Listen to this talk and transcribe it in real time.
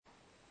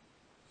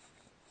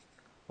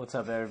What's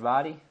up,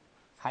 everybody?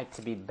 Hyped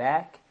to be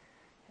back.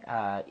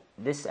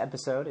 This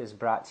episode is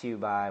brought to you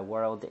by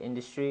World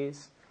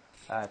Industries.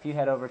 If you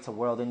head over to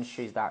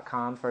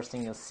worldindustries.com, first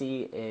thing you'll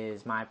see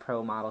is my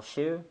pro model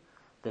shoe,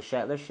 the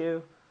Shetler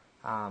shoe.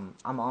 I'm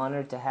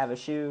honored to have a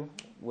shoe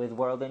with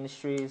World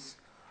Industries,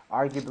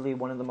 arguably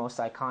one of the most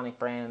iconic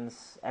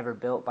brands ever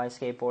built by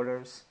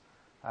skateboarders.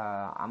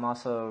 I'm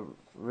also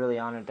really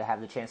honored to have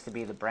the chance to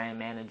be the brand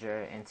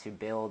manager and to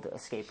build a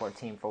skateboard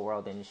team for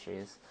World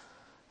Industries.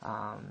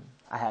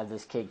 I have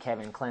this kid,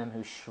 Kevin Clem,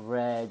 who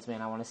shreds,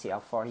 man. I want to see how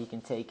far he can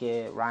take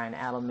it. Ryan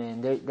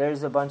Adelman.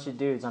 There's a bunch of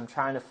dudes. I'm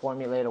trying to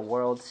formulate a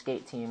world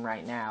skate team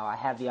right now. I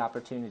have the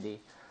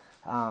opportunity.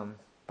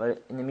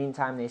 But in the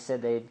meantime, they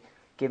said they'd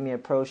give me a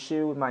pro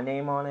shoe with my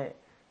name on it,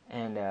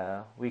 and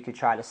we could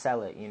try to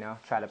sell it,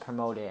 try to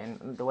promote it.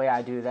 And the way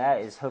I do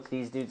that is hook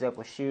these dudes up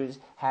with shoes,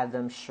 have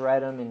them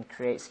shred them and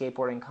create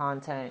skateboarding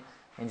content,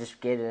 and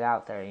just get it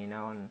out there,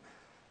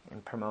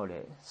 and promote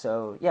it.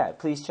 So yeah,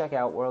 please check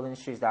out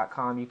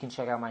worldindustries.com. You can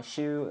check out my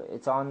shoe.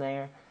 It's on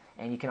there.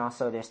 And you can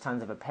also, there's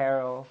tons of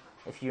apparel.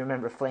 If you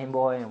remember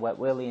Flameboy and Wet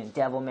Willie and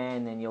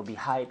Devilman, then you'll be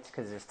hyped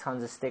because there's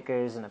tons of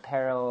stickers and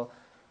apparel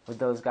with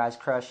those guys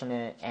crushing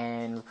it.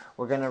 And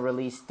we're going to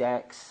release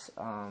decks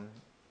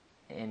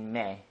in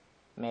May.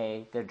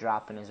 They're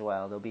dropping as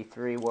well. There'll be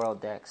 3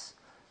 world decks.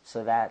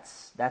 So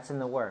that's in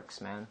the works,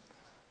 man.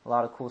 A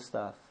lot of cool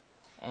stuff.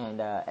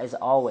 And as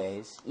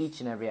always, each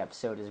and every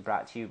episode is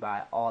brought to you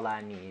by All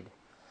I Need.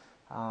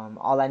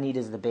 All I need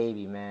is the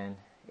baby, man.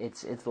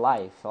 It's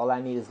life. All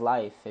I need is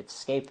life. It's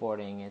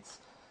skateboarding. It's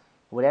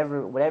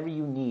whatever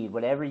you need,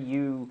 whatever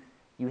you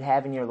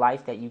have in your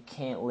life that you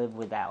can't live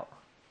without.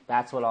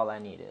 That's what all I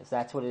need is.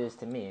 That's what it is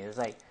to me. It's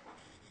like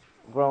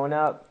growing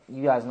up,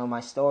 you guys know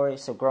my story.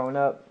 So growing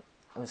up,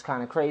 it was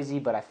kind of crazy,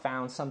 but I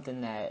found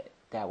something that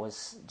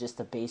was just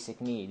a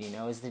basic need,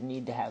 is the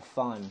need to have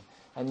fun.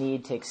 A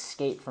need to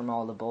escape from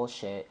all the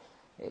bullshit,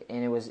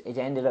 and it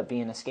ended up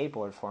being a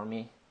skateboard for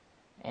me,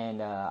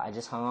 and I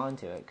just hung on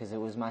to it because it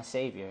was my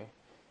savior.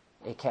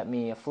 It kept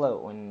me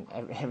afloat when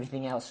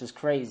everything else was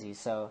crazy,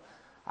 so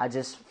I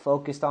just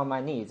focused on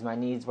my needs. My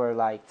needs were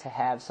like to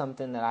have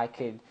something that I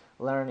could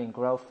learn and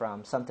grow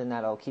from, something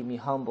that'll keep me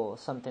humble,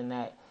 something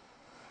that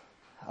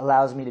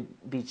allows me to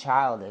be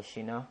childish,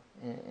 and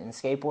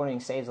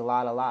skateboarding saves a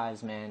lot of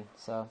lives, man.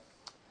 So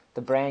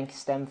the brand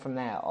stemmed from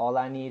that. All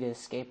I need is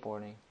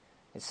skateboarding.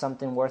 It's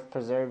something worth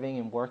preserving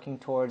and working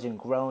towards and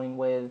growing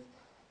with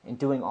and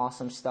doing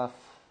awesome stuff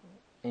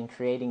and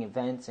creating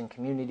events and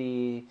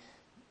community,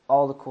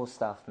 all the cool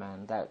stuff,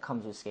 man, that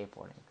comes with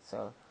skateboarding.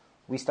 So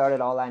we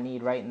started All I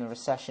Need right in the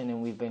recession,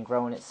 and we've been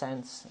growing it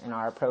since, and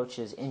our approach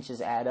is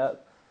inches add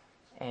up,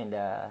 and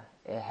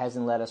it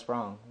hasn't led us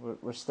wrong.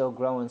 We're still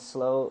growing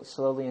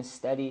slowly and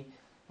steady,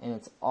 and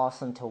it's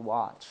awesome to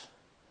watch.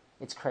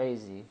 It's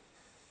crazy.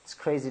 It's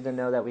crazy to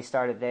know that we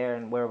started there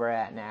and where we're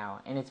at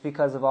now. And it's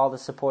because of all the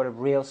support of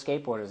real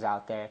skateboarders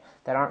out there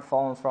that aren't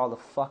falling for all the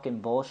fucking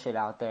bullshit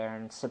out there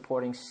and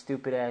supporting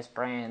stupid-ass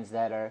brands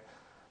that are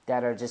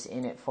just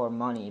in it for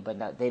money,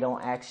 but they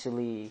don't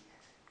actually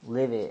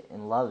live it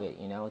and love it,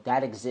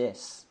 That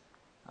exists.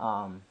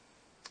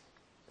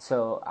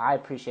 So I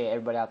appreciate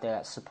everybody out there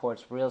that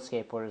supports real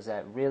skateboarders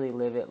that really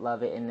live it,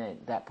 love it, and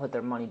that put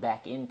their money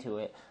back into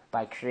it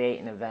by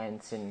creating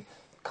events and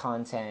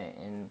content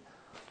and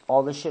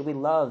all the shit we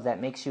love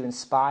that makes you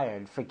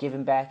inspired, for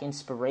giving back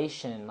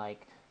inspiration,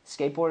 like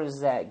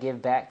skateboarders that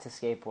give back to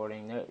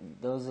skateboarding.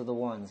 Those are the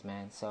ones,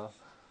 man. So,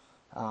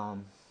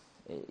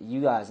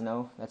 you guys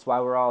know that's why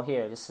we're all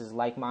here. This is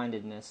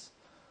like-mindedness.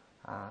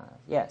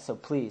 So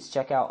please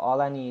check out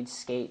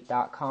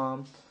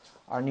allineedskate.com.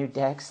 Our new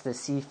decks, the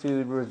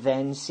Seafood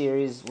Revenge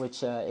series,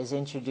 which is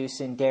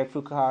introducing Derek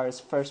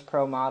Fukuhara's first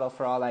pro model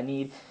for All I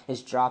Need,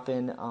 is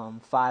dropping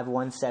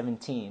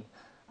 5/1/17.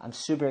 I'm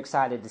super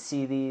excited to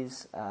see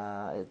these.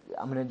 I'm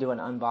going to do an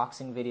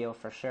unboxing video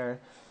for sure.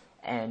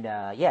 And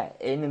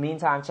in the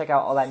meantime, check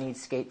out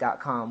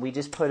allineedskate.com. We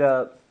just put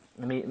up,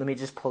 let me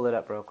just pull it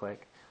up real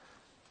quick.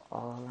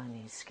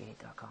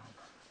 Allineedskate.com.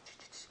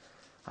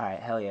 Alright,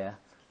 hell yeah.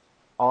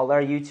 All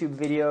our YouTube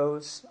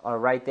videos are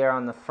right there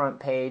on the front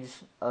page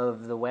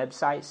of the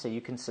website, so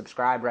you can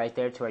subscribe right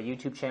there to our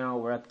YouTube channel.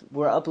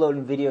 We're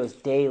uploading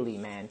videos daily,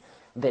 man.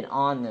 Been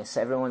on this.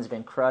 Everyone's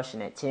been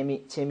crushing it. Timmy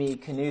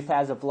Knuth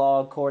has a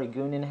vlog. Corey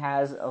Goonan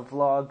has a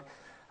vlog.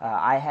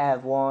 I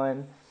have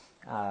one.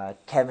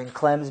 Kevin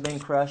Clem's been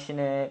crushing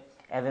it.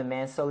 Evan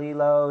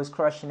Mansolillo is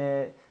crushing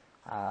it.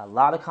 A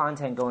lot of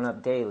content going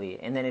up daily.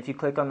 And then if you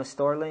click on the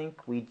store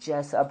link, we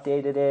just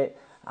updated it.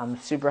 I'm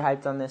super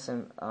hyped on this.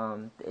 And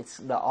it's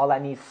the All I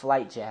Need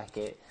flight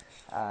jacket.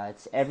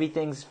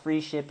 Everything's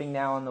free shipping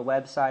now on the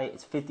website.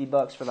 It's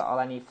 $50 for the All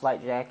I Need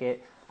flight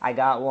jacket. I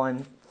got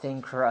one.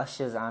 Thing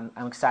crushes. I'm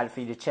excited for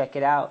you to check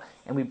it out.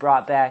 And we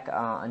brought back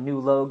a new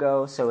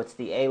logo, so it's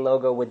the A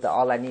logo with the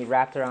All I Need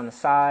Raptor on the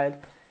side.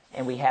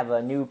 And we have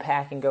a new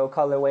pack and go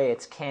colorway.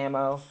 It's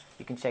camo.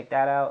 You can check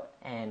that out.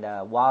 And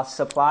while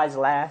supplies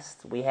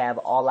last, we have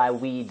All I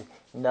Weed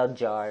nug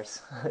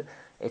jars.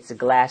 It's a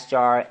glass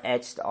jar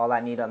etched All I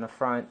Need on the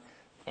front.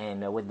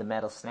 and with the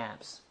metal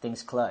snaps.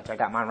 Things clutch. I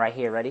got mine right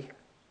here, ready?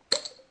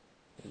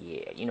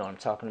 Yeah, you know what I'm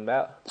talking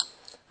about.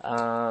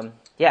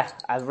 Yeah,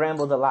 I've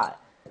rambled a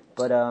lot.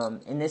 But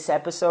in this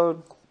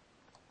episode,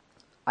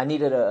 I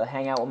needed to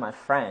hang out with my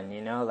friend,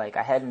 you know? Like,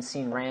 I hadn't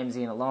seen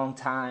Ramsey in a long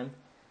time.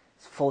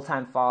 He's a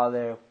full-time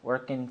father,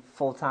 working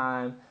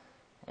full-time,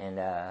 and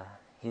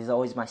he's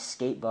always my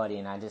skate buddy,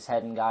 and I just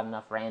hadn't got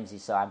enough Ramsey,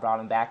 so I brought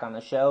him back on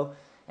the show,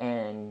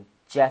 and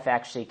Jeff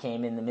actually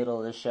came in the middle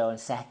of the show and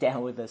sat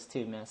down with us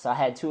too, man. So I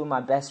had two of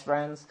my best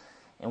friends,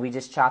 and we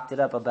just chopped it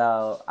up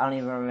about, I don't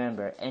even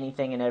remember,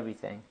 anything and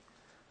everything.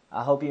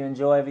 I hope you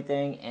enjoy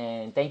everything,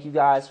 and thank you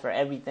guys for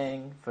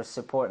everything, for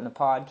supporting the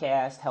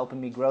podcast,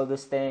 helping me grow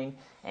this thing,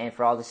 and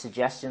for all the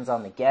suggestions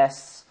on the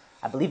guests.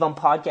 I believe I'm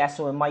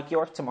podcasting with Mike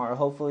York tomorrow.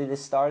 Hopefully the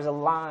stars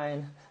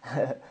align.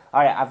 All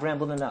right, I've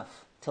rambled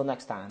enough. Till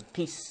next time.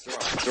 Peace.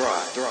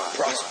 Drive.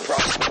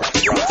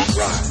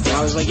 And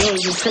I was like, yo,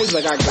 this is crazy.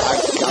 Like, I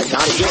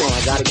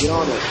gotta get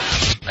on it.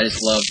 I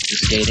just love the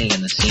skating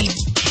and the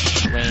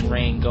scene.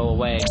 Rain, go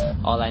away.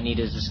 All I need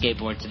is a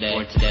skateboard today.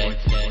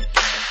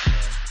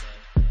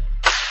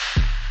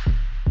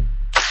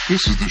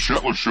 This is the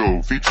Shetler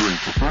Show featuring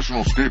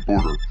professional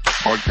skateboarder,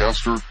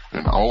 podcaster,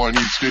 and All I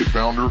Need Skate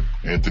founder,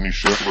 Anthony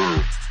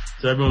Shetler.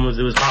 So it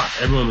was hot.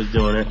 Everyone was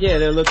doing it. Yeah,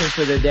 they're looking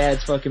for their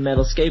dad's fucking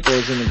metal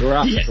skateboards in the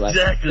garage. Yeah, like,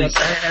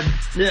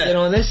 exactly. Get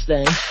on this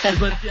thing.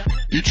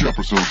 Each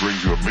episode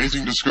brings you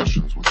amazing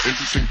discussions with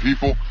interesting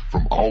people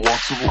from all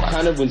walks of life.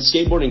 Kind of when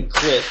skateboarding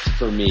clicked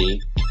for me,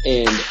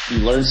 and you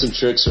learn some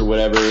tricks or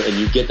whatever, and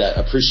you get that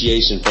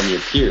appreciation from your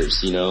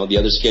peers, you know? The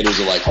other skaters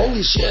are like,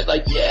 holy shit,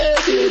 like, yeah,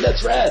 dude,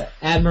 that's rad.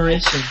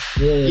 Admiration.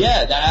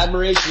 Yeah, the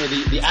admiration or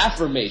the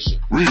affirmation.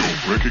 Real,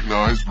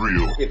 recognized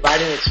real. If I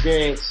didn't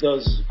experience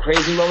those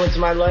crazy moments in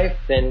my life,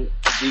 then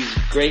these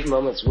great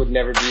moments would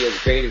never be as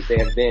great as they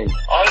have been.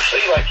 Honestly,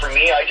 like for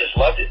me, I just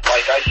loved it.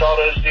 Like I saw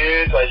those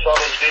dudes, I saw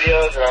those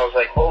videos, and I was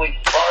like, holy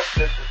fuck,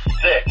 this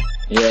is sick.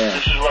 Yeah.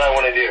 This is what I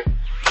want to do.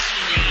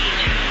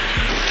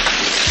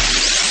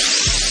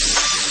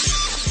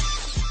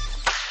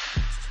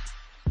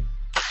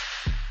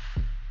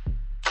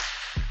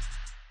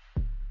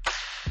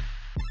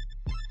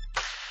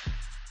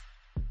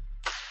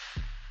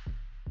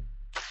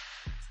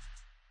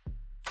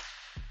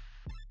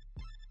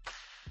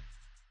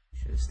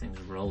 This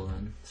thing's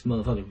rolling. This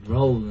motherfucker's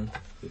rolling.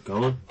 It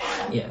going?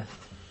 Yeah.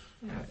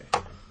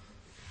 Alright.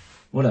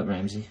 What up,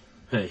 Ramsey?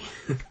 Hey.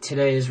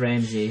 Today is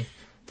Ramsey.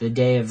 The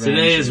day of Ramsey.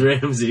 Today is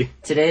Ramsey.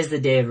 Today is the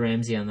day of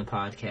Ramsey on the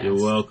podcast.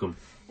 You're welcome.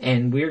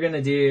 And we're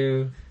gonna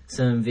do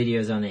some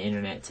videos on the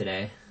internet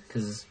today.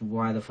 Cause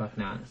why the fuck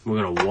not?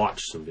 We're gonna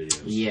watch some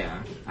videos.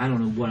 Yeah. I don't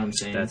know what I'm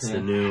saying. That's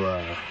the new,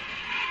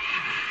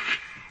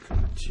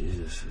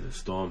 Jesus,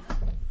 storm.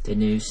 The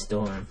new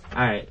storm.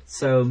 Alright,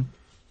 so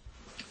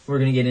we're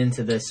gonna get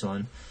into this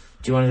one.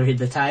 Do you want to read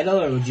the title,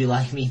 or would you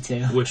like me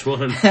to? Which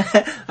one?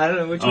 I don't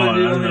know. Which one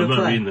do you want me to play?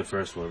 I'm not reading the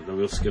first one.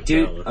 We'll skip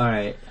Dude, that one.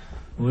 alright.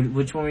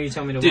 Which one were you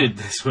telling me to watch? Dude,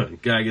 this one.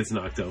 Guy gets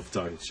knocked out for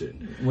talking shit.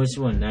 Which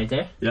one? Right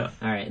there? Yeah.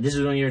 Alright, this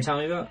is one you were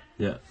telling me about?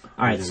 Yeah.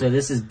 Alright, so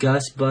this is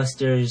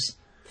Ghostbusters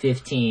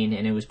 15,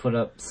 and it was put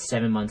up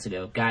 7 months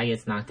ago. Guy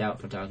gets knocked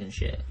out for talking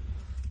shit.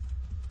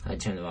 I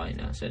turn the volume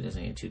down so it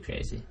doesn't get too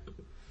crazy.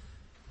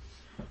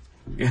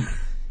 Yeah.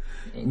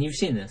 And you've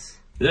seen this?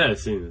 Yeah, I've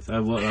seen this. I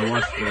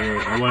watch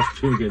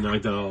people get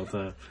knocked out all the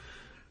time.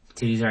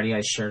 Dude, he's already got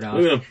his shirt off.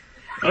 Look at him.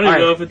 I don't even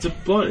know if it's a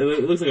blunt.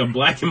 It looks like a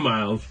Black and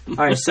Mild.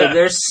 Alright, so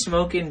they're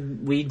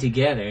smoking weed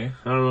together.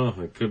 I don't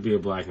know. It could be a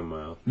Black and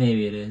Mild.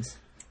 Maybe it is.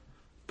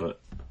 But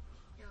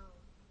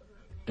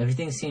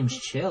everything seems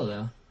chill,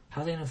 though.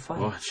 How are they gonna fight?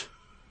 watch.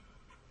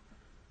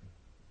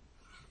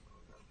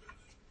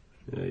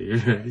 Yeah, you're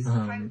ready.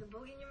 Fight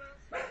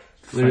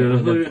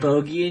Look with at a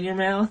bogey in your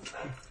mouth?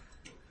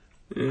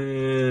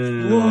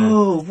 Yeah.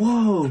 Whoa,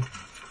 whoa.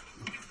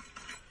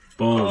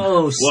 Boom.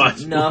 Oh, Watch.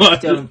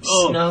 snuffed him,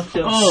 snuffed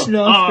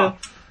him.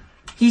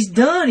 He's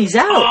done, he's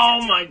out.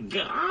 Oh my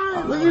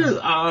god. Look at his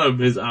arm.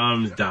 His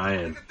arm's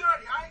dying.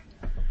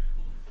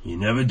 You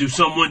never do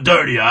someone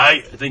dirty,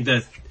 alright? I think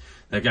that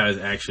guy is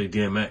actually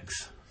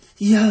DMX.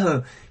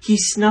 Yo, he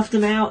snuffed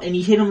him out and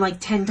he hit him like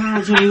 10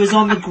 times when he was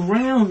on the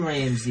ground,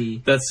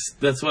 Ramsey.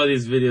 That's why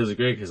these videos are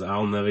great, because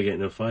I'll never get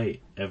in a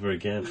fight ever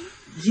again.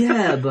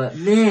 Yeah, but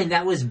man,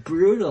 that was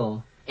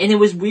brutal. And it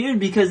was weird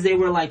because they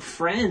were like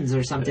friends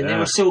or something. Yeah. They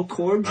were so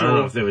cordial. I don't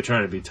know if they were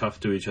trying to be tough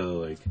to each other,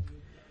 like.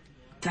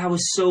 That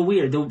was so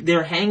weird.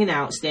 They're hanging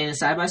out, standing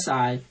side by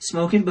side,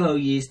 smoking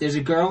bogeys. There's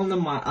a girl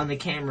on the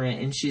camera,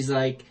 and she's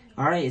like,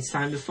 "All right, it's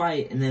time to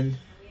fight." And then,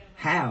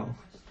 how?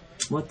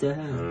 What the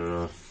hell? I don't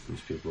know.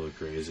 These people are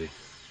crazy.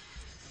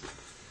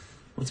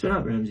 What's been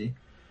up, Ramsey?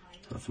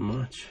 Nothing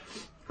much.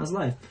 How's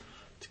life?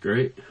 It's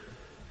great.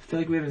 I feel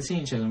like we haven't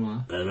seen each other in a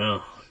while. I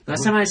know.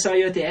 Last time I saw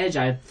you at the Edge,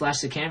 I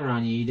flashed the camera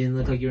on you. You didn't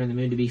look like you were in the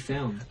mood to be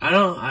filmed.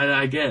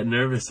 I get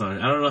nervous on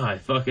it. I don't know how I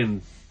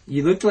fucking.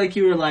 You looked like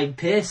you were like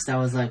pissed. I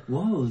was like,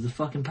 "Whoa, the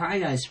fucking pie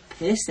guy's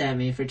pissed at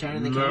me for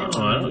turning the camera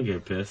on." No, I don't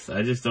get pissed.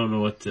 I just don't know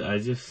what to. I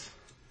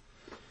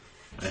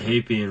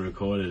hate being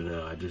recorded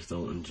now. I just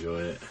don't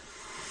enjoy it.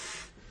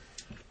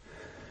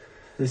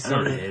 I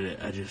don't hate it.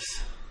 I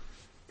just...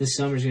 This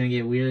summer's gonna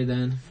get weird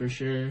then, for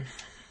sure.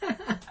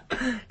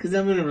 Because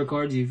I'm gonna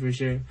record you, for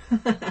sure.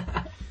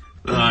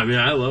 I mean,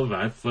 I love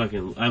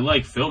it. I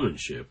like filming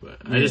shit, but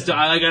I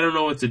don't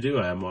know what to do.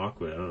 I'm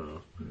awkward. I don't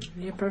know.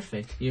 You're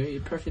perfect.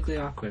 You're perfectly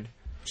awkward.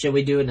 Should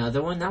we do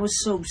another one? That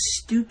was so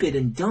stupid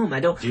and dumb. I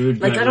don't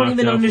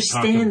even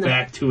understand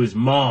back to his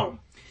mom.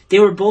 They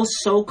were both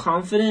so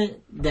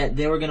confident that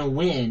they were gonna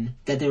win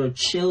that they were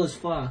chill as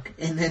fuck,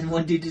 and then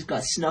one dude just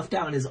got snuffed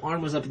out and his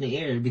arm was up in the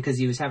air because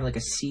he was having like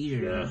a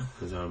seizure. Yeah,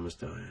 his arm was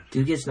dying.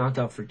 Dude gets knocked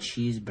out for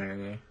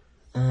cheeseburger.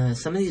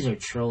 Some of these are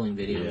trolling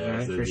videos,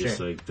 right? They're for just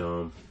sure. like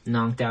dumb.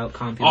 Knocked out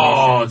compilation.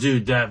 Oh,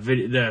 dude, that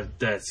video,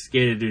 that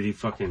skater dude, he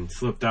fucking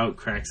slipped out,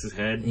 cracks his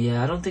head.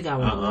 Yeah, I don't think I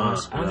want to watch.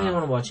 I don't think I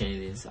want to watch any of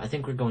these. I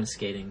think we're going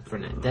skating for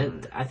now.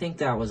 I think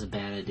that was a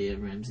bad idea,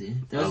 Ramsey.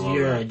 That was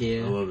your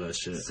idea. I love that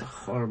shit. It's a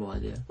horrible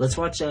idea. Let's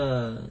watch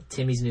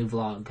Timmy's new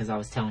vlog because I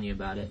was telling you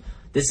about it.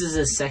 This is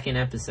his second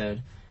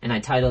episode, and I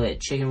titled it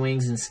 "Chicken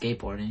Wings and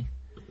Skateboarding."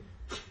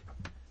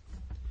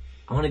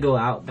 I want to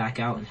go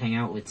back out, and hang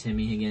out with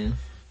Timmy again.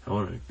 I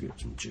want to get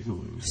some chicken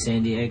wings.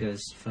 San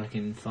Diego's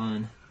fucking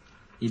fun.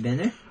 You been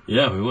there?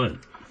 Yeah, we went.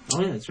 Oh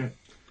yeah, that's right.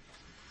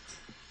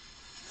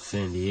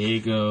 San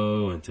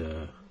Diego went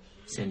to.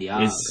 San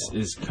Diego.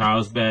 Is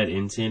Carlsbad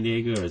in San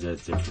Diego or is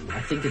that different? I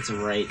think it's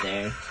right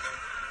there.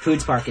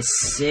 Foods Park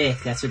is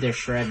sick. That's what they're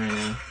shredding right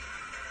now.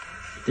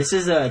 This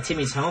is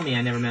Timmy's homie.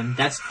 I never met him.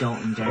 That's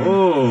Dalton Durham.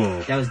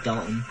 Oh, that was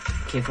Dalton.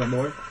 Kickflip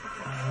board.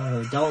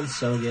 Oh, Dalton's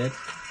so good.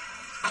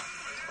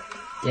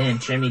 Damn,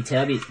 Timmy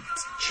Chubby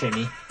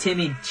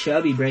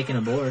breaking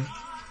a board.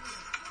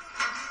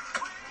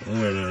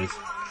 There it is.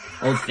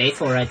 Old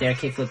Faithful right there,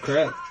 kickflip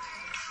crook.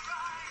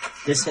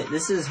 This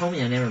is his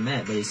homie I never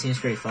met, but he seems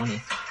pretty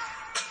funny.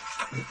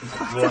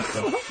 What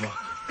the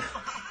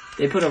fuck?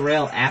 They put a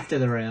rail after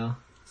the rail.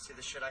 See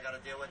the shit I gotta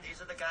deal with?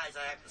 These are the guys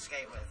I have to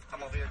skate with.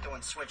 I'm over here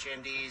doing switch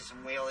indies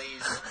and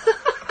wheelies.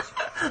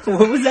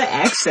 What was that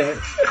accent?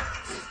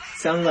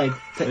 Sounded like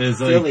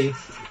Philly.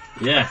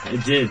 Yeah,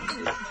 it did.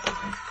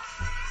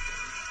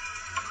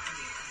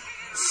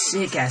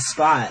 Sick ass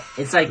spot.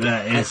 It's like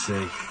that is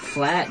sick.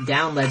 Flat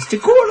down ledge to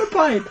quarter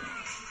pipe.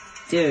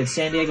 Dude,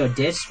 San Diego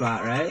ditch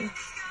spot, right?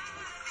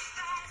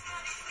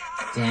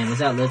 Damn, was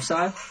that lip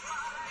side?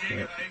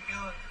 Yeah.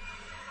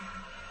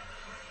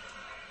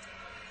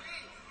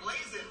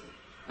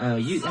 Oh,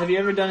 have you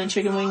ever done a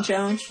chicken wing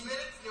challenge?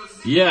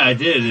 Yeah, I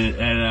did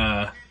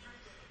at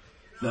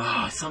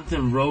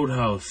something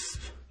Roadhouse.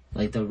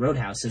 Like the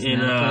Roadhouse is in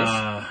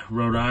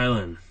Rhode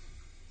Island.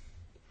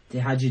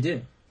 How'd you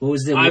do? What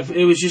was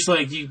it was just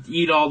like you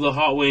eat all the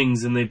hot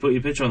wings and they put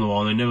your picture on the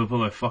wall and they never put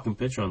my fucking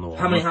picture on the wall.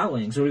 How many hot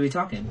wings? What are we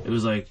talking? It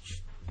was like,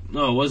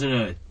 no, it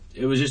wasn't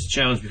it was just a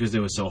challenge because they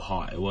were so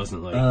hot. It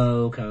wasn't like.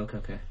 Oh,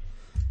 okay.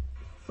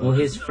 Well,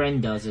 his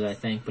friend does it, I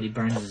think, but he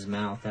burns his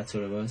mouth. That's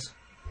what it was.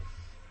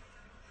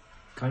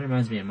 Kind of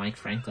reminds me of Mike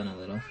Franklin a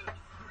little.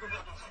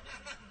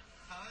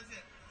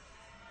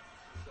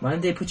 Why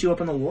didn't they put you up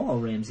on the wall,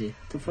 Ramsey?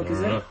 What the fuck is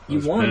that? You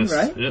won, pissed.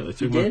 right? Yeah, they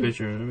took my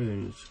picture and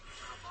everything.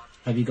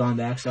 Have you gone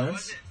back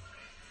since?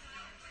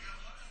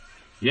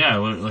 Yeah, I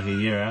went like a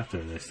year after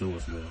and I still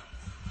wasn't there.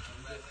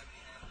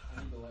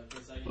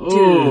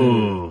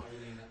 Oh,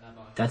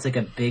 that's like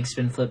a big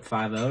spin flip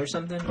 5-0 or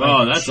something?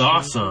 Oh, that's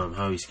awesome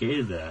how he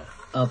skated that.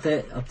 Up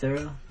there,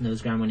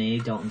 nose ground 180,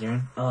 Dalton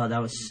Durham. Oh, that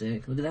was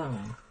sick. Look at that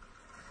one.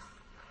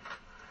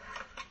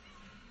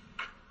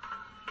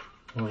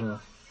 Whoa.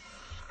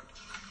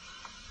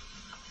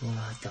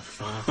 What the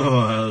fuck?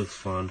 Oh, that was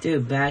fun.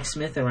 Dude,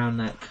 backsmith around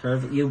that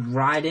curve. You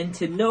ride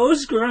into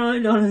nose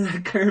grind on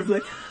that curve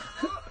like...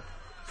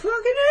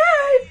 Fucking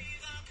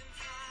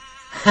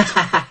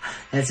right!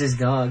 That's his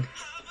dog.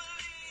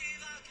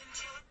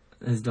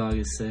 His dog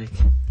is sick.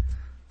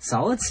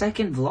 Solid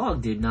second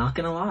vlog, dude. Not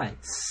gonna lie.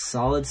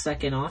 Solid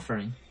second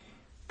offering.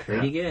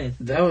 Pretty good.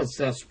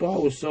 That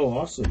spot was so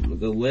awesome.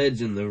 The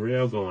ledge and the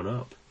rail going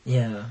up.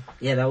 Yeah,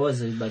 that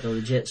was like a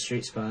legit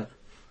street spot.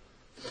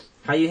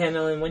 How you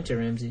handling winter,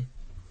 Ramsey?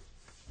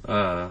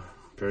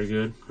 Pretty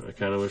good. I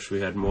kind of wish we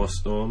had more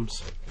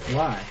storms.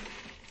 Why?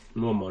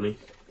 More money.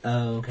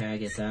 Oh, okay, I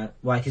get that.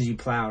 Why? Because you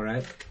plow,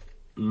 right?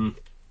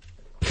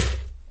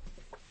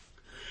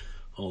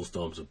 All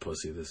storms are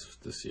pussy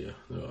this year.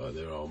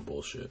 They're all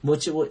bullshit.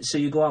 So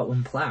you go out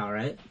and plow,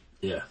 right?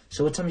 Yeah.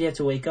 So what time do you have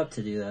to wake up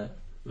to do that?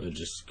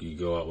 You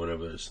go out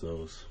whenever it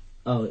snows.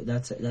 Oh,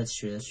 that's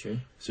true. As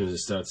soon as it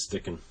starts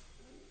sticking.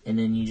 And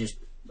then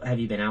have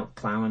you been out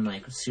plowing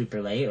like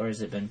super late, or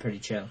has it been pretty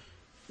chill?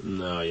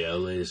 No, yeah,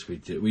 latest we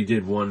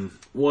did one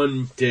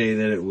day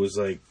that it was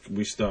like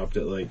we stopped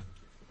at like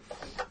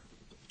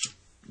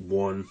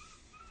 1,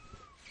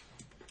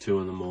 2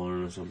 in the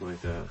morning or something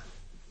like that.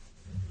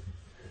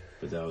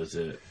 But that was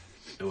it.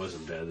 It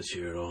wasn't bad this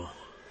year at all.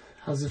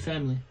 How's the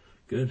family?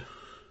 Good.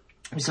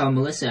 We saw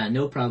Melissa at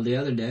No Proud the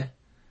other day.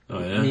 Oh,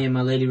 yeah? Me and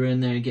my lady were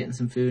in there getting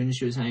some food, and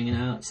she was hanging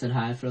out. Said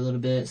hi for a little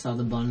bit. Saw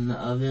the bun in the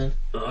oven.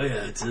 Oh,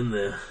 yeah, it's in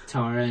there.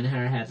 Tara and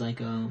her had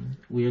like a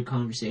weird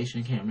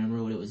conversation. I can't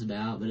remember what it was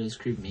about, but it was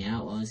creeping me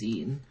out while I was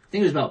eating.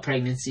 think it was about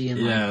pregnancy and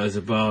Yeah, like... it was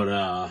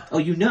about, Oh,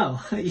 you know.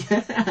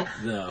 Yeah.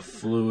 the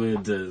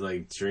fluid,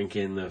 like,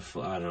 drinking I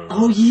don't know.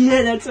 Oh,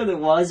 yeah, that's what it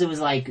was. It was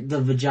like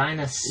the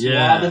vagina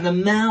swab in the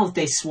mouth.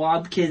 They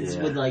swab kids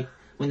with, like,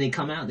 when they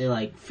come out, they're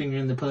like finger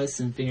in the puss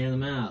and finger in the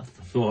mouth.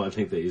 Well, I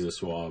think they use a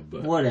swab,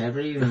 but...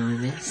 Whatever, you know what I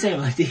mean? Same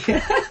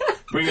idea.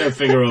 Bring that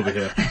finger over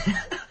here.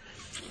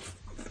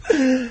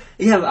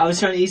 Yeah, I was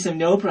trying to eat some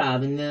no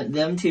prob, and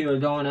them two were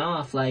going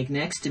off, like,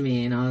 next to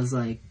me, and I was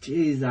like,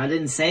 jeez, I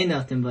didn't say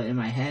nothing, but in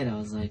my head, I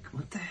was like,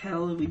 what the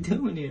hell are we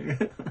doing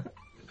here?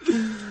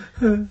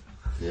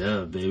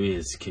 Yeah, baby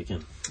is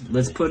kicking.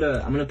 Let's I'm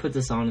gonna put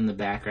this on in the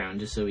background,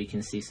 just so we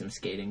can see some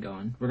skating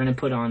going. We're gonna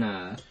put on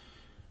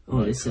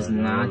this is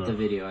not the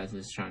video I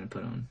was trying to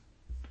put on.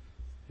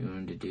 We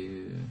wanted to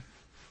do...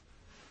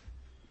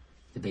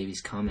 The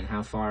baby's coming.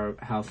 How far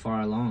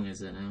along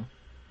is it now?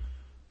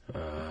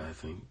 I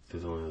think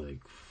there's only like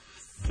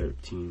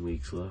 13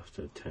 weeks left,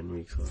 or 10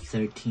 weeks left.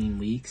 13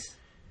 weeks?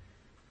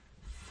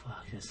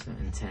 Fuck, that's so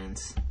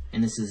intense.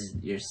 And this is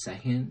your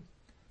second?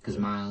 Because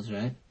Miles,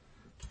 right?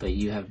 But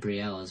you have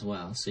Brielle as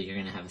well, so you're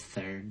going to have a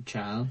third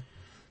child.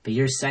 But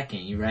you're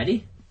second. You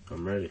ready?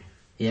 I'm ready.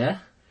 Yeah?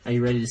 Are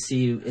you ready to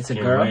see... It's a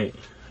girl? Wait.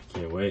 I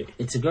can't wait.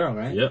 It's a girl,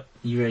 right? Yep.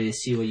 You ready to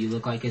see what you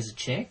look like as a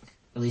chick?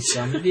 At least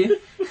some of you?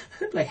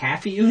 Like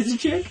half of you as a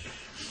chick?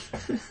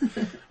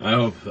 I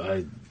hope...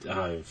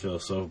 I feel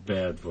so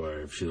bad for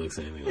her if she looks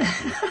anything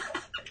like me.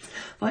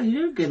 Well,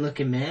 you're a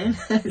good-looking man.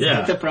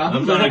 Yeah, the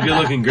problem. I'm not a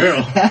good-looking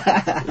girl.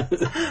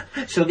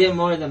 She'll get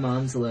more of the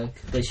mom's look,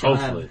 but she'll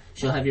Hopefully.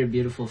 have your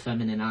beautiful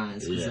feminine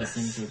eyes, because Yes. those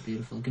things are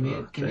beautiful. Give me a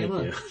look. You.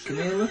 Give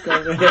me a look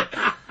over here.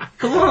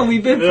 Come on,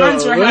 we've been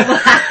friends for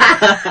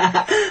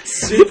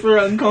super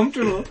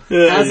uncomfortable.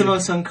 That's the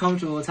most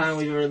uncomfortable time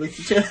we've ever looked at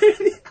each other.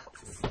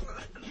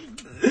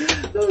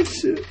 Oh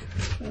shit.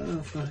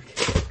 Oh fuck.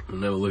 I'll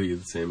never look at you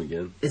the same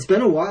again. It's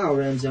been a while,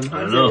 Ramsey. I'm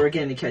hyped that we're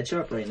getting to catch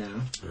up right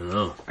now. I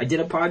know. I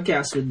did a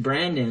podcast with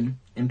Brandon,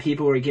 and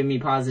people were giving me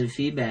positive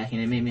feedback, and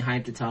it made me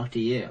hyped to talk to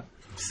you.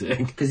 Sick.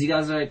 Because you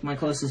guys are like my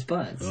closest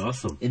buds.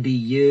 Awesome. It'd be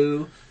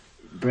you,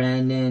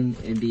 Brandon,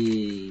 it'd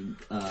be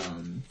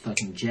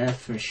fucking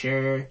Jeff for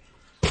sure.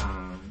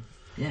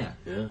 Yeah.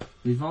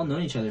 We've all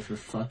known each other for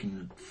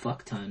fucking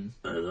fuck ton.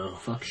 I know.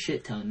 Fuck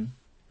shit ton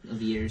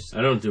of years.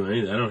 I don't do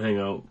anything. I don't hang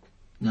out.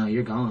 No,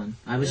 you're gone.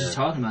 I was just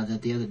talking about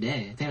that the other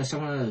day. I think I was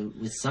talking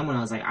with someone.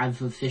 I was like,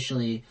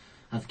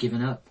 I've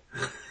given up.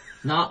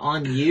 Not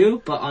on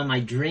you, but on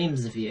my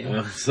dreams of you.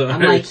 I'm sorry.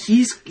 I'm like,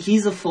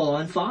 he's a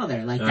full-on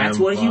father. Like, that's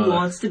what he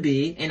wants to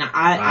be, and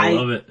I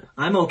love it.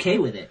 I'm okay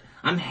with it.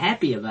 I'm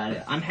happy about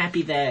it. I'm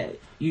happy that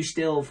you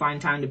still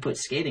find time to put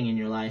skating in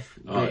your life.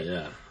 Oh,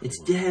 yeah. It's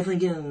definitely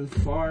getting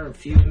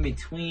few in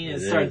between.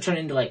 It started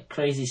turning into, like,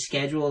 crazy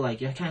schedule.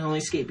 Like, I can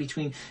only skate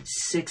between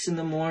 6 in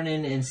the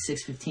morning and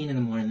 6:15 in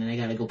the morning, then I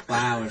gotta go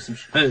plow or some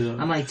shit.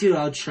 I'm like, dude,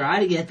 I'll try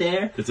to get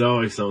there. It's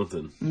always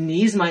something.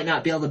 Knees might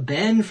not be able to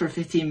bend for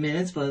 15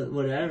 minutes, but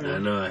whatever. I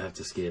know I have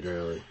to skate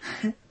early.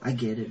 I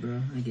get it,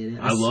 bro. I get it.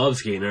 I love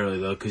skating early,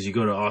 though, because you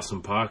go to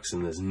Awesome Parks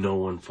and there's no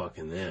one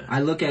fucking there.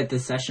 I look at the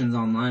sessions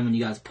online when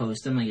you guys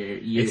post them. Like,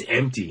 it's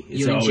empty.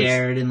 It's you always... and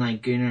Jared and,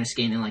 like, Gunnar are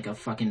skating in, like, a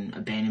fucking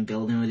abandoned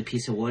building with a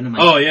piece of wood. And I'm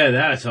like, oh, yeah,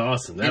 that's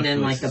awesome. That and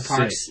then, like, the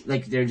parks, sick.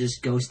 like, they're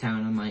just ghost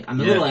town. I'm like,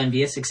 I'm a little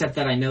envious, except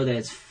that I know that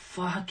it's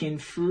fucking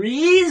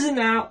freezing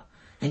out.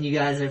 And you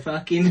guys are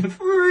fucking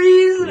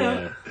freezing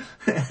out.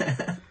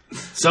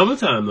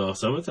 Summertime, though.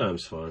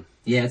 Summertime's fun.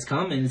 Yeah, it's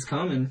coming. It's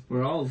coming.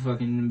 We're all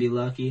fucking gonna be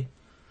lucky.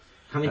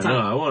 How many times?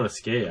 I know. I want to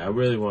skate. I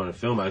really want to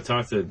film. I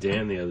talked to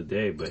Dan the other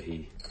day, but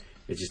it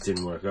just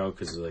didn't work out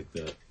because like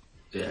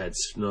it had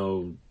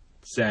snow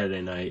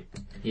Saturday night.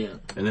 Yeah.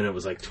 And then it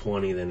was like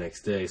 20 the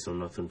next day, so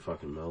nothing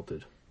fucking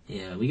melted.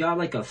 Yeah, we got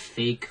like a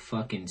fake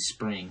fucking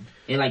spring.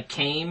 It like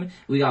came.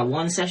 We got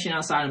one session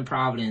outside in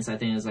Providence. I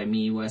think it was like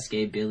me,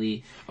 Westgate,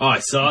 Billy. Oh, I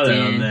saw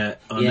Dan.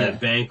 that on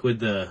that bank with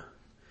the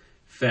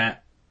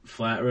fat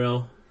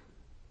rail.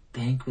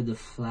 Bank with the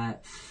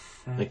flat.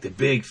 Like the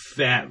big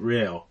fat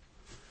rail.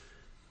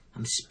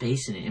 I'm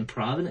spacing it in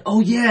Providence. Oh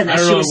yeah, that I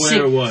don't shit know was where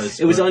sick. it was.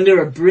 It was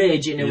under a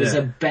bridge, and it was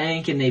Yeah. a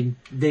bank, and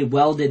they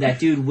welded. That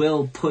dude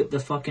Will put the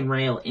fucking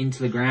rail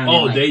into the ground. Oh,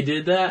 and, like, they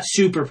did that?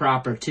 Super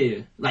proper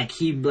too. Like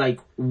he like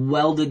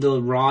welded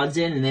the rods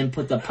in and then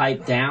put the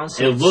pipe down.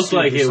 So It looked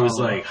like it was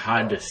solid. like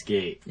hard to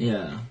skate.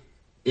 Yeah,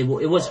 it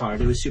was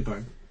hard. It was super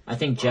hard. I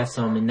think Jeff's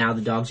home, and now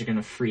the dogs are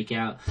gonna freak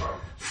out.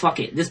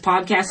 Fuck it. This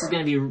podcast is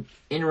gonna be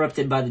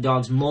interrupted by the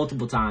dogs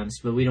multiple times,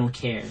 but we don't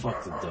care.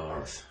 Fuck the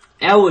dogs.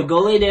 Elwood, go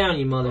lay down,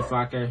 you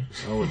motherfucker.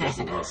 Elwood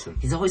doesn't listen.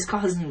 He's always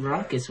causing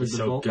ruckus with He's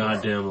the so vocals.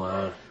 goddamn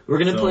loud. We're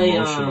gonna So play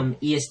emotional.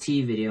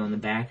 EST video in the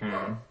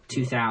background.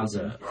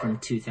 2000 from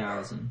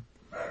 2000.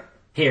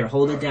 Here,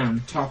 hold it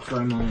down. Talk for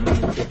a moment.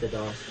 I'm gonna get the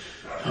dog.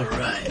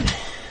 Alright.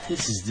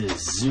 This is the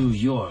Zoo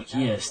York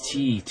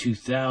EST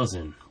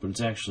 2000. But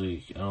it's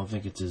actually, I don't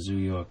think it's a Zoo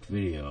York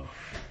video.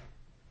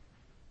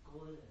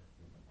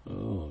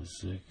 Oh,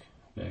 sick.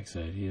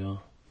 Backside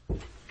heel.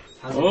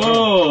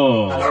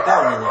 Oh!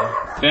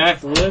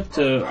 Back lip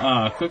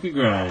to cookie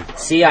grind.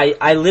 See,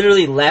 I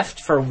literally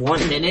left for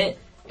 1 minute,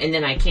 And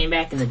then I came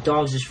back and the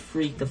dogs just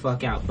freaked the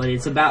fuck out. But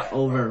it's about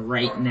over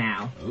right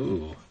now.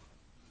 Ooh.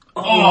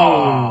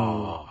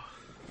 Oh!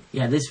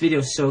 Yeah, this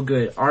video's so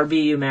good.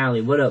 RB O'Malley,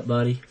 what up,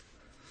 buddy?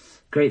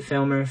 Great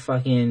filmer.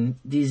 Fucking,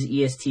 these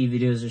EST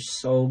videos are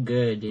so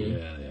good, dude.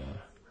 Yeah, yeah.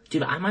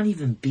 Dude, I might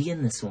even be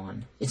in this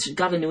one. It's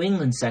got a New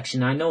England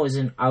section. I know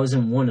I was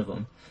in one of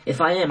them.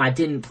 If I am, I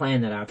didn't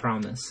plan that, I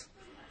promise.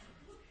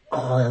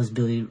 Oh, that was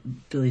Billy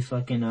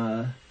fucking,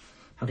 how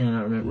can I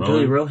not remember? Rohan?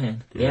 Billy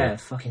Rohan. Yeah. Yeah,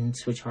 fucking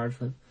switch hard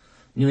flip.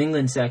 New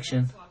England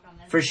section.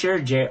 For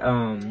sure,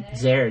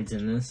 Zaird's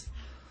in this.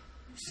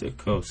 Sick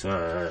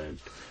cosign.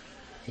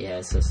 Yeah,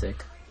 it's so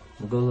sick.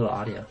 We'll go a little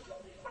audio.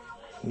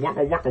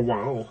 Waka waka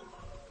wow.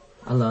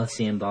 I love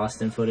seeing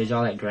Boston footage,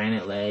 all that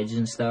granite ledge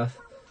and stuff.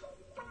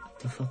 What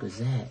the fuck is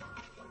that?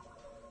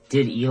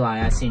 Did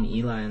Eli? I seen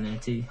Eli in there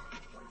too.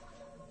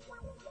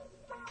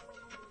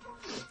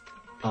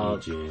 Oh,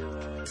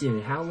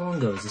 dude, how long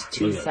ago is this?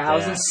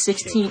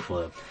 2016?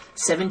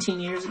 17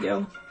 years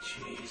ago?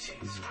 Jeez,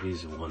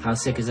 he's wonderful. How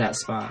sick is that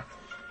spot?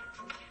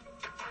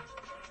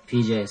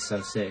 PJ is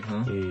so sick,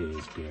 huh? He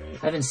is great.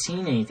 I haven't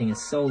seen anything in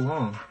so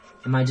long.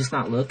 Am I just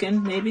not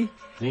looking, maybe?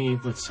 I think he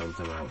put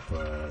something out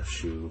for a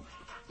shoe.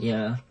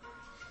 Yeah.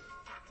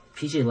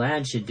 PJ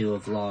Ladd should do a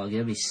vlog.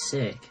 That'd be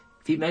sick.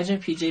 If you imagine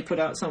if PJ put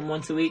out something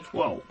once a week.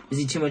 Whoa. Is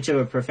he too much of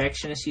a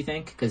perfectionist, you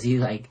think? Because he,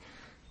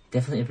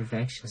 definitely a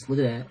perfectionist. Look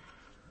at that.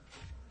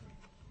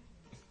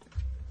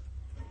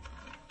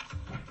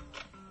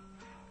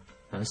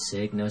 That was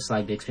sick. No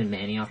slide big spin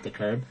Manny off the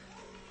curb.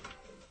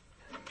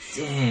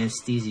 Damn,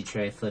 Steezy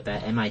tray flip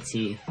at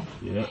MIT.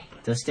 Yep.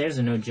 Those stairs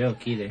are no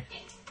joke either.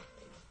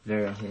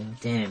 Very uphill.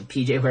 Damn,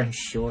 PJ wearing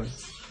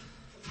shorts.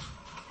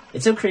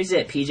 It's so crazy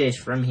that PJ's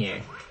from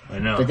here. I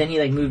know. But then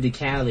he moved to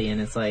Cali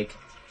and it's I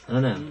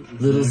don't know.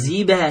 Little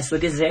Z-Bass,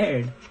 look at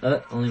Zaire.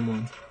 Only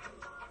one.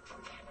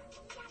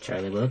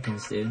 Charlie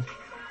Wilkins, dude.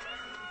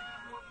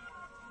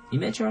 You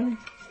met Charlie?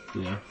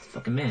 Yeah. He's a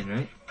fucking man,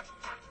 right?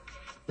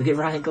 Look at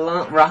Ryan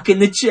Gallant rocking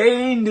the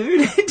chain,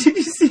 dude. Did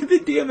you see the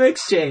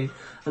DMX chain?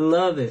 I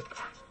love it.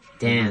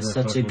 Damn,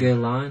 such a good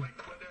line.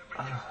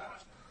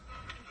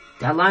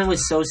 That line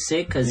was so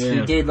sick because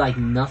he did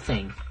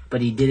nothing,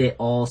 but he did it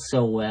all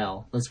so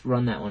well. Let's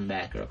run that one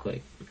back real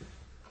quick.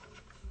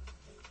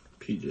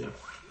 PJ.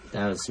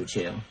 That was so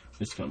chill.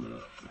 It's coming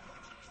up.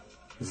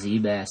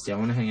 Z-Bass, dude, I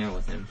want to hang out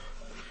with him.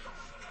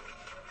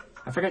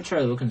 I forgot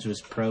Charlie Wilkins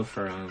was pro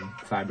for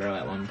Fibro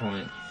at one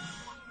point.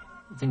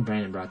 I think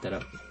Brandon brought that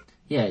up.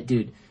 Yeah,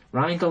 dude.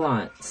 Ryan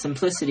Gallant,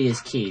 simplicity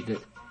is key.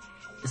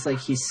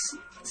 It's he's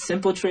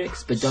simple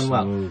tricks, but done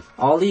well.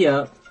 Ollie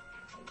up,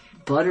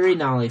 buttery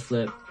nollie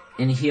flip,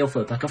 and heel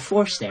flip, like a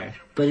force there.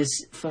 But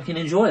it's fucking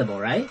enjoyable,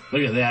 right?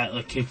 Look at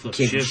that, kick flip.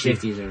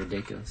 Shifties are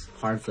ridiculous.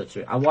 Hard flips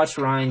are... I watched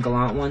Ryan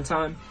Gallant one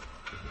time.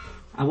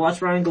 I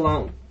watched Ryan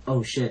Gallant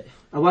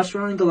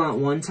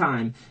one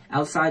time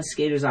outside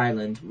Skaters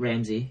Island,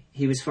 Ramsey.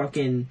 He was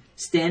fucking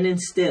standing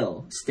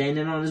still,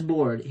 standing on his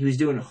board. He was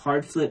doing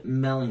hard flip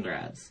melon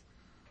grabs.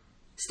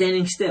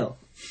 Standing still.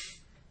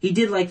 He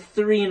did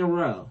 3 in a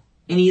row.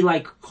 And he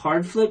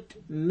hard flipped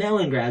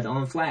melon grabs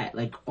on flat.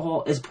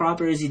 All as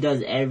proper as he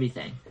does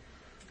everything.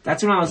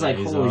 That's when I was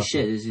holy awesome.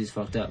 Shit, this dude's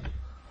fucked up.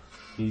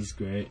 He's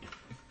great.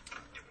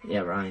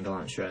 Yeah, Ryan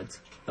Gallant shreds.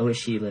 I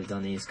wish he lived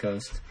on the East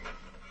Coast.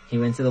 He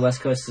went to the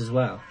West Coast as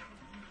well.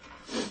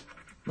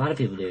 A lot of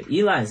people do.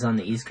 Eli's on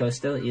the East Coast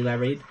still. Eli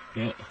Reid.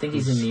 Yeah. I think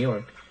he's in New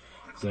York.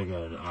 He's like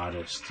an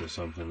artist or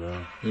something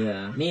now.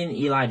 Yeah. Me and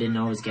Eli didn't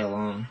always get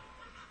along.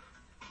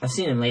 I've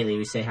seen him lately.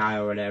 We say hi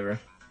or whatever.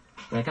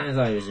 But I kind of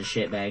thought he was a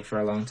shitbag for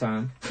a long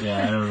time.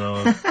 Yeah, I don't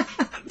know.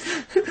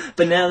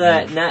 But now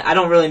I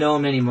don't really know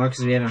him anymore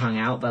because we haven't hung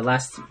out. But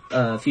last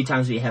few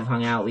times we have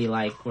hung out,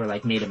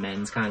 we're made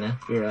amends kind of.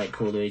 We were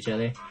cool to each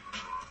other.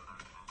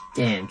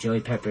 Damn,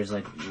 Joey Pepper's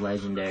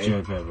legendary.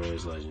 Joey Pepper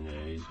is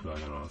legendary. He's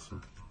fucking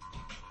awesome.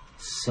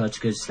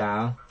 Such good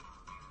style.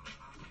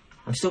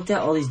 I'm stoked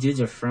that all these dudes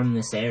are from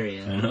this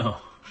area. I know.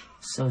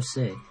 So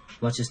sick.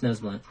 Watch this nose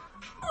blunt.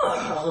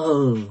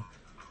 Oh.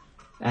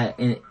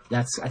 And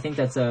I think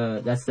that's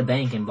the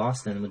bank in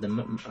Boston with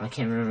I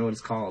can't remember what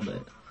it's called,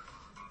 but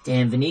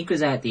damn, Vanique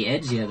was at the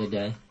Edge the other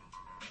day.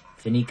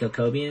 Vanique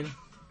Kobian,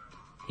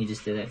 he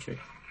just did that trick.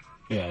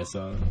 Yeah, I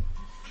saw it.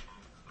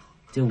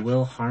 Dude,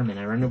 Will Harmon,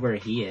 I wonder where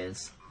he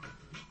is.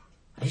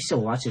 I used to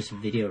watch this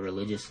video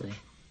religiously.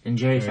 And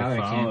Jerry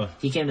Fowler came.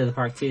 He came to the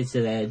park too,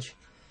 to the Edge.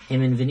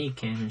 Him and Vanique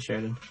came and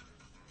showed him.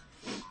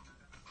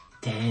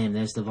 Damn,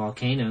 there's the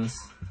volcanoes.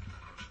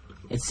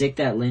 It's sick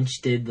that Lynch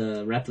did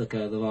the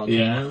replica of the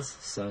volcanoes.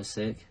 Yeah. So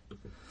sick.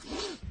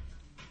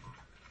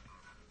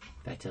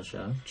 Backtail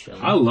show.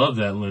 Chilling. I love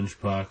that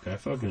Lynch park. I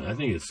think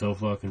it's so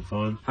fucking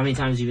fun. How many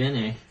times have you been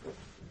there?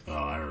 Oh,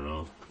 I don't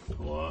know.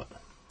 A lot.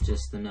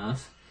 Just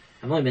enough.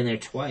 I've only been there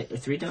 2 or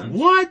 3 times.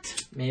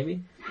 What?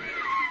 Maybe.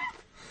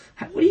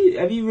 Have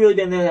you really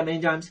been there that many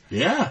times?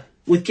 Yeah.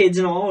 With kids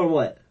and all, or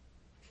what?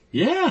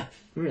 Yeah.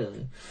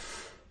 Really?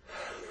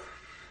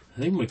 I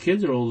think my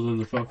kids are older than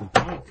the fucking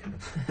park.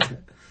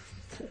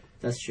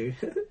 That's true.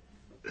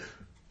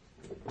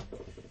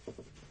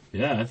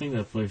 Yeah, I think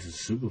that place is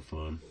super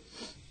fun.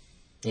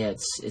 Yeah,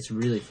 it's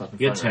really fucking It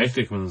gets fun.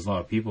 hectic when there's a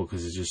lot of people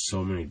because there's just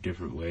so many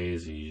different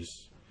ways.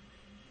 There's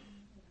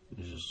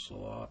just a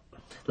lot.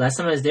 Last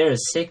time I was there, I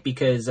was sick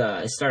because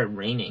it started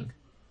raining,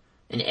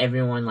 and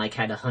everyone like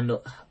had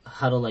to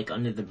huddle like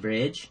under the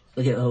bridge.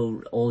 Look at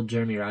old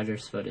Jeremy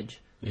Rogers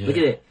footage. Yeah. Look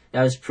at it.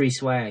 That was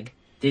pre-swag.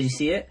 Did you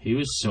see it? He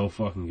was so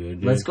fucking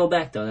good, dude. Let's go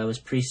back though. That was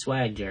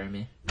pre-swag,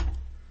 Jeremy.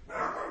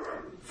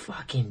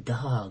 Fucking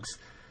dogs,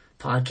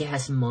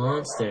 podcast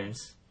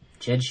monsters.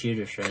 Jed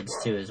Shooter shreds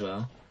too as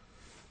well.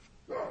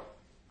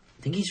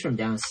 I think he's from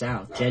down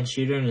south. Jed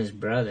Shooter and his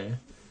brother,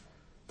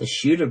 the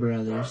Shooter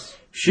brothers.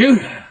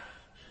 Shooter.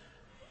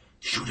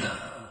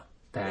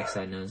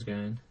 Backside nose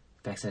grind,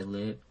 backside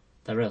lip.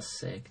 That reel's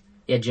sick.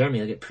 Yeah,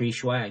 Jeremy, look at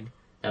pre-swag.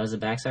 That was a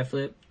backside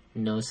flip,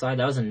 nose slide.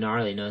 That was a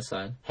gnarly nose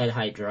slide. Head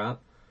height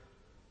drop.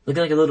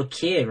 Looking like a little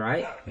kid,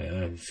 right?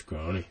 Yeah, he's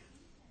scrawny.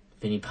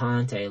 Vinny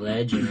Ponte,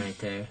 legend right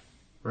there.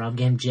 Rob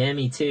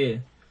Gamgemi too.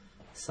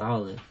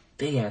 Solid.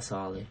 Big ass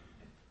ollie.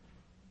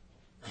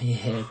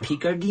 Yeah,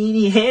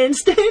 Picardini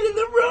handstand in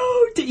the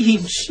road to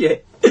eat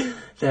shit.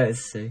 That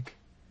is sick.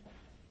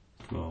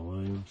 Jamal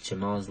Williams.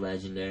 Jamal's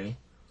legendary.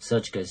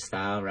 Such good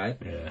style, right?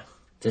 Yeah.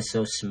 Just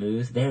so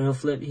smooth. Varial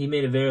flip. He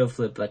made a varial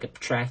flip like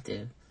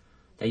attractive.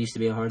 That used to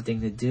be a hard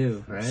thing to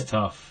do, right? It's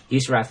tough. He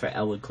used to ride for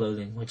Elwood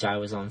Clothing, which I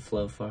was on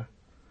flow for.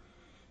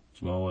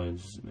 Jamal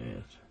Williams is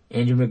man.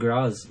 Andrew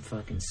McGraw is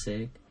fucking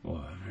sick.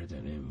 Well, I've heard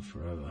that name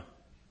forever.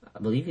 I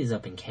believe he's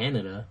up in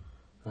Canada,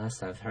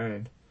 last I've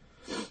heard.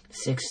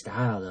 Sick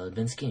style, though.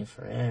 Been skiing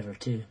forever,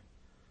 too.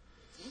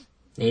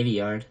 Navy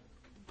Yard.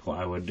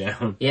 Plywood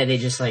down. Yeah, they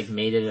just, like,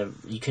 made it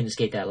you couldn't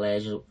skate that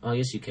ledge. Oh, I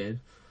guess you could.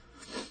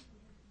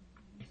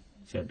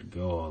 You had to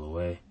go all the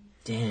way.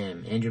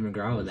 Damn, Andrew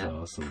McGraw with that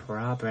awesome.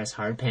 proper-ass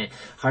hard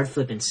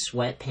flipping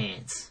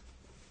sweatpants.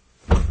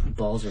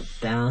 Balls are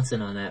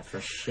bouncing on that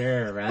for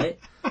sure, right?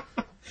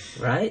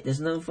 Right? There's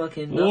no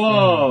fucking...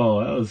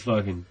 Whoa, that was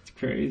fucking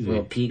crazy.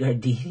 Little Pete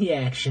Gardini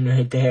action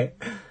right there.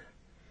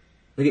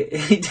 Look at...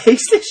 He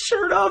takes his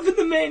shirt off in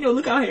the manual.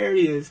 Look how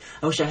hairy he is.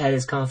 I wish I had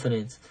his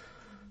confidence.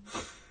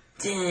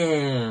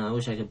 Damn, I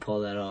wish I could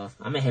pull that off.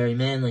 I'm a hairy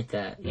man like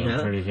that, you Yeah,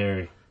 know? pretty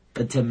hairy.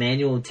 But to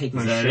manual take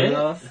my that shirt it?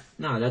 off?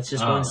 No, that's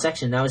just one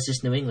section. That was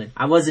just New England.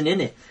 I wasn't in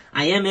it.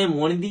 I am in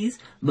one of these,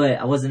 but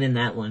I wasn't in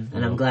that one.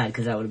 And I'm glad,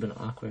 because that would have been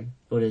awkward.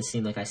 It would have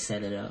seemed like I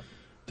set it up.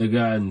 The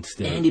Garden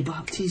State. Andy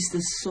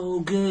Baptista's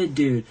so good,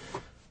 dude.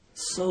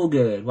 So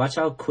good. Watch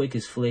how quick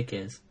his flick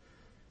is.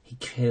 He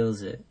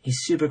kills it. He's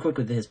super quick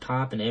with his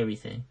pop and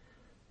everything.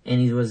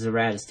 And he was the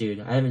raddest dude.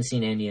 I haven't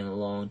seen Andy in a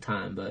long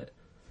time, but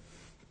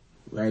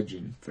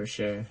legend for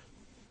sure.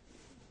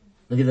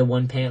 Look at the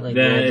one pant like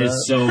that rolled is up.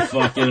 so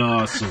fucking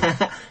awesome.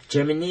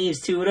 German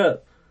knees, two it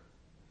up.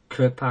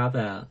 Crook pop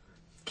out.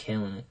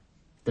 Killing it.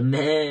 The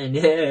man,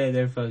 yeah,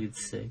 they're fucking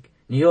sick.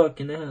 New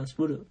York in the house,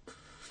 what up?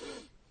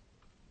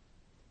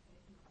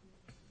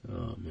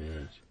 Oh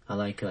man. I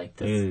like Look at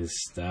the... his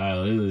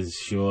style. Look at his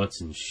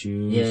shorts and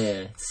shoes.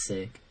 Yeah, it's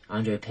sick.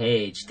 Andre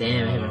Page.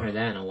 Damn, I haven't heard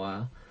that in a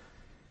while.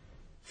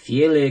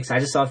 Felix. I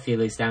just saw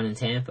Felix down in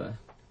Tampa.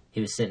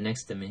 He was sitting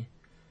next to me.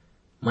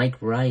 Mike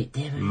Wright.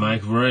 Damn it.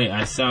 Mike Wright.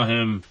 I saw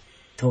him.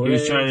 Torres. He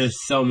was trying to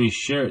sell me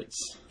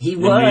shirts. He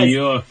in was. New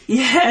York.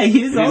 Yeah,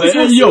 he was He's always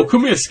like, hey, yo,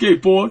 come here,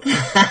 skateboard.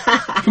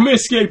 Come here,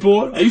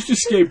 skateboard. I used to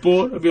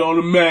skateboard. I'd be on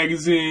the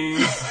magazines.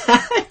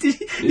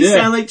 You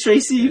sound like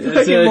Tracy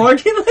fucking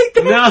Morgan like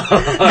that? No,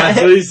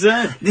 that's what he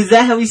said. Is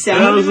that how he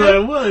sounded? And I was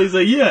like, what? He's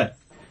like, yeah.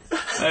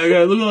 I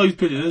got look at all these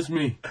pictures. That's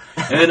me.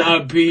 And then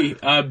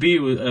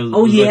RB was.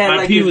 Oh yeah, like,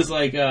 like RB was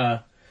like,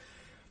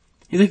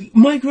 he's like,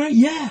 Mike, right?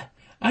 Yeah,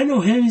 I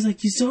know him. He's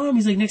like, you saw him?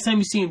 He's like, next time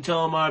you see him,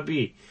 tell him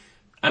RB.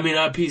 I mean,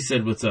 RP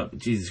said, what's up?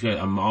 Jesus Christ,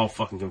 I'm all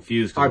fucking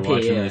confused because we're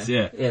watching this.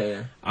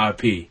 Yeah.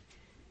 RP.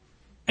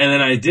 And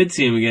then I did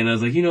see him again. I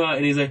was like, you know what?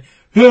 And he's like,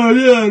 hell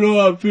yeah, no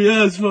RP.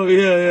 That's fucking,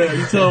 yeah.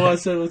 You tell him I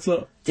said, what's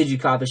up? Did you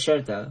cop a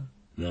shirt though?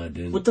 No, I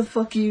didn't. What the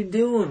fuck are you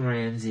doing,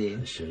 Ramsey?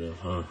 I should have,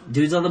 huh?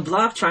 Dude's on the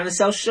block trying to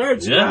sell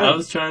shirts. Yeah, bro. I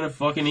was trying to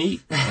fucking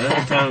eat. I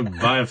didn't time to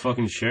buy a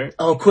fucking shirt.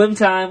 Oh, Quim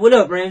time. What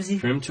up, Ramsey?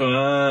 Trim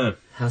time.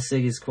 How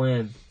sick is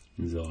Quim?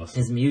 He's awesome.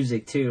 His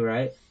music too,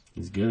 right?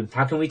 He's good.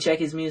 How can we check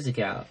his music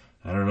out?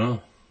 I don't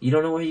know. You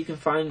don't know where you can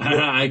find...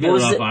 I got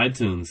it off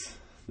iTunes.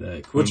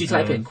 What'd you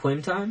type in?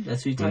 Quim time?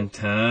 That's what you Quim typed?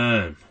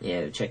 time.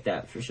 Yeah, check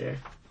that for sure.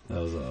 That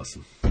was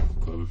awesome.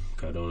 Quim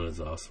Cardona is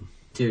awesome.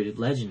 Dude,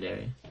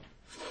 legendary.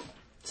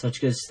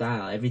 Such good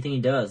style. Everything he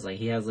does, like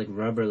he has like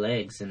rubber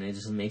legs, and it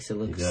just makes it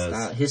look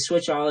style. His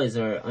switch ollies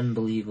are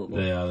unbelievable.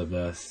 They are the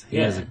best. He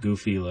has a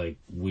goofy, like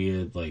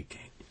weird, like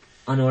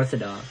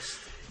unorthodox.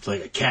 It's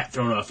like a cat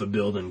thrown off a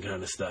building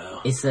kind of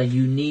style. It's a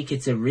unique.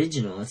 It's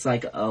original. It's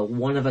like a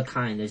one of a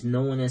kind. There's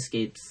no one that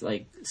skates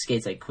like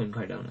Quim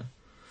Cardona.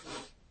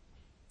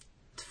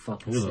 It's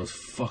fucking. Look at sick.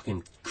 those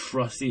fucking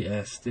crusty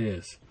ass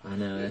stairs. I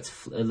know.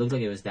 It looked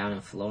like it was down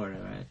in Florida,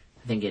 right?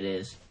 I think it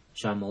is.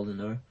 Sean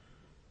Moldendorf.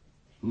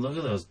 Look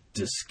at those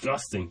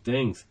disgusting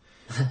things.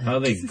 How are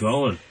they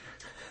going?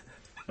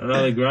 I don't know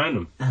how they grind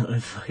them.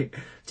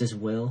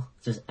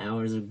 Just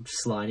hours of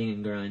sliding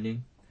and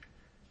grinding.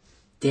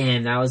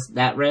 Damn,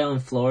 that rail in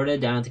Florida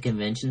down at the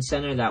convention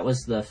center. That was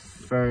the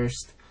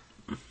first.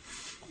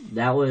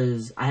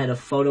 I had a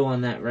photo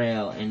on that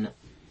rail in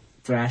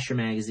Thrasher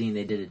magazine.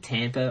 They did a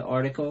Tampa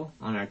article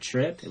on our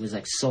trip. It was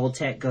like Soul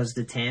Tech goes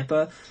to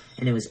Tampa,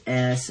 and it was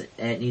S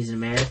at News in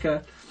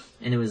America,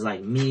 and it was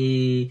like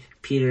me,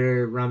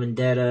 Peter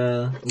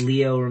Ramondetta,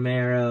 Leo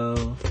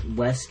Romero,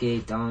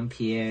 Westgate, Don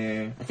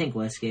Pierre. I think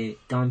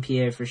Westgate, Don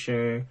Pierre for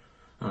sure.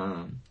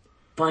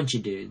 Bunch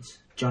of dudes.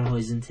 John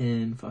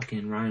Hoisington,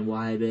 fucking Ryan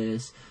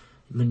Wybus,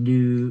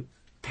 Manu,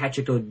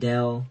 Patrick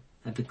O'Dell,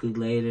 epically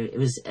later. It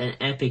was an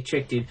epic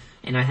trick, dude.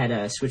 And I had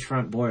a switch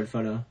front board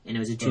photo, and it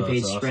was a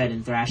 2-page spread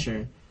in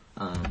Thrasher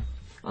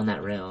on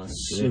that rail. I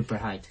was super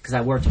hyped because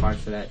I worked hard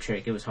for that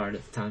trick. It was hard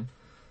at the time.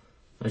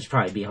 It would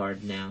probably be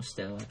hard now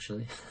still,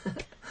 actually.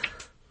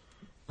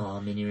 Oh,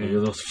 mini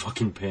Look at those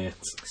fucking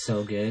pants.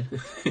 So good.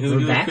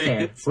 We're back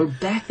there. We're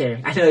back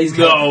there. I know he's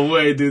No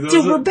way, dude.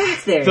 Dude, we're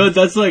back there.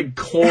 That's like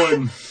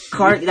corn.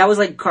 That was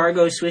like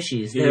cargo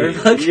swishies. They were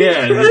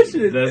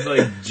fucking that's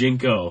like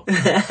Jinko.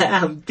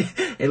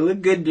 It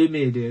looked good to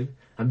me, dude.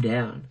 I'm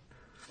down.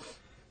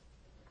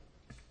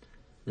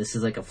 This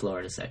is like a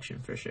Florida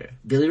section for sure.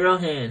 Billy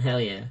Rohan, hell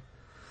yeah.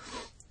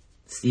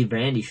 Steve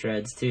Brandy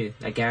shreds too.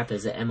 That gap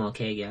is an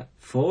MLK gap.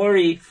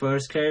 40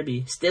 first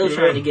Kirby. Still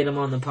trying to get him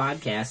on the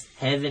podcast.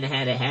 Haven't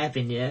had it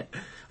happen yet.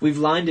 We've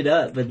lined it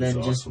up, but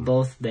then just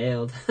both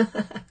bailed.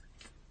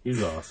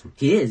 He's awesome.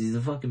 He is. He's a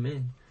fucking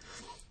man.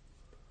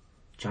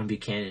 John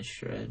Buchanan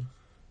shred.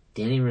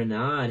 Danny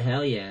Renaud,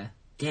 hell yeah.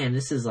 Damn,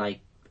 this is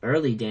like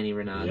early Danny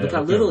Renaud. Yeah, look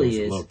how little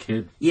he is. Little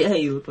kid. Yeah,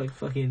 he looked like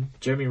fucking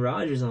Jeremy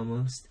Rogers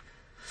almost.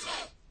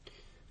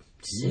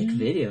 Sick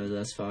video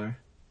thus far.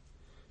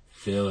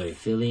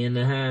 Philly in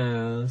the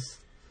house.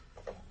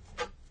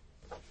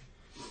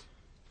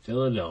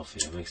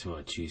 Philadelphia makes me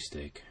want a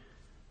cheesesteak.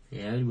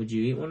 Yeah, would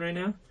you eat one right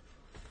now?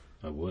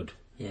 I would.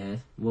 Yeah.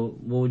 What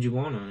would you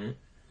want on it?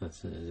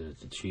 That's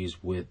a cheese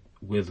with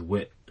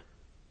wit.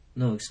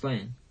 No,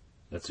 explain.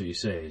 That's what you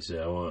say. You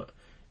say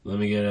let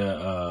me get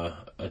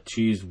a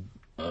cheese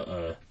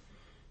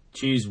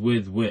cheese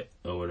with wit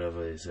or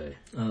whatever they say.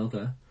 Oh,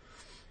 okay.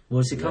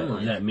 What does it come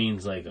like? That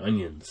means like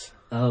onions.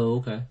 Oh,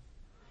 okay.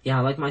 Yeah,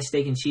 I like my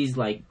steak and cheese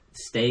like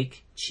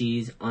steak,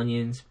 cheese,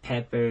 onions,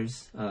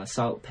 peppers,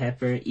 salt,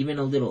 pepper, even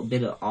a little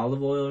bit of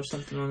olive oil or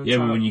something on the top. Yeah,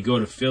 but when you go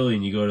to Philly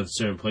and you go to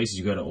certain places,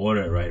 you got to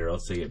order it right, or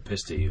else they get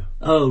pissed at you.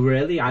 Oh,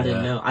 really? I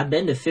didn't know. I've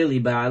been to Philly,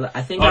 but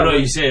I think. Oh no,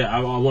 you say I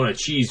want a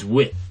cheese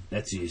with.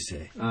 That's what you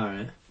say. All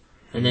right,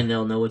 and then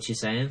they'll know what you're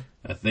saying.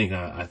 I think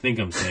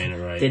I'm saying it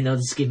right. Then they'll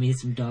just give me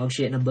some dog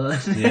shit in a bun.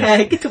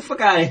 Yeah. Get the fuck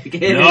out of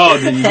here. No,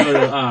 then you go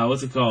to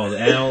what's it called?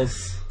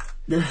 Al's.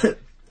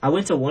 I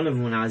went to one of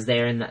them when I was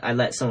there, and I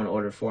let someone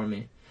order for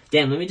me.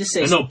 Damn, let me just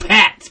say... No,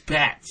 Pat's,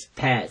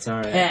 all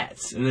right.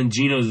 Pat's. And then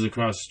Gino's is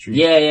across the street.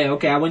 Yeah,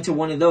 okay, I went to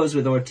one of those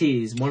with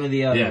Ortiz, one or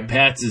the other. Yeah,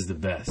 Pat's is the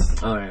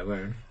best. Alright,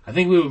 word. I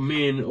think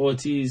me and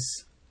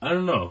Ortiz, I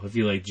don't know if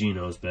you like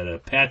Gino's better.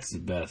 Pat's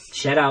is the best.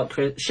 Shout out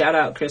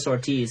Chris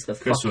Ortiz, the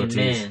fucking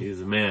man. He's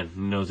a man.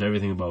 He knows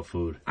everything about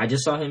food. I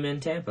just saw him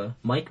in Tampa.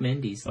 Mike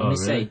Mendes. Let me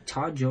say,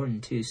 Todd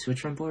Jordan, too. Switch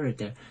front board right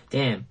there.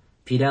 Damn.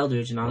 Pete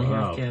Eldridge and Ollie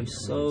Halfcab,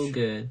 so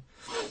good.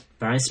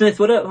 Brian Smith,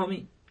 what up,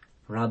 homie?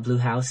 Rob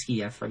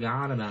Bluhowski, I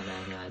forgot about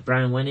that guy.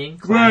 Brian Winning,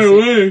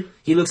 classic.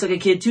 He looks like a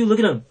kid too. Look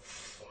at him.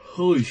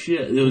 Holy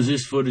shit! There was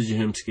this footage of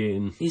him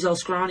skating. He's all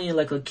scrawny and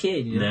like a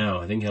kid. You know? No,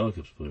 I think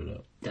Helicopters put it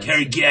up.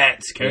 Kerry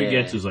Getz. Kerry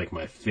Getz was like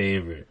my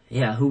favorite.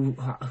 Yeah,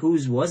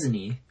 whose wasn't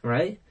he?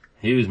 Right?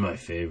 He was my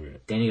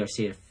favorite. Danny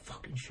Garcia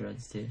fucking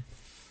shreds too.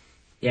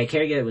 Yeah,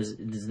 Kerry Getz was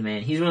the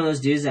man. He's one of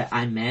those dudes that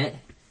I met,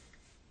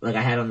 like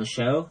I had on the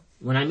show.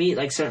 When I meet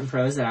like certain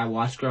pros that I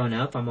watched growing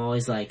up, I'm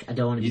always like, I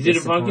don't want to be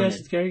disappointed. You did a podcast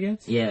with Kerry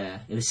Getz? Yeah,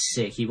 it was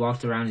sick. He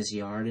walked around his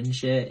yard and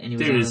shit, and he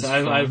was Dude,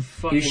 on his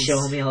phone. He was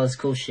showing me all his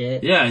cool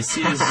shit. Yeah, I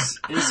see his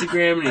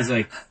Instagram, and he's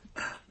like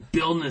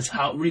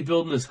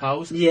rebuilding his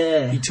house.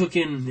 Yeah, he took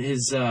in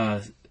his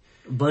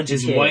bunch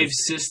of his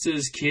wife's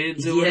sister's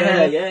kids. Or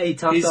whatever. Yeah, he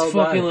talked He's all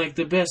about fucking like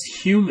the best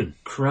human,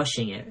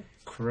 crushing it.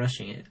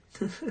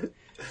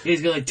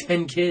 He's got like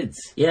 10 kids.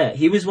 Yeah,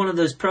 he was one of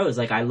those pros.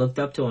 Like, I looked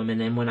up to him, and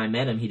then when I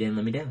met him, he didn't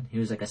let me down. He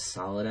was like a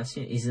solid ass.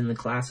 He's in the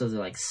class with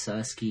like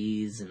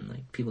Suskies and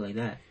like people like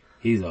that.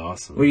 He's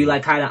awesome. Where you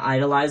like kind of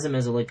idolize him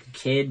as a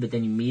kid, but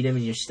then you meet him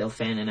and you're still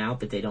fanning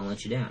out, but they don't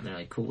let you down. They're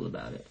like cool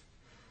about it.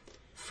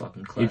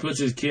 Fucking clutch. He puts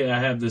his kid. I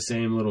have the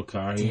same little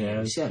car he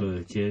has for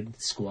the kid.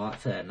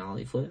 Squat for that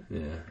nollie flip.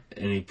 Yeah,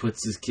 and he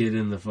puts his kid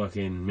in the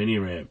fucking mini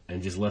ramp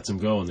and just lets him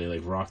go, and they like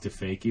rock the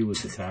fakie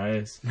with the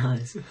tires.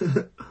 Nice.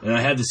 And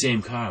I had the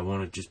same car. I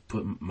want to just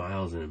put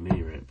Miles in a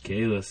mini ramp.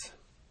 Kalis.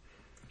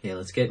 Yeah,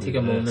 let's take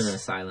a moment of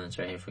silence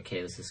right here for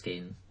Kalis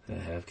skating.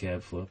 That half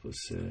cab flip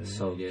was sick.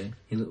 So good.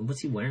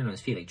 What's he wearing on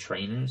his feet? Like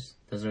trainers?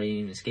 Those aren't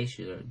even skate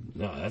shoes.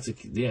 No, those are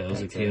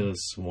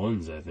Kalis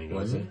ones, I think.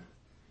 Was it?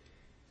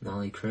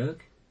 Nollie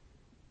crook?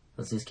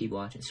 Let's just keep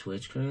watching.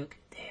 Switch crook?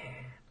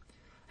 Damn.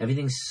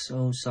 Everything's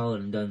so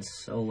solid and done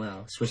so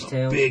well. Switch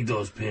tail? How big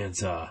those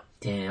pants are.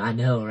 Damn, I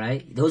know,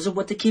 right? Those are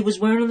what the kid was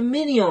wearing on the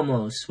mini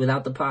almost,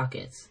 without the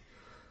pockets.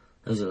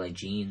 Those are like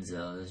jeans,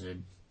 though. Those are...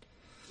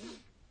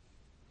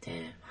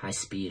 Damn. High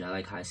speed. I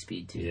like high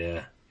speed, too.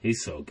 Yeah.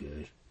 He's so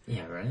good.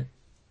 Yeah, right?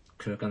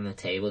 Crook on the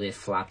table. They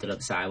flopped it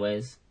up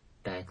sideways.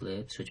 Back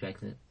lip. Switch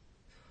back lip.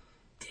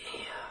 Damn.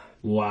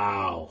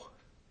 Wow.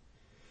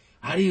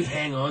 How do you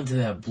hang on to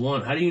that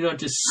blunt? How do you not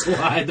just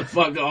slide the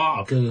fuck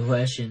off? Good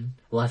question.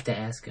 We'll have to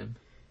ask him.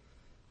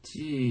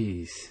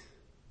 Jeez.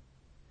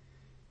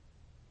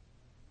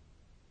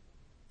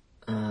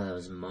 Oh, that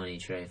was money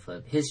tray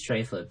flip. His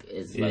tray flip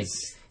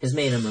has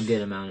made him a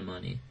good amount of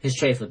money. His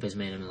tray flip has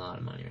made him a lot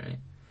of money, right?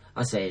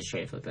 I'll say his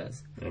tray flip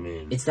has. I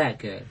mean... It's that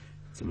good.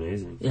 It's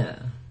amazing. Yeah.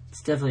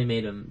 It's definitely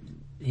made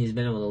him... He's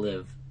been able to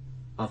live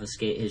off his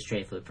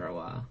tray flip for a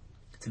while.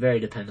 It's a very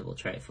dependable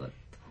tray flip.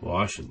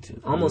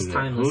 Washington. Almost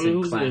timeless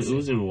and classic.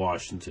 Who's in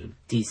Washington?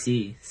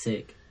 DC.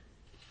 Sick.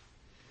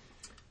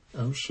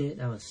 Oh shit,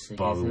 that was sick.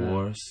 Bobby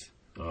Morris.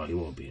 Oh, he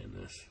won't be in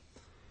this.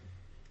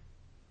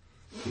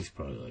 He's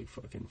probably like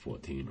fucking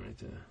 14 right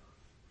there.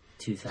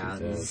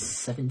 2000.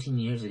 17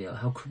 years ago.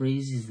 How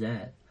crazy is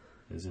that?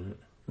 Isn't it?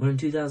 We're in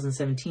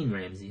 2017,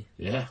 Ramsey.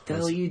 Yeah. What the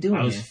hell are you doing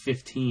here? I was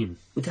 15.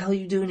 What the hell are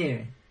you doing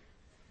here?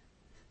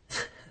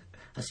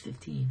 I was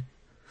 15.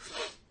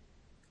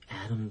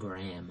 Adam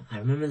Graham. I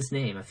remember this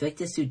name. I feel like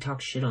this dude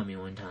talked shit on me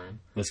one time.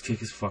 Let's kick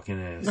his fucking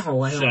ass.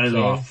 No, I don't care. Shut it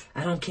off.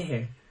 I don't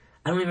care.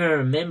 I don't even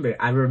remember.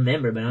 I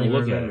remember, but I don't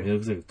even remember. Look at him. He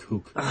looks like a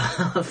kook.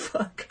 Oh,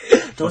 fuck.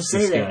 Don't Fuck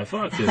say that.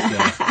 Fuck this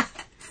guy.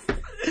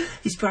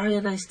 He's probably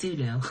a nice dude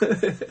now.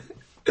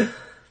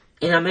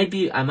 And I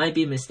might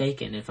be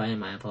mistaken. If I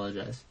am, I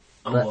apologize.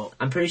 Oh, But well.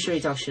 I'm pretty sure he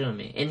talked shit on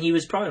me. And he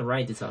was probably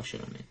right to talk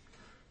shit on me.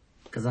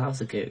 Because I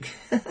was a kook.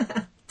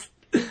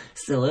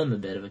 Still am a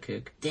bit of a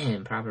kook.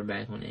 Damn, proper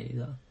back 180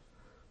 though.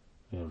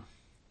 Yeah.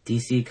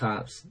 DC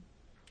cops.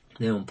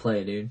 They don't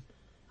play, dude.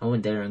 I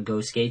went there on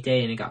Go Skate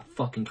Day and it got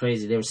fucking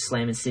crazy. They were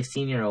slamming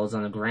 16-year-olds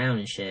on the ground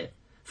and shit.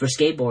 For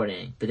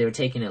skateboarding. But they were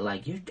taking it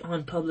like,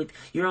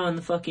 you're on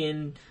the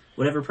fucking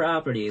whatever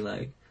property.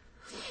 Like,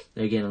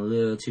 they're getting a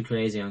little too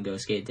crazy on Go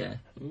Skate Day.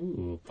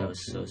 Ooh, that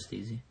was so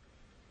steezy.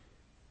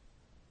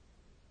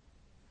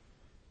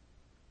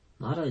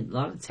 A lot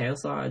of tail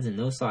slides and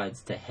no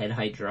slides to head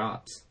height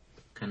drops.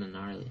 Kind of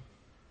gnarly.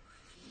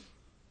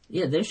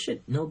 Yeah, there's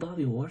shit. No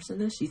Bobby Morris in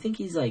this? You think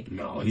he's like...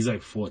 No, he's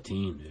like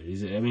 14,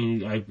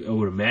 dude. I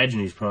would imagine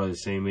he's probably the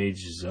same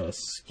age as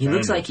us. He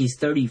looks like he's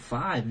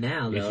 35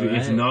 now, though,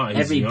 If right? not,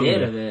 he's every younger.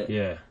 bit of it.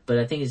 Yeah. But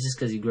I think it's just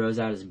because he grows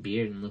out his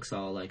beard and looks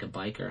all like a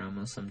biker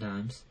almost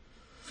sometimes.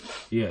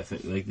 Yeah, I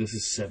think, like, this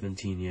is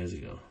 17 years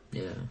ago.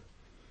 Yeah.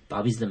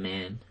 Bobby's the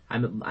man. I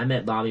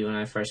met Bobby when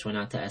I first went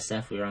out to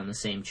SF. We were on the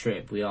same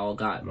trip. We all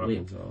got...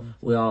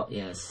 We all...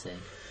 Yeah, sick.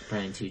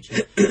 Brian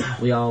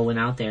Tucci. We all went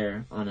out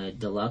there on a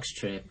deluxe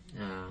trip.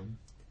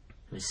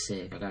 It was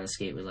sick. I got to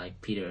skate with like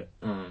Peter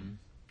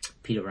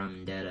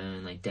Ramondetta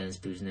and like Dennis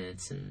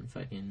Buznitz and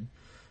fucking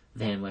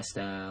Van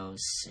Westow. It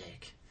was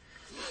sick.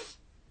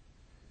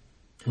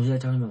 Who was I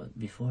talking about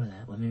before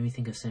that? What made me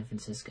think of San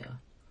Francisco?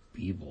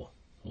 Beeble.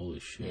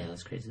 Holy shit. Yeah,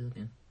 that's crazy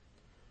looking.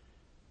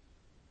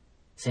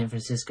 San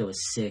Francisco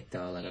is sick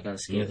though. Like I got to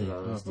skate with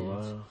all those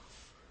dudes. Wow.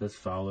 That's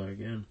Fowler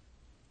again.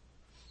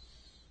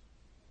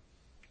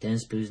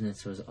 Dennis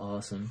Buznitz was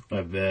awesome.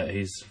 I bet.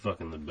 He's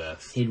fucking the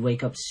best. He'd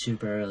wake up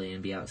super early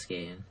and be out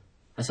skating.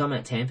 I saw him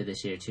at Tampa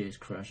this year, too. He's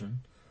crushing.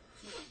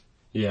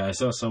 Yeah, I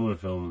saw someone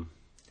film.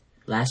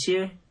 Last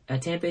year,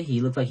 at Tampa, he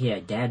looked like he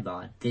had dad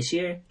bod. This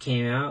year,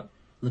 came out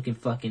looking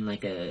fucking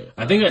like a...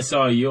 I think I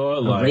saw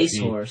your live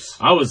racehorse.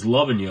 feed. I was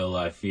loving your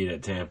live feed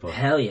at Tampa.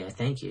 Hell yeah,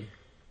 thank you.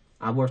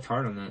 I worked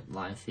hard on that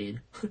live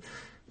feed.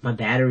 My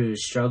battery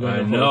was struggling.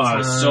 I know, I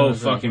was so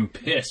fucking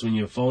pissed when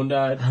your phone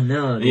died. I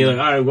know. And you're like,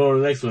 alright, I'm going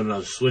to the next one. And I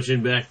was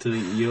switching back to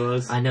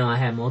yours. I know, I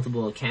had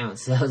multiple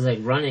accounts. So I was like,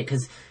 run it,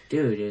 because,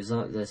 dude, it was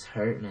just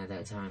hurting at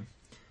that time.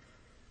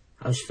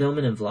 I was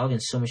filming and vlogging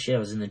so much shit. I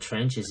was in the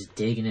trenches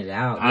digging it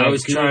out. I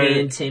was trying.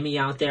 and Timmy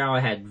out there.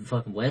 I had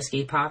fucking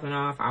Westgate popping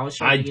off. I was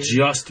trying I to get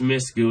just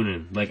missed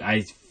Goonin. Like,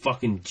 I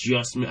fucking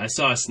just I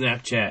saw a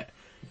Snapchat.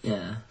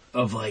 Yeah.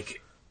 Of, like,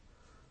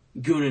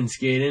 Goonin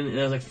skating, and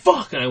I was like,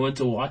 fuck, and I went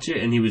to watch it,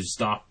 and he was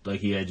stopped, like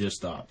he had just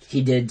stopped.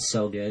 He did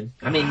so good.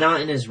 I mean, not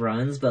in his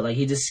runs, but, like,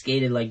 he just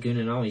skated like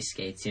Goonin always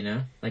skates, you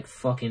know? Like,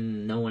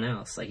 fucking no one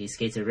else. Like, he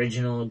skates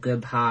original,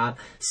 good pop,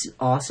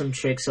 awesome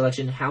trick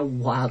selection. How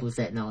wild was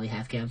that nollie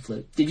half-cam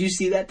flip? Did you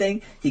see that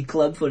thing? He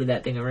club-footed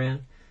that thing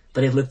around,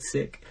 but it looked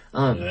sick.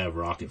 That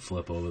rocket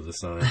flip over the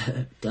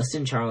sign.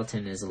 Dustin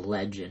Charlton is a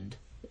legend.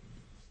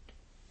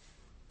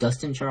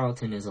 Dustin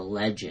Charlton is a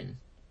legend.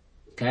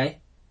 Okay?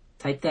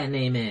 Type that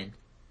name in.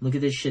 Look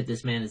at this shit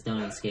this man has done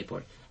on the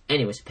skateboard.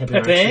 Anyways, Pepe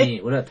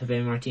Martinez. What up, Pepe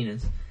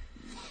Martinez?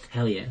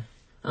 Hell yeah.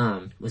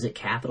 Was it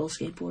Capital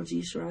Skateboards he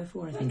used to ride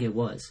for? I think it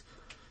was.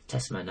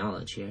 Test my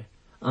knowledge here.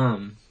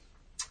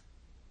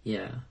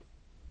 Yeah.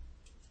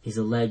 He's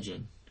a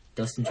legend.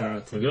 Dustin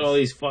Charlton. Look at all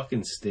these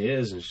fucking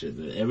stairs and shit.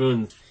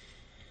 Everyone...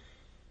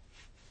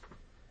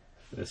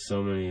 There's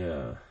so many,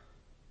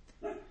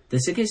 The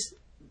sickest...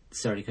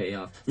 Sorry to cut you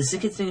off. The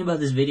sickest thing about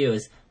this video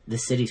is the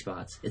city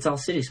spots. It's all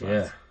city spots.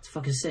 Yeah. It's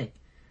fucking sick.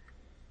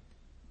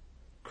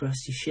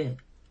 Crusty shit.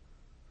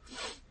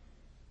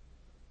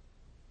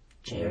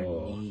 J.R.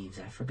 Neves.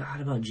 I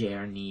forgot about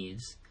J.R.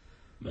 Neves.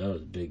 That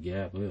was a big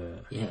gap. Look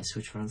at that. Yeah,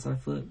 switch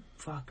frontside flip.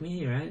 Fuck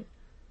me, right?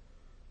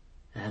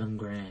 Adam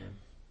Graham.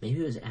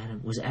 Maybe it was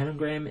Adam. Was Adam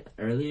Graham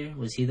earlier?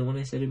 Was he the one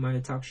I said who might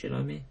have talked shit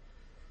on me?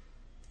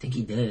 I think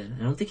he did.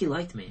 I don't think he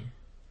liked me.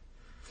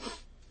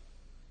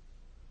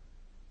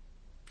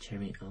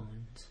 Jeremy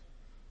Owens.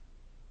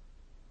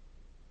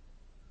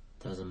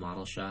 That was a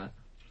model shot.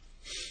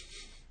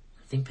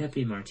 I think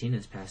Pepe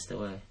Martinez passed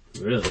away.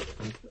 Really?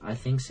 I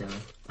think so.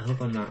 I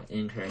hope I'm not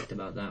incorrect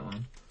about that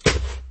one.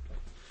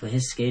 But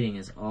his skating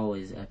is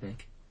always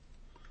epic.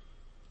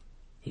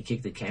 He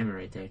kicked the camera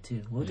right there,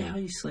 too. What the hell are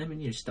you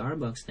slamming your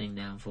Starbucks thing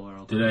down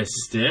for? Did I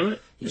slam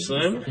it? You're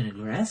Slam it? fucking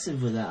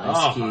aggressive with that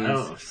ice cubes.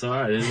 Oh,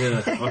 sorry.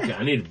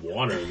 I need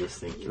water in this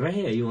thing. Right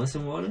here. You want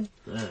some water?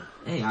 Yeah.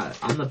 Hey,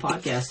 I'm the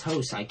podcast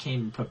host. I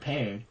came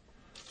prepared.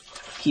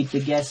 Keep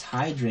the guests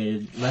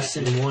hydrated.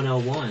 Lesson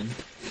 101.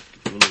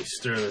 Let me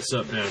stir this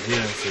up down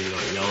here so you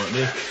don't yell at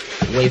me.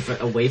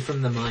 Away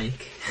from the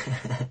mic.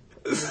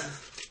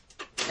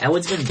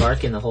 Elwood's been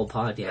barking the whole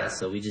podcast,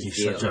 so we just He's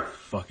deal. such a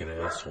fucking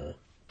asshole.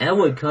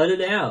 Elwood, cut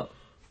it out.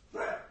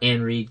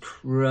 And Reed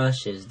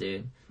crushes,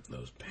 dude.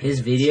 Those pants.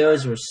 His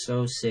videos were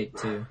so sick,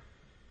 too.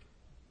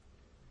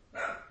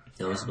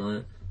 Nose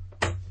blunt.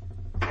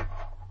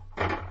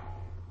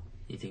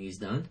 You think he's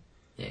done?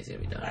 Yeah, he's gonna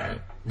be done,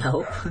 right?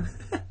 Nope.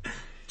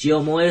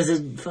 Gio Moya's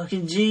a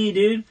fucking G,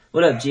 dude.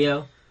 What up,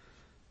 Gio?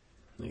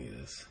 Look at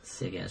this.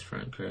 Sick ass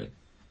front crook.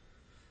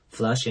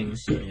 Flushings.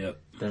 Yep.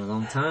 Been a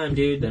long time,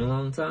 dude. Been a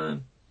long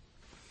time.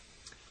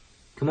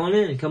 Come on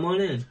in. Come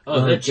on in. Oh,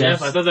 is that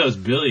Jeff? I thought that was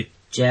Billy.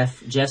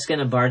 Jeff's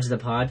gonna barge the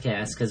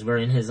podcast because we're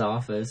in his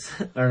office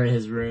or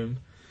his room.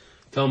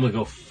 Tell him to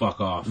go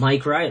fuck off.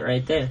 Mike Wright,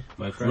 right there.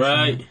 Mike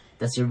Wright.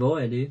 That's your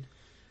boy, dude.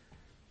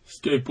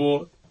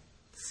 Skateboard.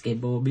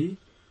 Skateboard B.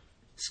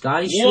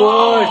 Scotty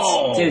Whoa!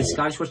 Schwartz. Dude,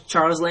 Scotty Schwartz.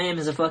 Charles Lamb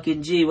is a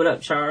fucking G. What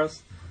up,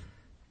 Charles?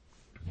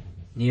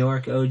 New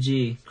York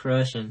OG.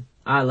 Crushing.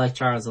 I like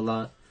Charles a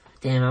lot.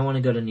 Damn, I want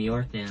to go to New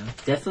York now.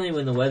 Definitely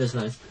when the weather's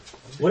nice.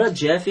 What up,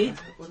 Jeffy?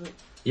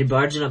 You're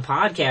barging a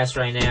podcast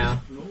right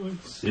now.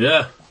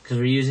 Yeah. Because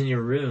we're using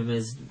your room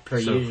as per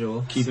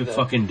usual. Keep it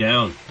fucking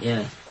down.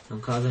 Yeah.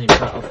 Don't cause any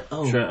problems.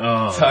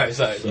 Oh. Sorry.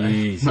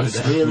 Jesus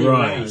It's really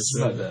loud.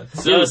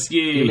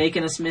 Susky. You're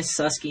making us miss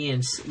Susky,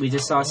 and we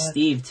just saw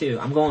Steve, too.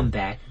 I'm going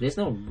back. There's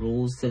no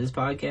rules to this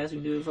podcast. We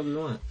can do whatever we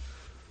want.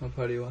 What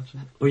part are you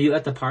watching? Were you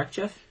at the park,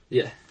 Jeff?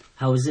 Yeah.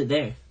 How was it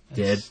there?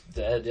 Dead.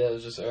 Dead, yeah. It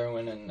was just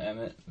Erwin and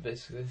Emmett,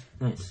 basically.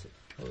 Nice.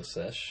 A little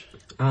sesh.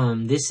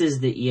 This is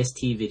the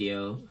EST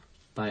video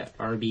by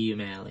R.B.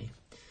 O'Malley.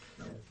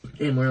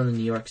 And we're on the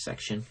New York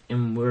section.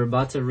 And we're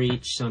about to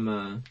reach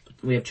some,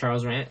 we have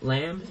Charles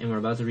Lamb, and we're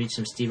about to reach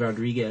some Steve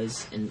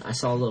Rodriguez, and I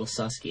saw a little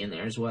Susky in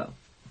there as well.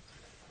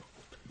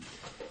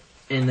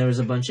 And there was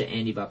a bunch of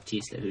Andy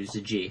Baptista, who's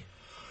a G.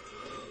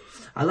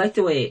 I like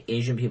the way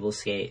Asian people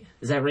skate.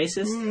 Is that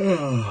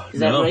racist? Is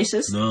that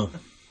racist? No.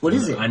 What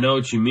is it? I know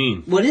what you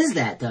mean. What is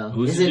that,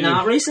 though? Is it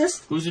not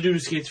racist? Who's the dude who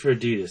skates for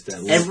Adidas? That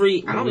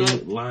I don't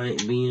know.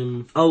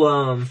 Liam.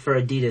 Oh,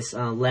 for Adidas,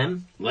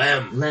 Lem?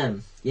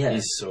 Lem. Yeah.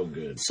 He's so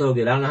good. So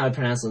good. I don't know how to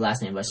pronounce the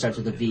last name, but it starts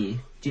with a V.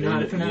 Do you know how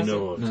to pronounce it? You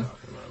know what I'm No.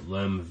 talking about.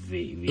 Lem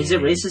V. Is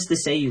it racist to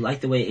say you like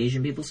the way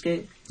Asian people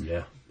skate?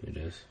 Yeah, it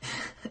is.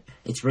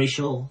 It's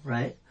racial,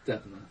 right?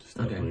 Definitely. It's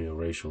definitely a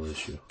racial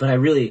issue. But I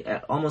really,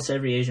 almost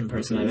every Asian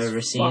person I've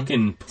ever seen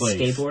fucking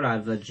place. skateboard,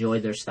 I've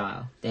enjoyed their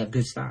style. They have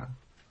good style,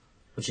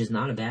 which is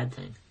not a bad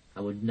thing.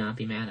 I would not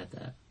be mad at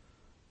that.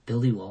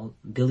 Billy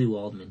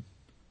Waldman.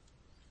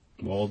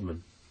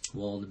 Waldman.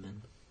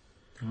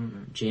 I don't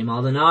know. Jay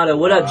Maldonado.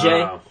 What up,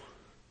 Jay? Wow.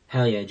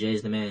 Hell yeah,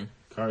 Jay's the man.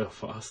 Carl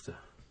Foster.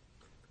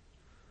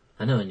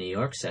 I know a New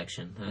York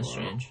section. That's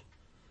strange.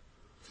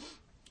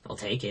 I'll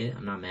take it.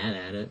 I'm not mad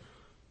at it.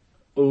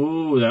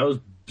 Ooh, that was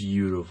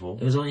beautiful.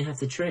 It was only half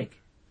the trick.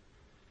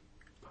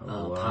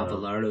 Oh,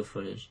 Papalardo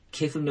footage.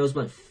 Kickflip nose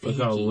blunt fakey. Look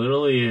how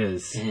little he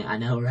is. Yeah, I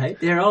know, right?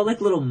 They're all like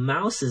little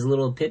mouses,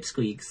 little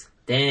pipsqueaks.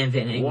 Damn,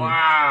 Van Engelen.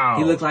 Wow.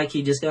 He looked like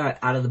he just got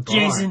out of the bar.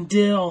 Jason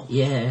Dill.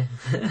 Yeah.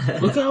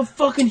 Look how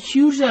fucking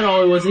huge that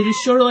ollie was. They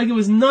just showed it like it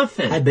was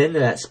nothing. I've been to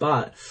that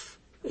spot.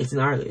 It's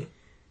gnarly.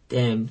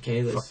 Damn,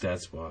 Kalis. Fuck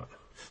that spot.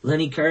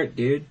 Lenny Kirk,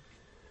 dude.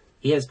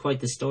 He has quite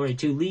the story,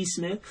 too. Lee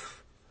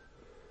Smith.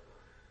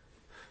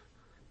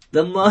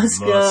 The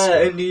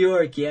Muska in New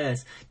York,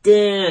 yes.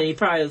 Damn, he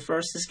probably was the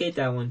first to skate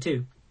that one,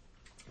 too.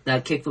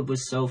 That kickflip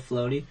was so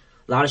floaty.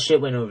 A lot of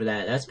shit went over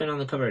that. That's been on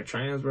the cover of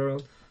Trans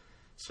World.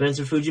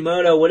 Spencer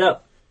Fujimoto, what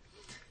up?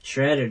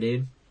 Shredder,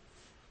 dude.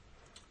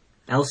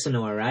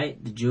 Elsinore,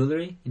 right? The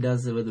jewelry. He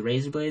does it with the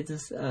razor blades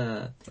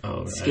and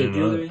skate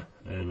jewelry.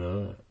 I didn't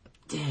know that.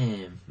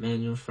 Damn.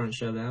 Manual front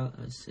shove out.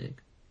 That's sick.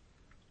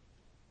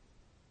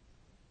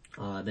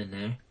 Oh, I've been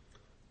there.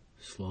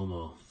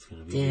 Slow-mo. It's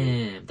gonna be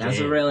Damn. good. That's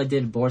a rail I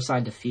did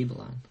Borside to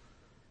Feeble on.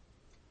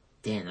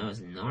 Damn, that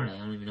was gnarly. I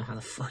don't even know how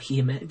the fuck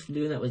he managed to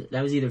do that.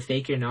 That was either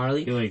fakey or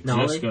gnarly. He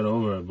just got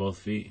over at both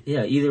feet.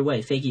 Yeah, either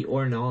way, fakey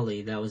or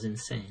gnarly. That was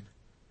insane.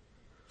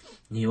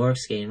 New York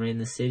skating right in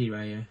the city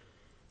right here.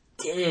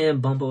 Damn,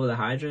 bump over the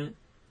hydrant.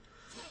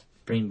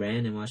 Bring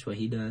Brandon, watch what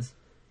he does.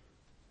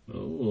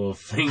 Oh,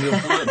 finger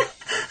flip.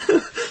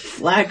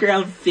 Flat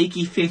ground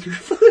fakey finger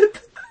flip.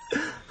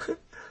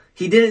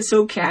 He did it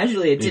so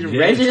casually, it didn't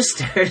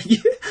register.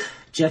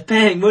 Jeff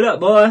Pang, what up,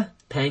 boy?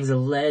 Pang's a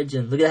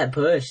legend. Look at that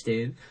push,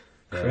 dude.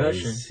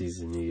 Crushing. He's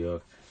in New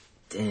York.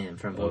 Damn,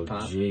 from Board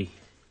Pop. G.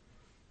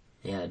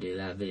 Yeah, dude,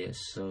 that video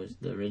is so...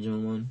 The original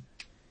one.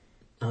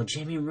 Oh,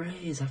 Jamie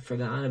Reyes, I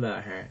forgot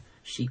about her.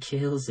 She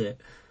kills it.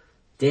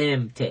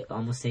 Damn,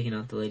 almost taking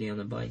out the lady on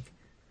the bike.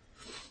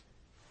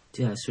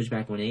 Dude, I switch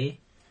back 180.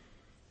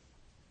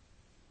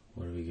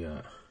 What do we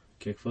got?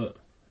 Kickflip.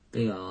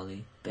 Big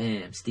ollie.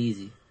 Bam,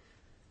 Steezy.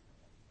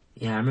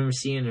 Yeah, I remember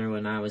seeing her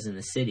when I was in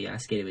the city. I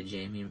skated with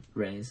Jamie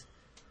Reyes.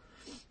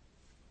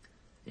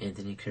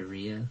 Anthony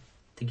Correa.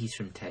 I think he's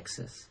from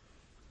Texas.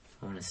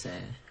 I want to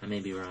say. I may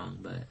be wrong,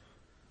 but...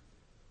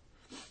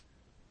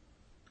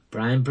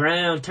 Brian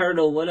Brown,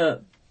 Turtle, what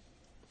up?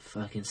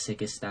 Fucking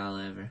sickest style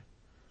ever.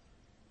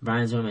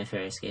 Brian's one of my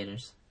favorite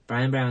skaters.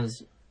 Brian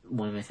Brown's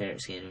one of my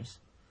favorite skaters.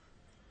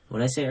 What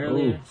did I say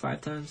earlier? Ooh.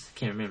 5 times?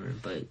 Can't remember,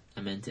 but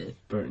I meant it.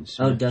 Burton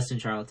Smith. Oh, Dustin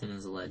Charlton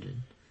is a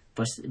legend.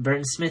 But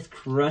Burton Smith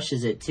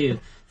crushes it too.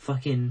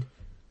 Fucking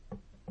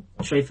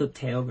tray flip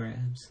tail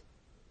grabs.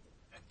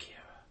 Akira.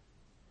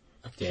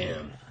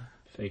 Damn.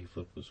 Fake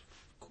flip was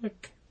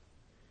quick.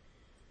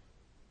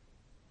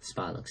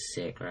 Spot looks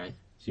sick, right?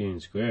 It's Union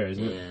Square,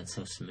 isn't it? Yeah, it's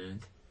so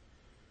smooth.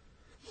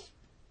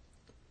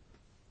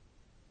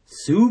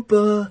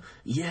 Super!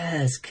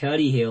 Yes,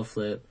 Cuddy heel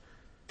flip.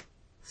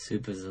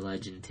 Super's a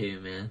legend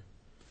too, man.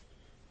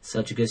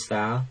 Such a good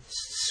style.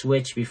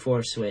 Switch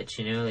before switch,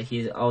 you know? Like,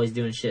 he's always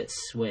doing shit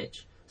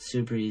switch.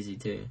 Super easy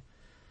too.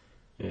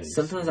 Yeah,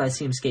 sometimes I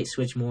see him skate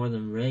switch more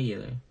than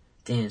regular.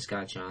 Damn,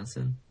 Scott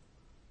Johnston.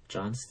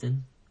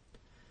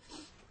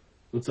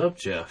 What's up,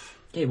 Jeff?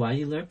 Hey, why are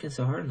you lurking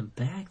so hard in the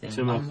back there?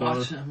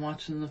 I'm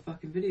watching the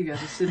fucking video. You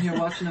guys are sitting here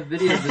watching a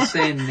video just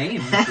saying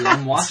names. Dude.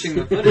 I'm watching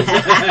the footage.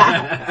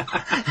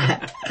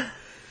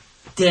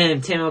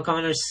 Damn, Tim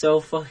O'Connor's so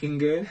fucking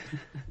good.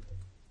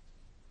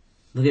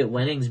 Look at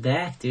Wenning's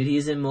back, dude.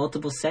 He's in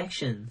multiple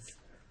sections.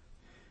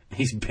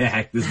 He's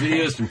back. This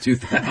video's from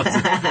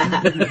 2000.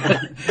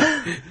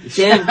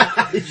 Damn.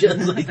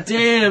 Just like,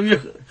 damn.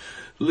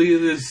 Look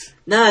at this.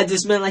 Nah, it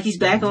just meant like he's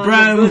back on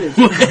Brian the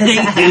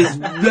Wenning is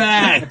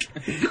back.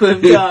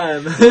 Quick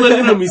time. Look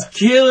at him. He's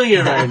killing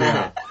it right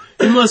now.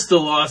 He must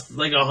have lost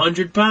like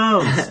 100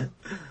 pounds.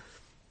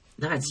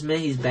 Nah, it just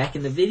meant he's back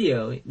in the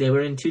video. They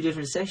were in 2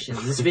 different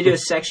sections. This video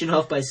is sectioned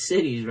off by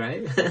cities,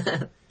 right?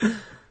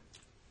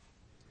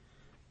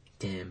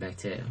 Damn, back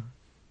to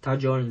Todd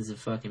Jordan's a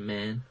fucking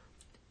man.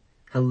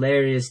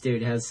 Hilarious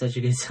dude. Has such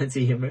a good sense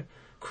of humor.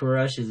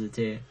 Crushes it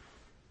too.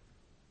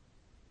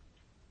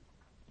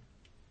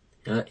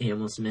 He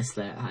almost missed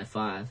that high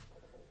five.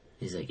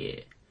 He's like,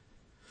 yeah.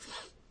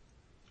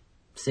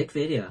 Sick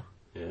video.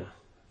 Yeah.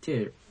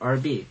 Dude,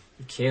 RB.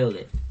 Killed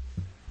it.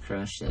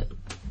 Crushed it.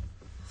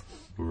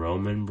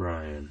 Roman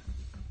Bryan.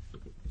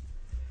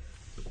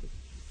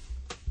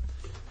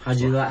 How'd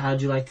you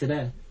like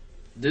today?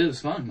 Dude, it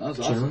was fun. That was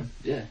Chilling? awesome.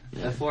 Yeah.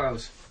 That 4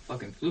 hours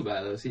fucking flew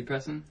by. That was heat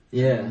pressing.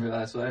 Yeah. I didn't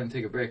realize, so I didn't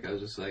take a break. I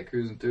was just like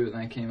cruising through it, and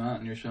then I came out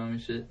and you're showing me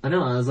shit. I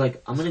know, I was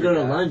like, I'm gonna go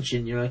to Freak out. lunch,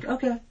 and you're like,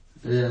 okay.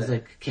 And Yeah. I was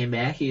like, came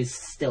back, he's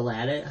still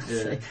at it. I was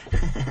Yeah. like,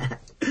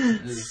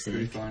 It was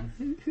pretty sick.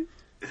 fun.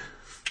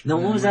 No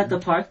one was at the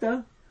park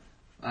though?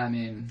 I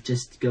mean,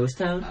 Just Ghost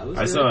Town?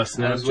 I saw a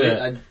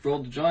Snapchat. I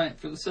rolled a joint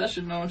for the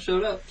session. No one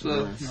showed up,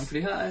 so Nice. I'm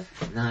pretty high.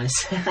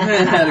 Nice.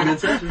 Had a good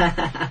session.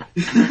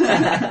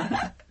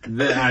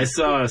 I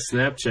saw a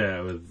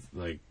Snapchat with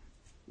like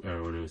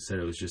everyone who said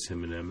it was just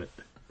him and Emmett.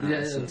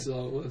 Yeah, that's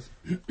all it was.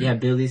 Yeah,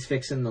 Billy's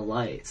fixing the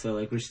light, so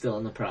like we're still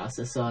in the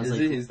process. So I was Is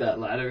like, he? Is that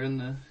ladder in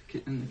the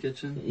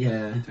kitchen?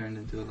 Yeah. He turned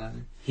into a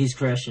ladder. he's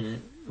crushing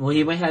it. Well,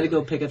 he had to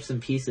go pick up some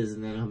pizzas,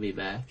 and then he'll be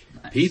back.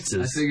 Nice.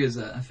 Pizzas? I figured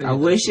that. I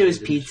wish it was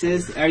that's what he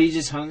did. pizzas. Are you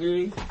just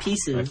hungry?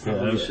 Pizzas.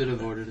 I We should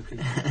have ordered a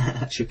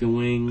pizza. Chicken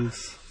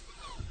wings.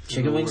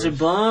 Chicken wings are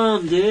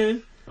bomb,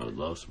 dude. I would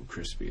love some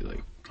crispy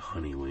like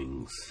honey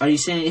wings. Are you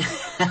saying?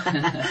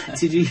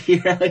 Did you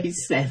hear how he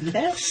said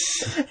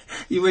that?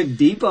 You went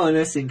deep on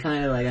us and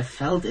kind of like I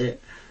felt it.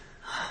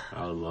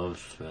 I would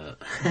love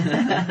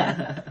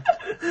that.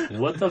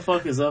 What the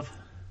fuck is up?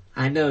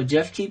 I know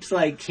Jeff keeps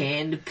like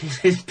canned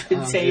potatoes.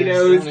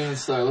 Don't even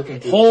start looking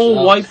through Whole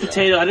the white shelves,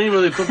 potato. I didn't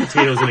really put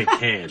potatoes in a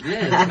can.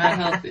 Yeah, it's not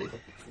healthy.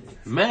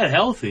 Mad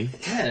healthy.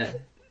 Yeah.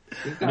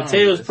 We've got all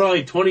Potatoes this.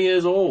 probably 20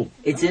 years old.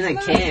 It's in a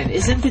can.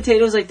 Isn't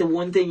potatoes like the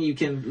one thing you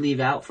can leave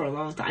out for a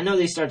long time? I know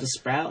they start to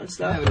sprout and I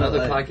stuff. have but,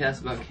 another like,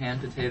 podcast about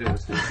canned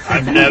potatoes. Dude.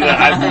 I've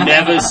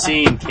never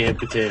seen canned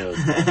potatoes.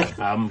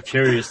 I'm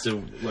curious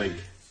to like.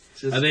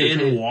 Just Are they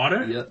in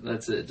water? Yep,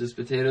 that's it. Just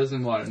potatoes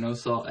and water, no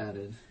salt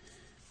added.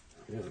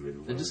 Yeah, I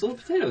mean, They're just little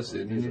potatoes,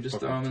 dude. And you just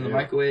throw them in the potato.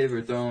 microwave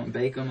or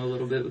bake them a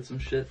little bit with some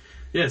shit.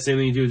 Yeah, same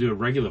thing you do to a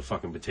regular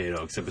fucking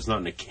potato, except it's not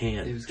in a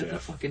can. Dude, it's got the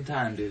Jeff. fucking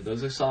time, dude.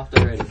 Those are soft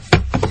already.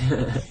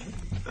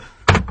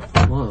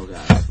 Well,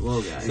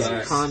 Whoa, guys.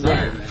 Sorry, Calm sorry,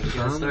 down. man. You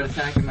gotta start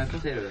attacking my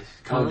potatoes.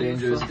 Calm Oh,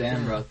 Dangerous the fuck Dan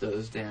down. brought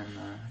those. Dan,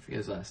 I forget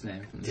his last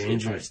name. From the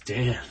Dangerous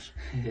Dan.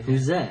 Yeah.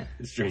 Who's that?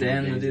 Stranger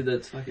Dan, the Danger. dude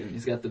that's fucking,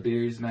 he's got the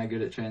beer, he's mad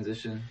good at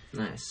transition.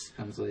 Nice.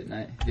 Comes late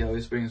night. He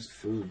always brings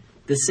food.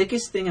 The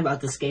sickest thing about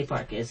the skate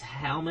park is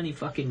how many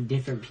fucking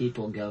different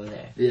people go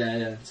there.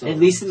 Yeah. At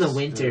least in the It's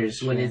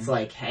winters really when it's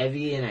like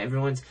heavy and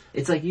everyone's.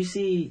 It's like you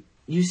see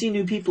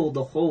new people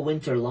the whole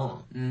winter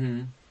long,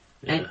 Mm-hmm.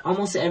 and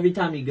almost every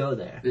time you go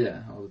there.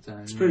 Yeah, all the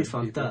time. It's pretty Yeah,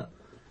 fucked people. up.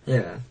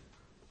 Yeah.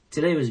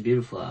 Today was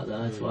beautiful out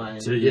though. That's why.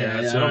 So, Yeah,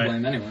 that's I don't right.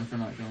 blame anyone for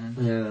not going.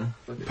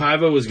 Yeah.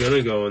 Paiva was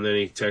gonna go, and then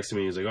he texted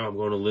me. He was like, "Oh, I'm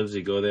going to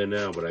Livesey. Go there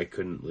now," but I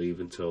couldn't leave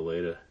until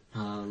later.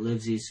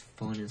 Livesey's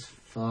fun as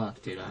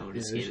fuck, dude. I would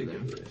have skated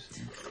there.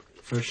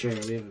 For sure. We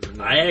haven't been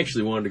there. I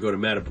actually wanted to go to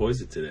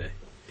Mattapoisett today.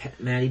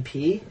 Matty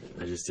P?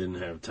 I just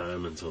didn't have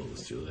time until it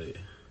was too late.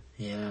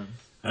 Yeah.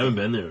 I haven't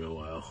been there in a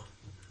while.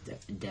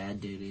 Dad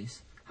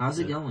duties. How's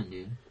it going,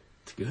 dude?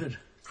 It's good.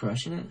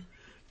 Crushing it?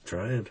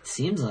 Trying.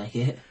 Seems like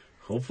it.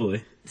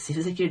 Hopefully.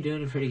 Seems like you're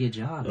doing a pretty good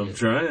job. I'm dude.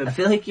 trying. I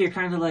feel like you're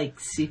kind of like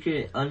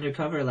secret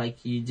undercover,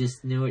 like you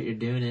just knew what you're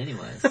doing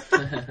anyways.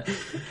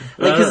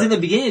 Because in the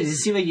beginning, it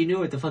just seemed like you knew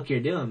what the fuck you're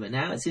doing, but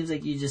now it seems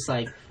like you just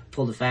like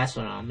pulled a fast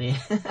one on me.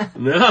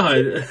 No. How?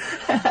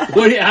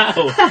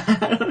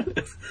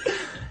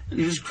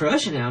 You're just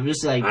crushing it. I'm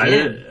just like, I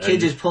damn, did- kid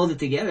just pulled it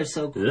together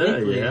so Yeah,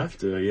 quickly. you have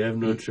to. You have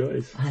no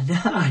choice. I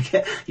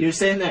know. You were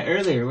saying that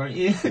earlier, weren't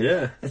you?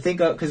 Yeah. I think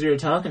because we were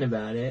talking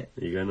about it.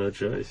 You got no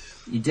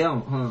choice. You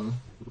don't, huh?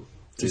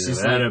 It's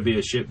just that like- or be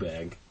a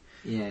shitbag.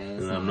 Yeah.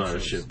 that's And I'm not a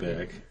choice.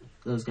 shitbag.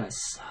 Those guys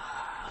suck.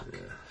 Yeah,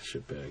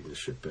 shitbag is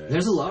shitbag.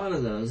 There's a lot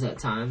of those at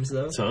times,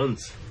 though.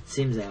 Tons.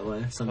 Seems that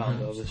way Found all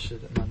sometimes. this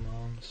shit at my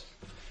mom's.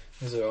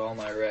 These are all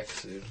my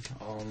recs, dude.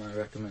 All my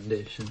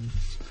recommendations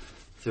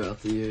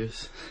throughout the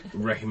years.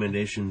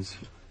 Recommendations.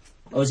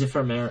 Oh, is it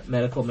for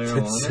medical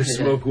marijuana? To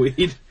smoke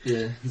weed.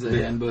 Yeah, it's a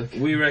handbook.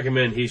 We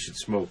recommend he should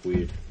smoke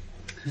weed.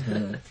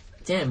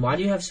 Damn, why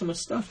do you have so much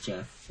stuff,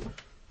 Jeff?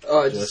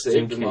 Oh, I just in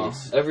saved them all.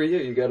 case. Every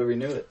year you gotta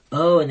renew it.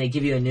 Oh, and they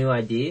give you a new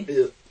ID?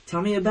 Yeah.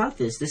 Tell me about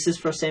this. This is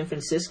for San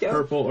Francisco?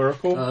 Purple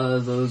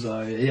Urkel. Those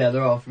are,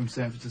 they're all from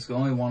San Francisco.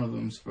 Only one of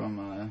them's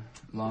from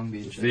Long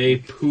Beach.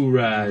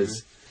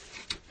 Vapourize.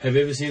 Have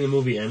you ever seen the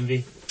movie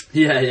Envy?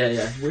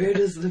 Yeah. Where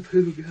does the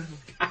poo go?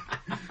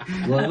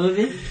 What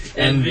movie?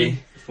 Envy.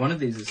 One of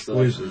these is still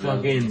With actually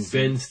fucking available.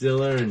 Ben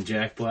Stiller and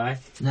Jack Black.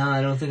 No,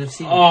 I don't think I've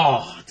seen it.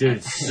 Oh, dude,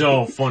 it's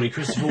so funny.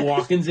 Christopher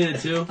Walken's in it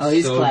too. Oh,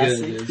 he's so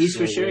classic. good, dude. He's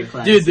for So sure good.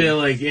 classic. Dude, they're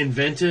like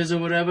inventors or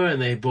whatever,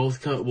 and they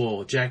both come.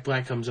 Well, Jack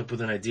Black comes up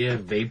with an idea,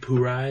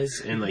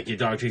 vaporize, and like your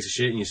dog takes a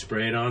shit and you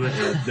spray it on it,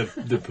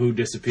 and the poo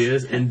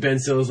disappears. And Ben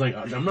Stiller's like,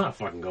 oh, I'm not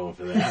fucking going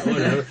for that,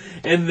 whatever.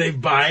 And they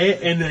buy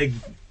it, and like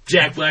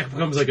Jack Black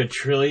becomes like a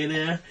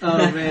trillionaire. Oh,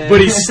 man. But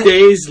he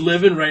stays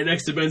living right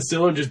next to Ben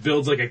Stiller and just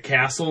builds like a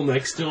castle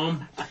next to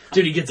him.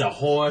 Dude, he gets a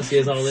horse, he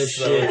has all this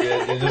So shit.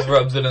 good. He just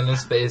rubs it in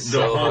his face The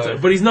so whole time.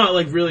 hard. But he's not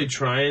like really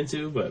trying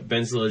to, but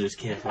Ben Stiller just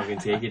can't fucking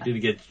take it. Dude,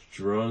 he gets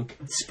drunk.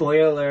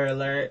 Spoiler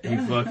alert. He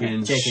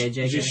fucking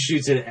JK. just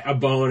shoots a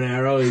bow and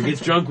arrow. He gets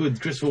drunk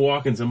with Christopher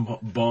Walken, some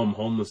bum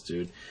homeless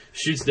dude.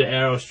 Shoots the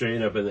arrow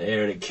straight up in the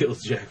air and it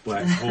kills Jack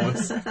Black's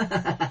horse.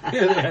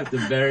 They have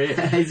to bury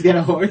it. He's got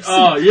a horse.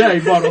 Oh yeah, he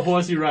bought a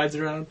horse. He rides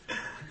around.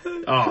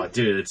 Oh,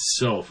 dude, it's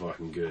so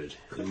fucking good.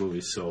 The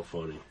movie's so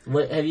funny.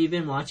 What, have you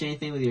been watching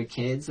anything with your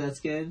kids that's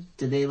good?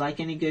 Do they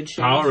like any good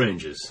shows? Power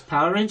Rangers.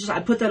 Power Rangers?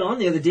 I put that on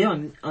the other day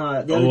on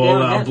I'll blow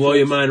Netflix.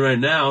 your mind right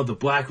now. The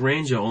Black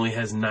Ranger only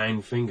has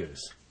 9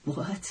 fingers.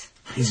 What?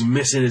 He's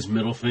missing his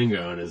middle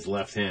finger on his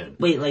left hand.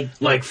 Wait,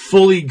 Like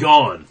fully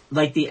gone.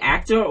 like the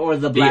actor or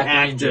the The Black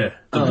actor, Ranger?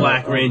 the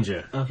Black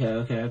Ranger,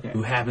 Okay.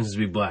 who happens to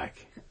be black.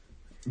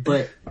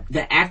 But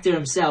the actor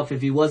himself, if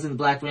he wasn't the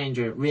Black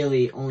Ranger,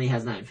 really only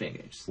has 9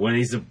 fingers. When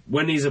he's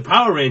a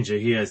Power Ranger,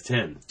 he has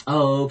 10.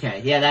 Oh,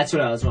 okay. Yeah, that's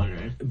what I was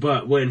wondering.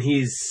 But when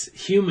he's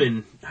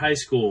human high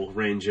school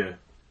Ranger,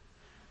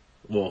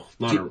 well,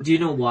 Do you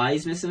know why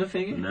he's missing a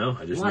finger? No,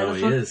 I just Why know the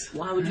he fuck- is.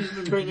 Why would you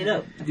even bring it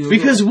up?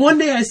 Because one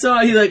day I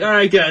saw he's like, all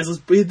right, guys,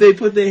 they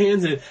put their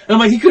hands in. And I'm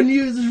like, he couldn't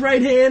use his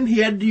right hand. He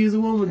had to use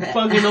the one with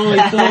fucking only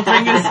 4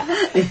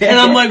 fingers. And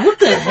I'm like, what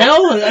the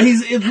hell?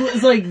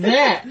 It's like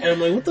that. And I'm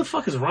like, what the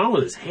fuck is wrong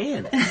with his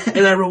hand?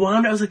 And I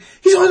rewound it. I was like,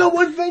 he's only got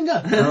 1 finger.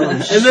 And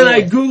then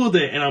I Googled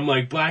it, and I'm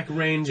like, Black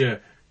Ranger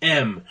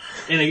M.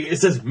 And it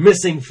says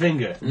missing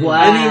finger.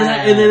 Wow.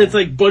 And then it's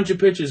like a bunch of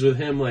pictures with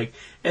him, like,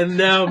 and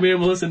now me and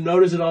Melissa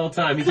notice it all the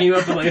time. He came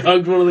up and like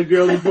hugged one of the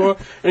girls before,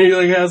 and he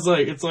like has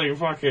like, it's like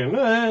fucking,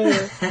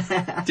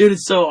 dude,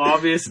 it's so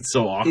obvious, it's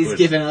so awkward. He's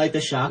giving it like the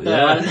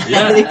shotgun.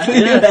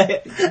 Yeah.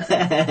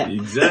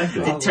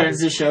 Exactly. It turns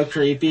the show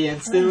creepy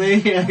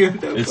instantly.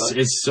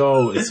 It's so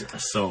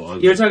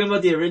ugly. You were talking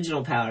about the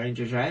original Power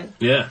Rangers, right?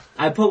 Yeah.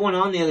 I put one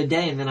on the other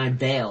day and then I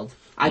bailed.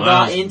 I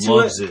Miles got into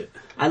loves it.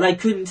 I like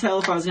couldn't tell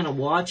if I was gonna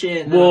watch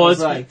it. And then Well, I was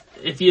it's like,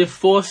 if you're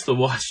forced to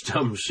watch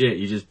dumb shit,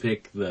 you just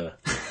pick the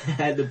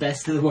the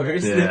best of the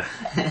worst. Yeah.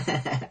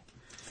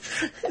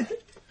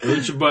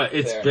 But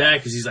it's bad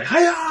because he's like,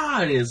 hiya!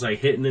 And he's like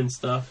hitting and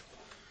stuff.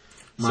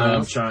 So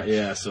I'm trying.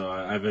 Yeah. So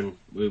I've been.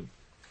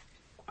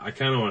 I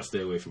kind of want to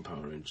stay away from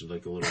Power Rangers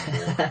like a little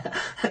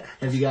more.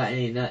 Have you got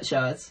any nut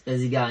shots?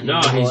 Has he got any?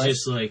 No, boys? he's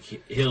just like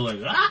he'll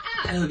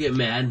get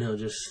mad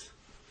and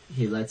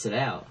he lets it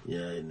out.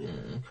 Yeah,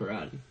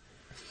 karate.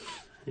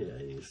 Yeah,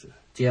 he needs to.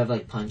 Do you have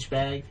like punch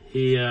bag?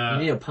 You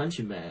need a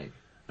punching bag.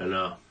 I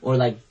know. Or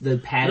like the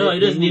pad. No, he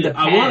doesn't need it.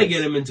 I want to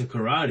get him into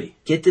karate.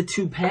 Get the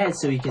 2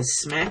 pads so you can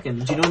smack him.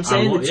 Do you know what I'm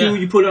saying? The 2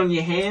 you put on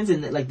your hands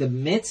and like the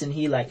mitts, and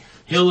he'll like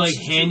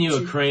hand you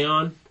a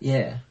crayon.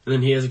 Yeah. And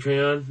then he has a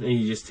crayon, and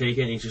you just take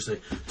it, and he's just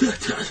like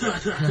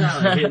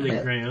hitting the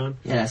crayon.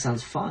 Yeah, that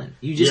sounds fun.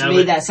 You just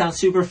made that sound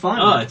super fun.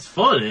 Oh, it's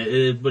fun.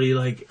 But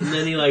and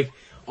then he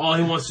all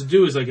he wants to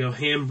do is he'll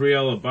hand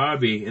Brielle a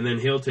Barbie, and then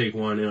he'll take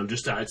one and he'll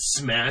just start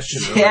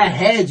smashing them. Yeah,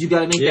 heads. You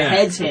gotta make the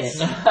heads hit.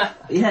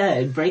 Yeah,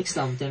 and break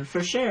something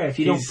for sure. If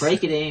you don't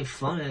break it, it ain't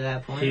fun at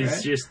that point.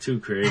 He's just too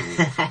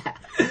crazy.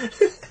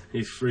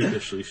 He's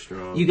freakishly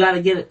strong. You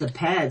gotta get the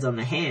pads on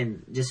the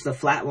hand, just the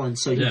flat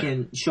ones, so you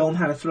can show him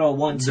how to throw a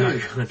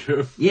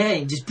 1-2. Yeah,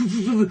 and just.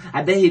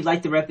 I bet he'd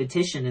like the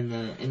repetition in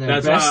the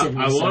That's why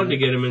I wanted to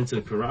get him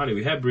into karate.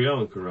 We had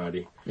Brielle in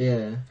karate.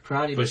 Yeah,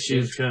 karate. But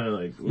she's kind of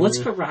like. What's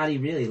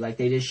karate really like?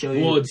 They just show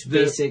you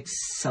basic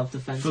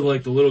self-defense. For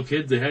the little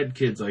kids, they had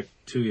kids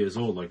 2 years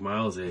old, like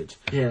Miles' age.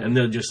 Yeah. And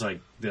they'll just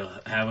they'll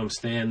have them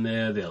stand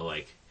there. They'll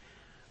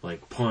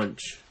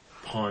punch,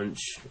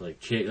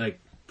 kick,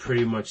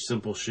 pretty much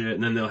simple shit.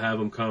 And then they'll have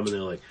them come and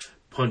they'll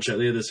punch out.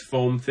 They have this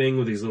foam thing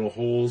with these little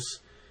holes,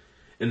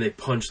 and they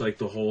punch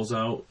the holes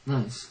out.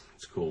 Nice.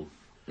 It's cool.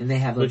 And they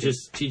have it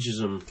just teaches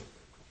them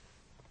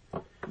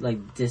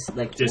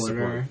discipline.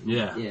 Order.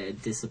 Yeah. Yeah,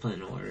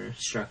 discipline, order,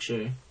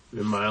 structure.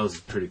 And Miles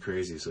is pretty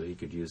crazy, so he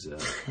could use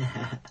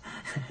that.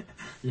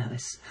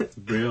 Nice.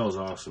 Brielle's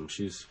awesome.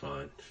 She's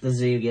fine.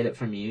 Does you get it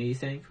from you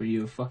think? Were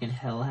you a fucking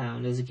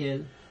hellhound as a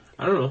kid?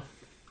 I don't know.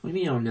 What do you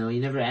mean you don't know?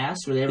 You never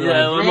asked? Were they ever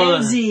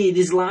Ramsey,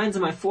 these lines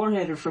on my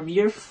forehead are from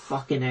your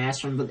fucking ass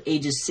from the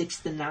ages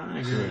 6 to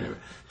 9 or whatever.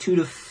 2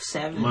 to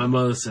 7. My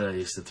mother said I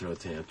used to throw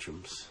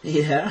tantrums.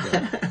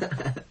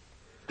 Yeah.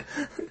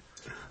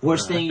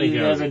 Worst thing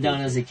you've ever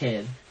done as a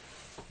kid?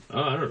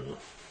 Oh, I don't know.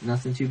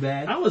 Nothing too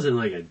bad? I wasn't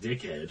a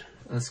dickhead.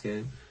 That's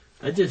good.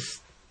 I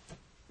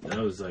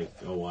was a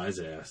wise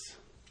ass.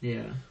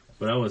 Yeah.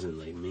 But I wasn't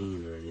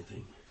mean or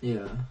anything.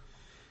 Yeah.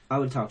 I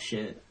would talk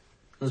shit.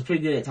 I was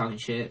pretty good at talking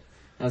shit.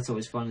 That's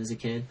always fun as a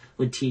kid.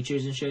 With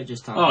teachers and shit,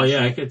 just talking shit. Oh,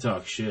 yeah, I could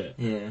talk shit.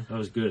 Yeah. I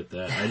was good at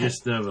that. I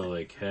just never,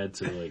 had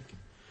to,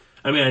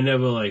 I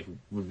never,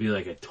 would be,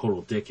 a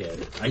total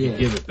dickhead. I could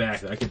give it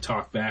back. I could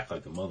talk back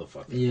like a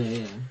motherfucker. Yeah,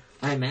 yeah.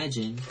 I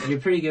imagine. You're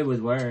pretty good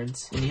with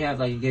words. And you have,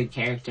 a good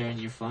character and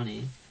you're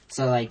funny.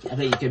 So, I bet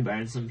you could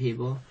burn some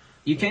people.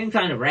 You can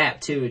kind of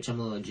rap, too, which I'm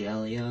a little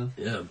jelly of.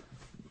 Yeah.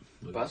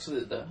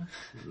 Busted it, though.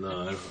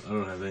 No, I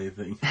don't have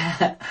anything.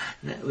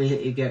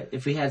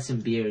 If we had some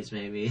beers,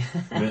 maybe.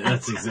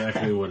 That's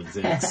exactly what it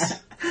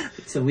takes.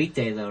 It's a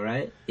weekday, though,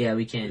 right? Yeah,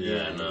 we can't do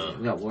that. No.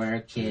 We got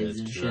work, kids,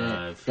 and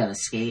shit. Gotta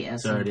skate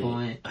at some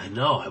point. I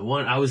know.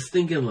 I was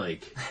thinking, I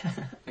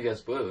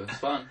guess blue. It's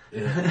fun.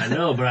 Yeah, I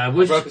know, but I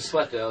wish... I broke a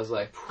sweat there. I was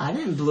like... I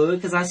didn't blue it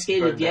because I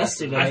skated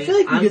yesterday. I feel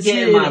like we could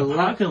skate in a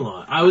parking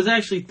lot. I was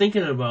actually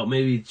thinking about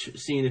maybe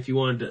seeing if you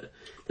wanted to...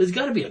 There's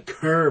got to be a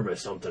curb or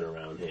something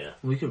around here.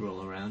 We could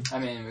roll around. I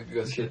mean, we could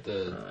go skate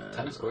the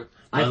tennis court.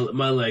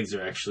 My legs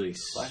are actually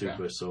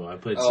super sore. I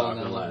played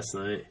soccer last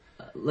night.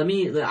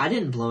 I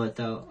didn't blow it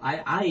though.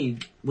 I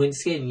went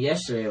skating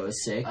yesterday. I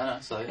was sick. I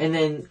know, and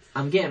then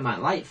I'm getting my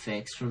light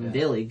fixed from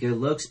Billy. Good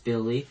looks,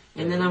 Billy.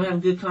 And then I'm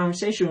having good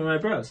conversation with my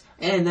bros.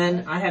 And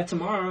then I have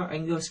tomorrow. I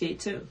can go skate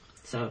too.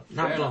 So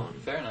not blowing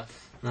it. Fair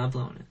enough. Not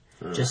blowing it.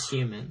 Just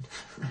human.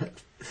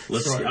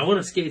 I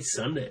want to skate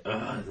Sunday.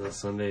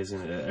 Sunday's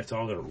it's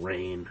all gonna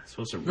rain. It's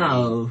supposed to rain.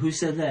 No, who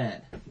said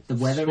that? The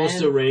weather. It's supposed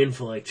to rain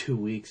for 2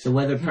 weeks. The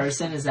weather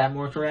person, is that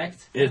more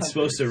correct? It's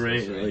supposed to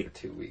rain for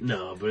 2 weeks.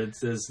 No, but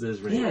there's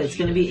rain. Yeah, it's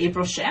gonna be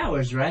April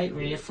showers, right? We're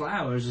gonna get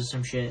flowers or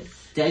some shit.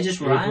 Did I just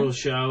rhyme? April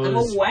showers. I'm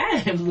a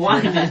wham.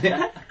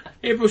 Why?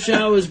 April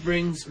showers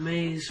brings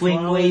May's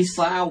flowers. May's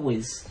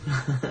flowers.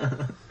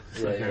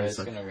 It's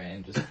gonna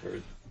rain just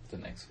for the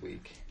next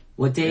week.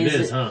 What day is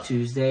it? Huh?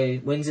 Tuesday.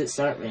 When does it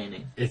start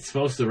raining? It's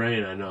supposed to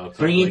rain, I know.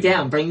 Bring it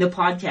down. Bring the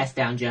podcast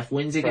down, Jeff.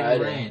 When's it going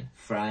to rain?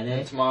 Friday?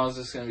 And tomorrow's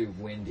just going to be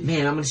windy.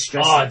 Man, I'm going to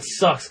stress it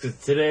sucks because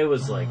today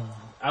was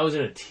I was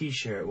in a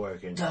t-shirt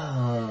working.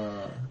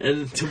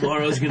 And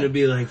tomorrow's going to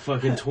be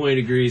fucking 20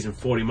 degrees and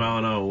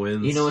 40-mile-an-hour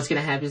winds. You know what's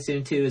going to happen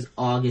soon, too, is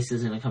August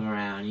is going to come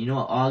around. You know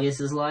what August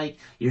is like?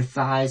 Your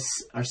thighs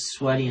are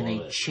sweaty and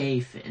they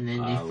chafe, and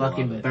then they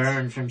fucking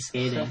burn from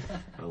skating.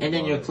 And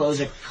then your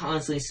clothes are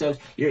constantly soaked.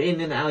 You're in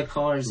and out of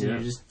cars, and you're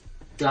just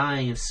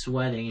dying of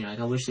sweating. You're like,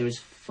 I wish there was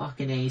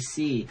fucking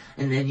AC.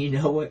 And then you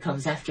know what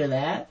comes after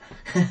that?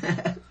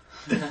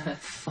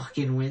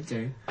 Fucking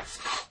winter.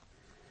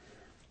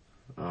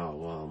 Oh,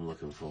 well, I'm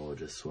looking forward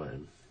to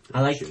sweating.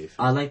 I like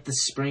the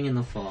spring and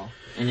the fall,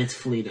 and it's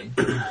fleeting.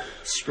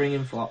 Spring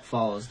and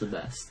fall is the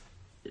best.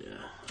 Yeah.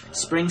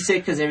 Spring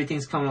sick because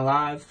everything's coming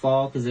alive.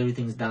 Fall because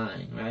everything's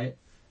dying, right?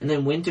 And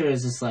then winter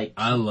is just like...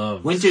 I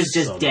love winter's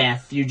just summer.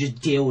 death. You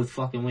just deal with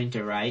fucking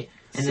winter, right?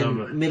 And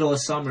Summer. then middle of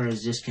summer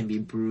is just can be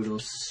brutal,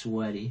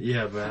 sweaty.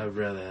 Yeah, but I'd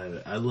rather have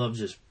it. I love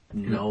just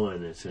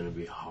knowing it's gonna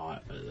be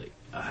hot. Like,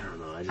 I don't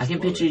know. I can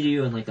picture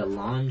you in like a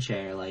lawn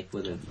chair, like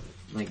with a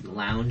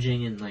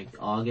lounging in like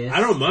August. I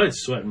don't mind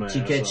sweating my ass Do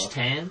you catch off.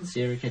 tans? Do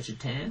you ever catch a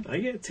tan? I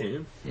get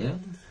tan. Yeah.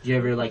 Do you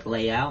ever like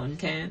lay out in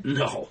tan?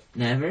 No.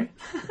 Never?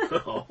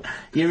 No.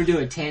 Do you ever do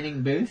a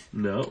tanning booth?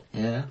 No.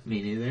 Yeah,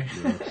 me neither.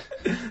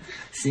 No.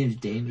 Seems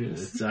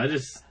dangerous. I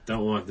just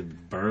don't want to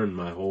burn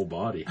my whole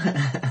body.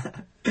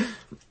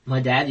 My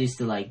dad used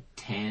to like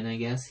tan, I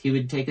guess. He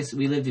would take us,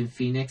 we lived in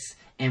Phoenix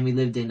and we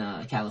lived in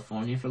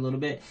California for a little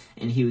bit,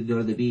 and he would go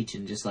to the beach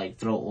and just like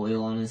throw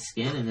oil on his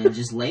skin and then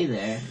just lay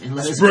there and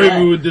let us Spray sweat.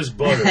 me with this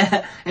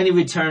butter. And he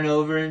would turn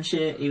over and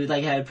shit. He would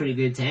like have a pretty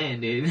good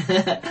tan, dude.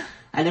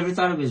 I never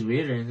thought it was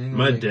weird or anything.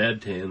 My Like,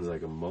 dad tans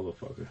like a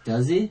motherfucker.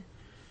 does he?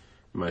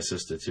 My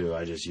sister too.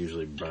 I just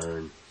usually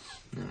burn.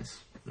 Nice.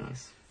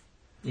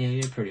 Yeah,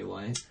 you're pretty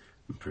white.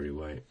 I'm pretty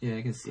white. Yeah,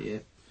 I can see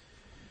it.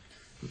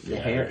 The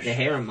Yeah,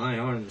 hair on my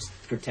arms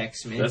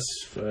protects me.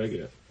 That's what I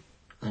get.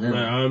 I know.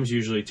 My arms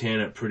usually tan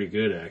up pretty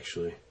good,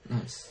 actually.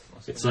 Nice.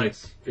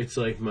 It's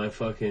like my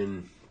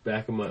fucking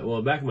back of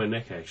my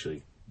neck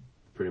actually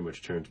pretty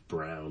much turns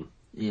brown.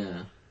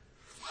 Yeah.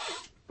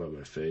 But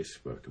my face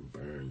fucking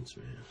burns,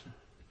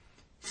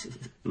 man.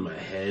 My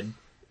head.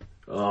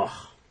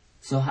 Oh.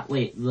 So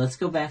wait, let's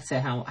go back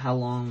to how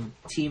long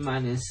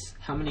T-minus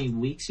how many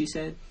weeks you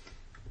said?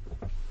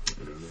 I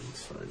don't know.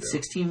 Let's find out.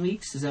 16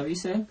 weeks. Is that what you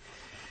said?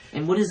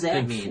 And what does I that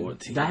think mean?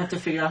 14. Do I have to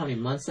figure out how many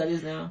months that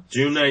is now?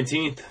 June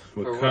 19th.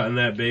 We're cutting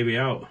that baby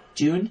out.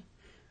 June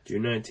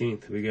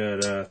 19th. We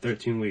got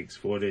 13 weeks,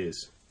 4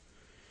 days.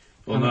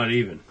 Well, How not many-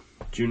 even.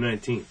 June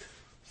 19th.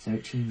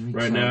 13 weeks.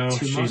 Right so now,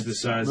 2 she's months. the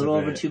size little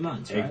of over an 2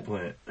 months, right?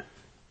 eggplant. A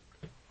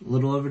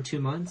little over 2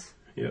 months.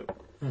 Yep.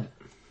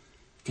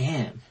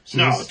 Damn.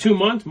 No, Jeez. 2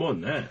 months more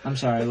than that. I'm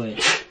sorry.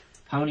 Wait.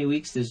 How many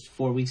weeks? There's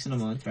 4 weeks in a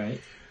month,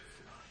 right?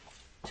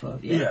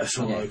 12. Yeah. Yeah,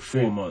 so like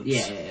 4 months.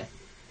 Yeah.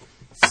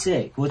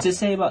 Sick. What's it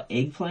say about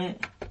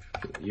eggplant?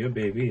 Your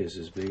baby is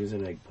as big as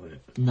an eggplant.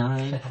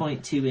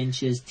 9.2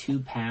 inches, 2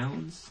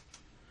 pounds.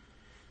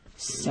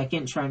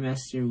 Second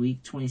trimester,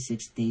 week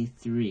 26, day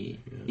 3.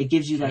 Yeah. It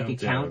gives you like a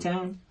Countdown.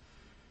 countdown.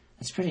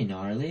 That's pretty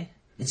gnarly.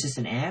 It's just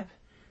an app.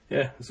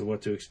 Yeah, so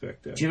what to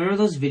expect there. Do you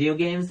remember those video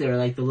games? They were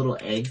like the little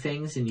egg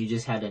things, and you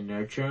just had to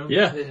nurture them.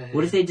 Yeah.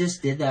 What if they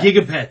just did that?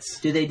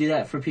 Gigapets. Do they do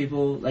that for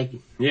people? Like,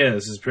 Yeah,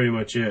 this is pretty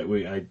much it.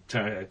 I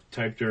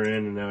typed her in,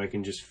 and now I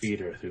can just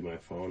feed her through my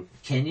phone.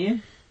 can you?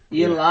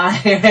 You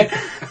liar.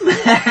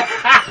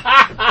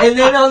 And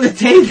then on the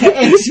tape, the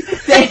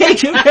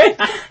egg,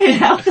 and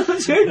how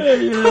comes her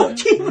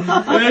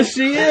Pokemon? There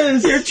she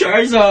is. Your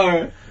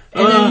Charizard.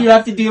 And then you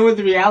have to deal with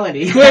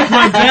reality. Quick,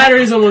 my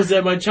battery's almost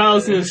dead. My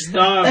child's gonna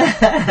starve.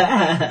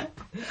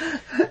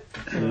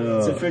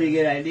 It's a pretty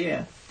good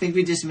idea. I think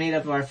we just made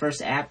up our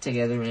first app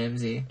together,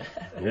 Ramsey.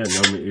 Yeah,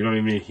 no, you don't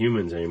even need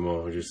humans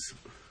anymore. We just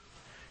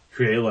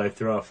create life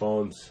through our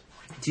phones.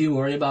 Do you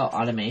worry about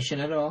automation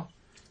at all?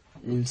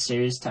 In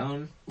serious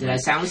tone? Did I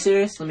sound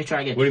serious? Let me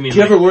try again. What do you mean? Do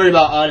you ever worry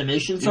about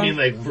automation? You mean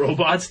like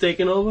robots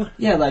taking over?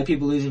 Yeah, like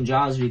people losing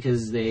jobs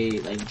because they,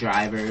 like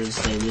drivers,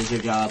 they lose their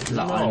job because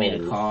of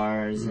automated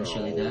cars and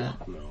shit like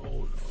that.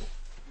 No.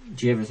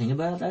 Do you ever think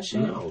about that shit?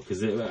 No,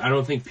 because I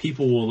don't think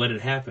people will let it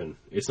happen.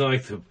 It's not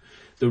like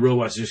the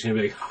robot's just going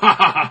to be like, ha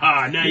ha ha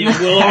ha, now you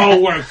will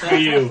all work for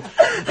you.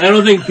 I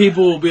don't think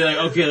people will be like,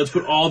 okay, let's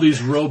put all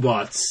these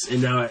robots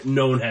and now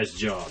no one has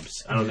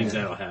jobs. I don't think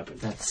that'll happen.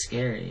 That's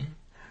scary.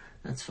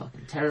 That's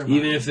fucking terrible.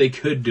 Even if they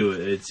could do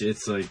it,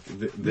 it's like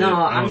no,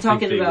 I don't think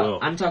they will.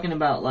 I'm talking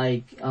about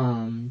like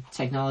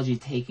technology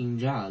taking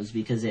jobs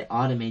because it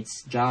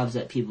automates jobs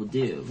that people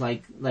do.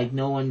 Like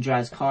no one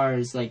drives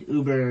cars. Like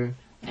Uber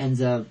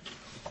ends up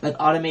like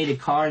automated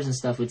cars and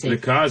stuff would take The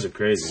cars are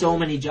crazy. so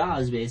many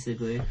jobs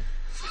basically.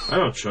 I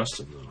don't trust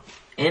them though.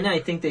 And I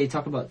think they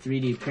talk about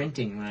 3D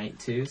printing, right,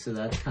 too? So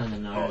that's kind of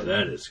gnarly. Oh,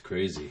 that is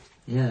crazy.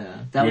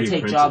 Yeah. That would 3D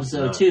take printing's jobs,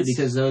 though, nuts. too,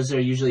 because those are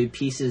usually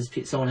pieces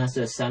someone has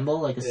to assemble,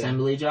 like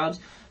assembly jobs.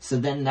 So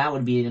then that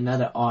would be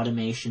another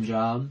automation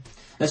job.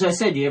 That's what I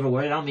said. Do you ever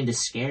worry? I don't mean to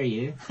scare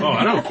you. Oh,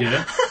 I don't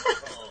care.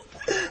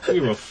 I don't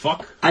give a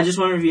fuck. I just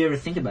wonder if you ever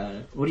think about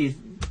it. What do you...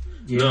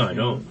 No, ever I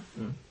don't.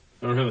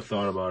 I don't have a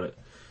thought about it.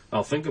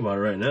 I'll think about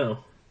it right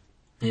now.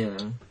 Yeah.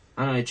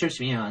 I don't know. It trips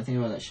me out. I think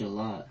about that shit a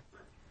lot.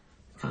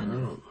 Kind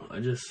of.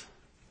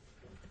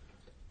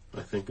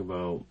 I think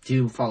about... Do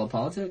you follow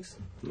politics?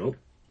 Nope.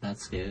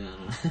 That's good.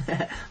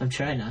 I'm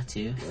trying not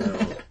to.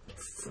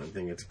 I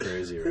think it's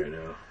crazy right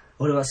now.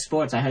 What about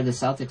sports? I heard the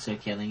Celtics are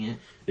killing it.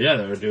 Yeah,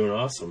 they're doing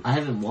awesome. I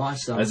haven't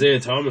watched them. Isaiah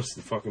Thomas,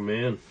 the fucking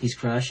man. He's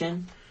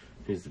crushing?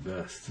 He's the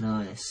best.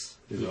 Nice.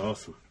 He's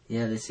awesome.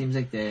 Yeah, it seems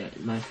like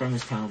my friend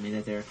was telling me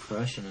that they're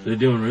crushing it. They're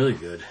doing really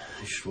good.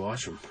 You should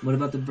watch them. What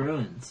about the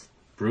Bruins?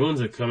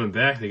 Bruins are coming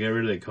back. They got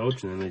rid of their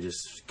coach and then they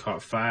just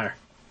caught fire.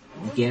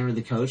 Getting rid of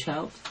the coach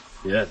helped?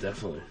 Yeah,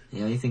 definitely.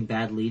 Yeah, you think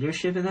bad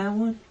leadership in that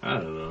one? I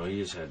don't know.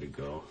 He just had to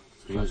go.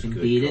 He was a Fucking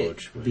good beat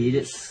coach, it. man. Beat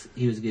it.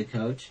 He was a good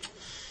coach.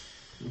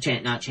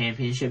 Not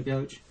championship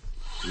coach.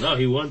 No,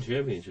 he won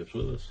championships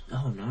with us.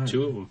 Oh, gnarly.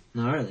 2 of them.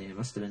 Gnarly. It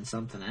must have been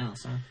something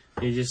else, huh?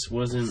 He just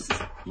wasn't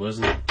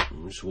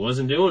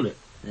doing it.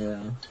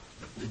 Yeah.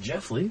 Did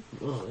Jeff leave?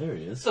 Oh, there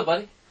he is. What's up,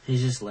 buddy?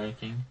 He's just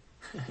lurking.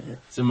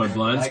 It's in my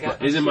blind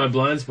spot. He's in my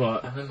blind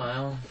spot. I'm in my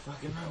own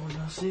fucking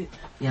window seat.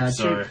 Yeah,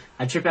 Sorry.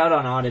 I trip out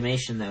on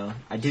automation, though.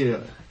 I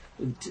do.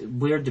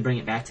 Weird to bring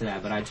it back to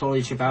that, but I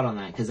totally trip out on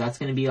that, because that's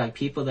going to be like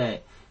people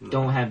that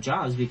don't have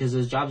jobs, because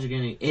those jobs are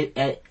going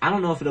to... I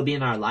don't know if it'll be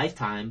in our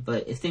lifetime,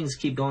 but if things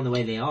keep going the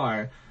way they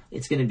are,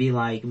 it's going to be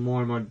like more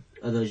and more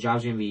of those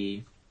jobs are going to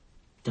be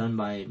done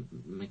by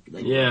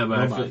like Yeah, but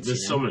robots, I feel, there's you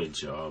so know? many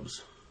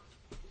jobs.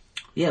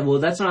 Yeah, well,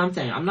 that's what I'm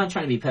saying. I'm not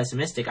trying to be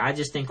pessimistic. I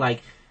just think,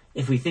 like,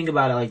 if we think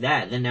about it like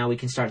that, then now we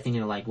can start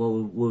thinking of, like, what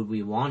would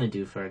we want to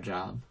do for a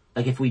job?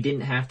 Like, if we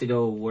didn't have to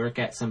go work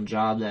at some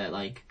job that,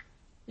 like,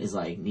 is,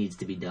 like, needs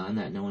to be done,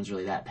 that no one's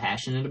really that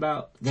passionate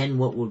about, then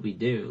what would we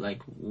do?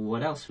 Like,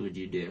 what else would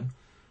you do?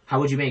 How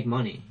would you make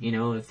money, you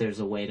know, if there's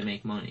a way to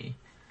make money?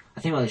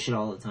 I think about this shit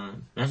all the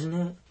time. Imagine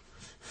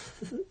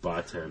that.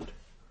 Bartend.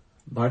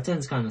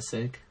 Bartend's kind of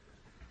sick.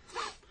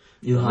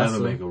 You'll never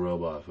make a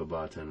robot for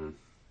bartending.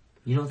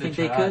 You don't think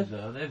they tried, could?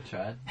 Though. They've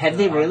tried. Have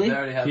they really? They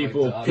already have,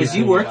 People, like, because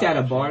you worked at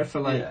a bar for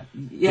like,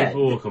 yeah.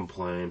 People will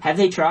complain. Have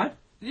they tried?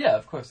 Yeah,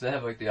 of course. They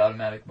have like the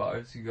automatic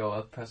bars. You go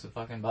up, press a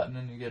fucking button,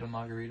 and you get a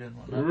margarita and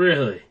whatnot.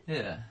 Really?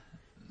 Yeah.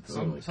 Oh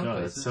Some my some God, that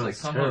places, sounds like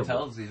some terrible.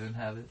 hotels, even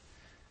have it.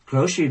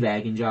 Grocery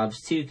bagging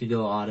jobs too could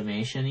go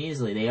automation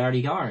easily. They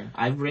already are.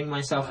 I bring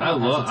myself out.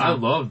 I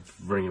love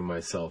bringing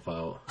myself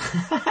out.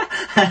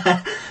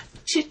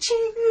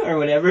 Cha-ching, or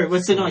whatever.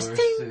 What's the noise?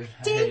 Worst, Ding, dude.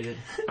 I ding. hate it.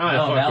 I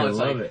No, now fucking it's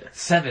love like it.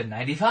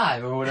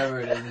 $7.95 or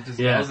whatever it is. It just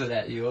yells it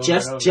at you. Over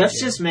and over Jeff's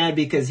again. just mad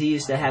because he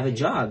used to have a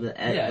job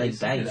at Yeah, I like used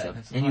to do bagging that. stuff,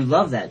 It's and you fun.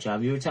 love that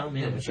job. You were telling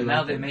me that. But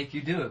now they make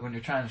you do it when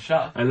you're trying to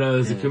shop. I know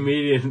there's a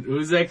comedian.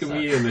 Who's that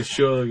comedian? The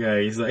show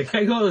guy. He's like,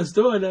 I go to the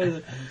store and I was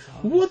like,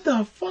 what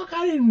the fuck?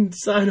 I didn't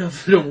sign up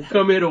to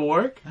come here to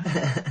work.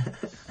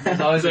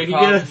 There's always like, a you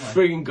gotta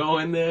problem. friggin' go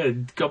in there a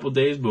couple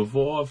days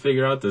before,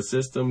 figure out the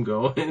system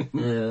going.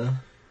 Yeah.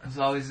 There's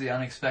always the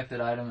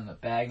unexpected item in the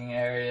bagging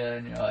area,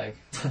 and you're like,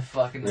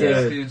 fucking Yeah.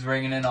 this dude's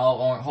ringing in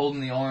holding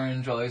the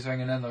orange while he's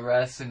ringing in the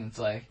rest, and it's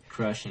like,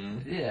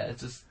 crushing it. yeah,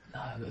 it's just,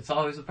 it's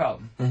always a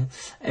problem. Well,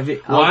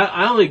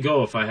 I only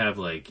go if I have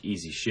like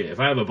easy shit. If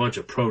I have a bunch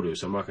of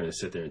produce, I'm not gonna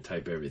sit there and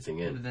type everything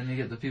But in. then you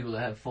get the people that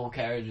have full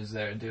carriages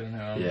there doing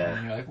their own Yeah. thing,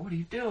 and you're like, what are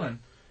you doing?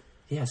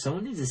 Yeah,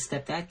 someone needs to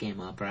step that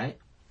game up, right?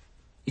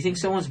 You think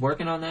someone's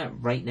working on that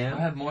right I now?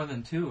 have more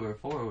than 2 or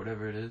 4 or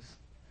whatever it is.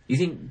 You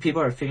think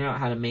people are figuring out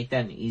how to make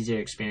that an easier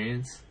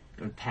experience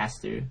or pass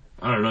through?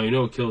 I don't know. You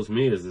know what kills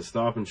me is the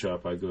Stop and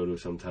Shop I go to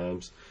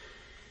sometimes.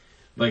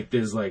 Like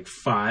there's like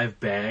 5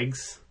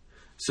 bags,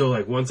 so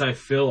like once I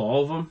fill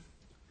all of them,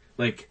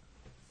 like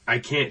I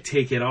can't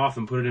take it off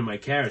and put it in my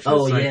carriage. So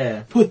Oh, it's like,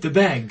 yeah. put the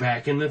bag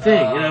back in the thing,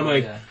 and I'm Oh,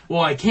 like, yeah.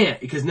 well, I can't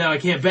because now I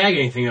can't bag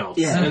anything else.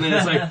 Yeah. And then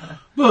it's like,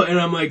 well, and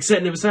I'm like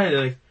setting it beside.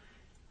 They're like,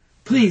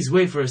 please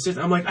wait for a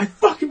second. I'm like, I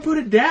fucking put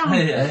it down.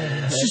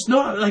 Yeah. It's just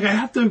not like I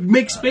have to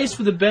make space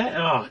for the bag.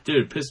 Oh, dude,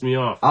 it pissed me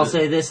off. I'll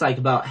say this, like,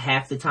 about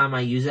half the time I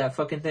use that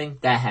fucking thing,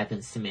 that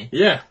happens to me.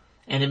 Yeah.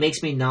 And it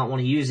makes me not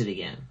want to use it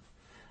again.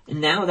 And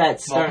now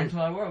that's Welcome starting... to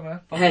my world, man.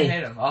 Fucking Hey.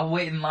 hate them. I'll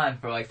wait in line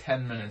for like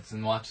 10 minutes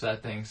and watch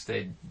that thing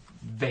stay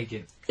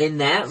vacant.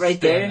 And that right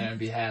Stand there... there and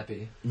be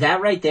happy.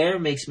 That right there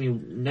makes me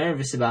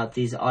nervous about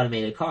these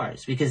automated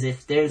cars. Because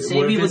if they're the What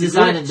same if people it's a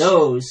designing glitch?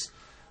 those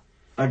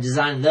are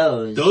designing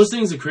those... Those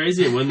things are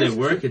crazy, and when they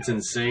work, it's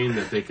insane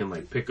that they can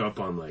like pick up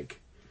on like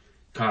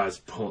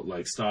cars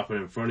like stopping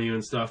in front of you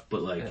and stuff.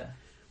 But like, Yeah.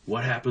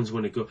 what happens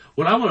when it goes?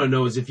 What I want to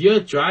know is if you're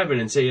driving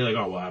and say you're like,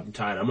 oh well, I'm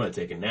tired, I'm gonna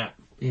take a nap.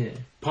 Yeah.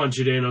 Punch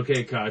it in,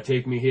 okay, car,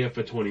 take me here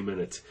for 20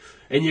 minutes,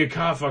 and your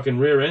car fucking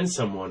rear ends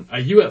someone. Are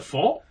you at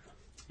fault?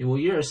 Well,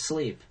 you're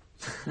asleep.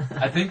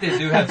 I think they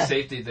do have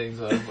safety things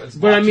though. It's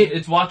But I watching- mean-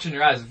 it's watching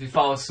your eyes. If you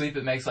fall asleep,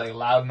 it makes like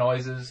loud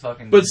noises,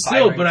 fucking. But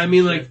still, vibrates but I and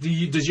mean, shit.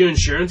 like, does your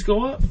insurance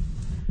go up,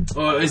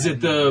 or is it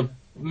the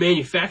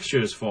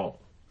manufacturer's fault?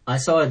 I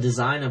saw a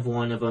design of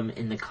one of them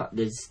in the car.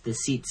 The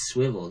seats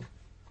swiveled.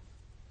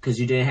 Because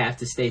you didn't have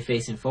to stay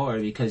facing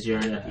forward because you're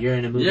in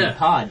a moving Yeah.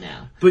 pod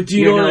now. But do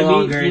you You're know no what I mean?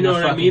 longer Do you in know a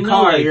what I fucking mean, though?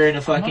 car. Like- You're in a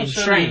I'm fucking not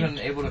sure train. they're even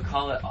able to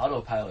call it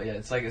autopilot yet.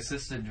 It's like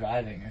assisted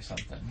driving or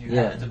something. You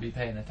Yeah. have to be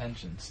paying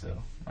attention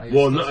still. Like,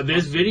 Well, it's no, still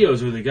there's supposed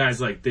videos where the guys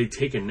like they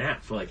take a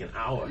nap for like an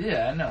hour. to-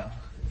 Yeah, I know.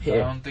 But Yeah. I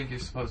don't think you're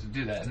supposed to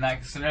do that. In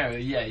that scenario,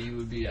 yeah, you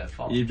would be at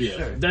fault. You'd be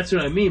sure. That's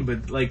what I mean.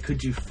 But like,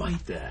 could you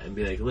fight that and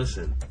be like,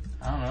 listen?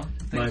 I don't know. I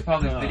think My it's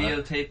probably car.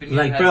 videotaping you.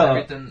 Like, has bro,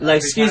 everything- like, every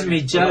excuse time me,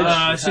 you-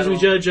 Judge. Excuse me,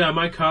 Judge.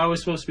 My car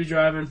was supposed to be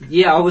driving.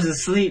 Yeah, I was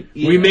asleep.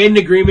 Yeah. We made an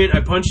agreement. I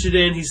punched it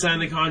in. He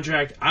signed the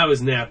contract. I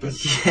was napping.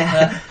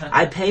 Yeah,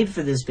 I paid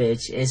for this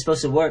bitch. And it's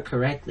supposed to work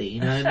correctly. You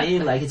know what I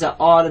mean? Like, it's an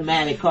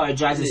automatic car. It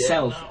drives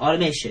itself.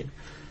 Automation.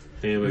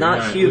 Anyway, Not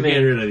we're human.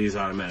 getting rid of these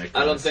automatic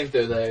cars. I don't think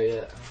they're there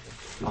yet.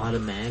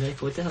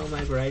 Automatic? What the hell am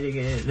I writing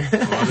in?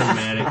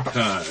 Automatic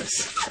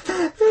cars.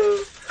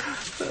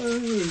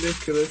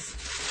 Ridiculous.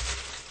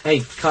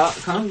 Hey,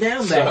 calm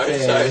down back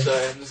there.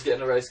 Sorry. I'm just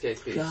getting a rice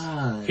cake piece.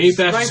 God. Can you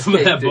pass some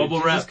of that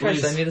bubble wrap,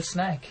 Christ, please? I need a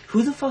snack.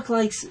 Who the fuck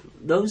likes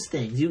those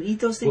things? You eat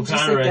those things What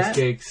just kind of like rice that?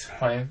 cakes?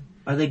 Plain.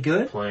 Are they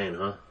good? Plain,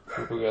 huh?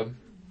 Super good.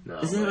 No,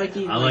 Isn't it like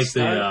eating I like like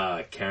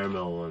the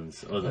caramel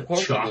ones. Or the Of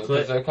course chocolate.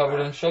 because they're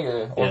covered in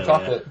sugar or Yeah,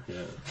 chocolate.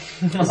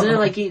 Yeah. Isn't it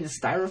like eating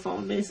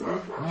styrofoam, basically?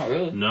 Not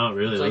really. Not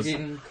really. It's like Those-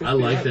 eating I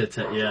like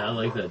crispy that. I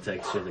like that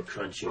texture, the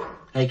crunchy.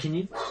 Hey, can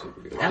you?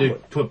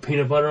 Dude, put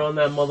peanut butter on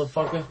that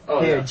motherfucker.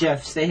 Here,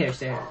 Jeff, stay here.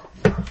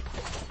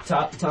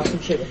 Talk some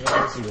shit with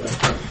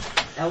me.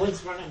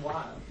 Elwood's running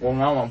wild. Well,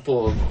 now I'm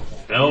full of...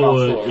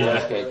 Elwood, yeah.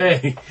 rice cake.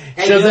 Hey,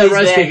 Hey, shove that Billy's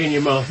rice back. cake in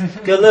your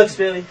mouth. Good looks,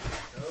 Billy.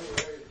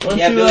 Why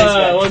Yeah, don't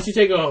Billy's back. you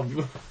take off?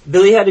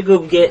 Billy had to go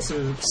get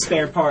some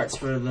spare parts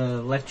for the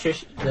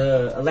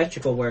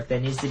electrical work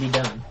that needs to be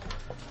done.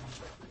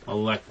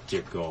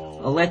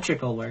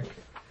 Electrical work.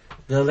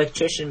 The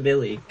electrician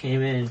Billy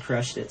came in and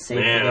crushed it.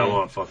 Saved Man, the I day.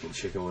 want fucking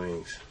chicken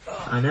wings.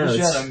 I know. Wish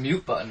you It's had a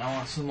mute button. I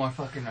want some more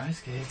fucking rice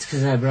cakes.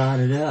 because I brought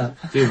it up.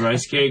 Dude,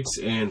 rice cakes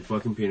and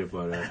fucking peanut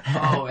butter.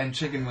 Oh, and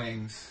chicken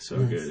wings. So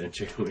good. And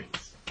chicken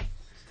wings.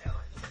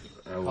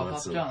 I want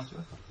Papa some. John's,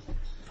 bro.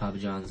 Papa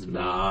John's.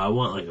 Nah, I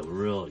want like a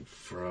real like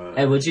fried.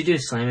 Hey, what'd you do?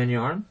 Slam in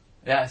your arm?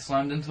 Yeah, I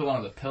slammed into one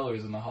of the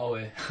pillars in the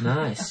hallway.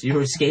 Nice. You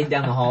were skating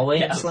down the hallway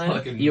Yeah, and I was slammed?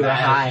 fucking You were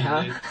high,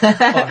 mashing, huh? dude.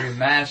 Fucking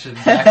mashing.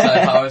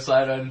 Backside power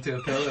slide right into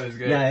a pillar is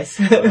good. Nice.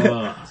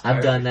 Oh,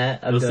 I've done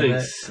that. those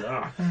things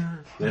suck.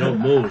 They don't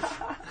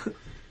move.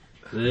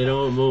 They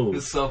don't move.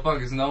 It's so fun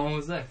because no one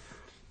was there.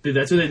 Dude,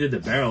 that's where they did the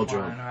barrel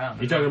Flying jump. around.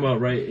 You're talking about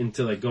right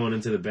into like going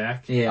into the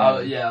back? Yeah.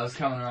 Yeah, I was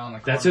coming around the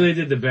corner. That's where they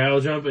did the barrel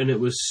jump, and it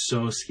was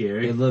so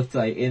scary. It looked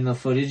like in the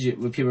footage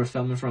where people were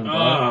filming from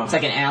above. Oh. It's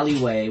like an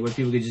alleyway where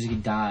people could just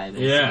die.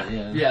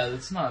 basically. Yeah,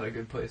 that's not a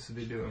good place to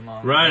be doing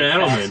mom. Ryan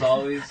Edelman. It's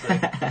always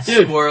like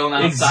Dude, swirling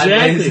out exactly.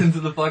 sideways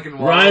into the fucking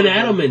wall. Ryan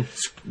Edelman,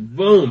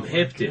 boom,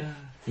 hipped it.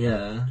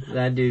 Yeah,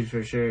 that dude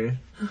for sure.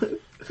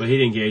 But he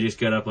didn't get it. He just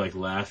got up like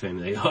laughing.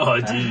 Like,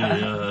 oh,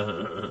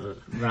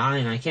 dude.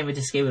 Ryan, I can't wait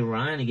to skate with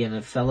Ryan again,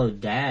 a fellow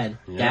dad.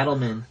 Yeah.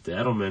 Daddleman.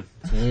 Daddleman.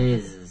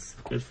 Jesus.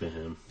 Good for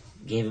him.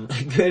 Gave him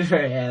good for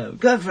him.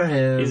 Good for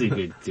him. He's a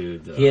good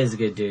dude, though. He is a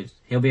good dude.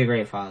 He'll be a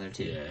great father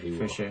too. Yeah, he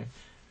for will. sure.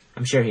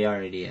 I'm sure he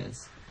already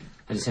is.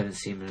 I just haven't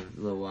seen him in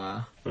a little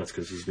while. That's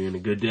because he's being a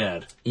good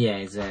dad. Yeah,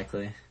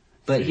 exactly.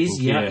 But Taking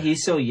he's young. care.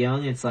 He's so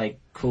young. It's like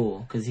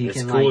cool because he It's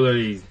can cool like that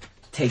he.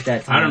 take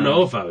that time. I don't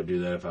know if I would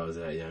do that if I was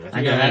that young. I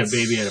think I had a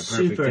baby at a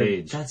perfect super,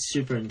 age. That's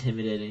super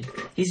intimidating.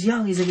 He's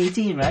young. He's like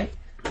 18, right?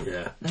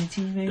 Yeah.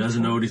 19 maybe.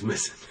 Doesn't know what he's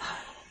missing.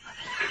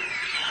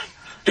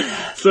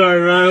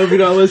 Sorry, Ryan. I hope you're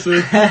not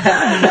listening.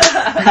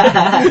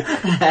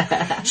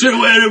 Should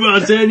have waited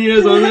about 10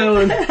 years on that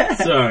one.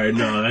 Sorry,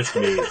 no, that's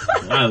me.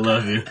 I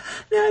love you.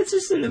 No, it's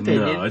just an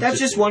opinion. No, it's That's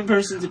just one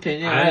person's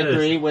opinion. I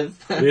agree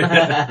with.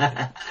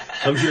 Yeah.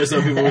 I'm sure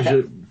some people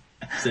should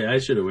say I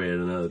should have waited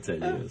another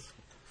 10 years.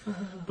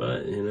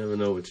 But you never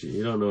know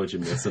you don't know what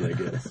you're missing, I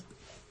guess.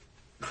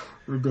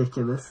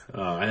 Ridiculous.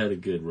 Oh, I had a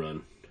good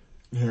run.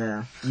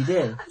 Yeah, you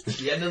did.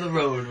 The end of the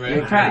road, right?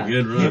 You're proud.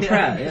 Good run. You're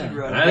proud, yeah.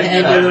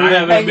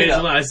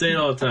 I say it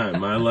all the time.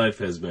 My life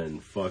has been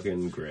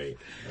fucking great.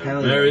 I'm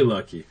Hell very yeah.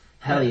 lucky.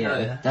 Hell yeah.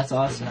 Hell yeah. That's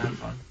awesome.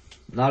 A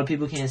lot of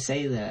people can't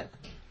say that.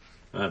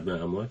 I'm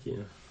lucky.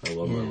 Yeah. I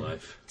love my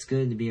life. It's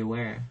good to be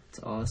aware. It's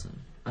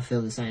awesome. I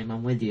feel the same.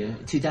 I'm with you.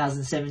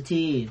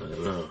 2017. I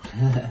don't know.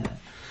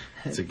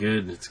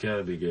 It's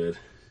gotta be good.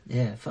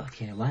 Yeah, fuck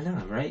yeah. Why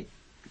not, right?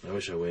 I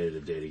wish I waited a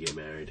day to get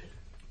married.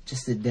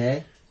 Just a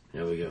day?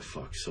 Yeah, we got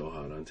fucked so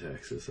hot on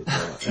Texas.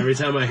 That's all. Every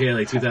time I hear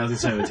like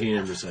 2017,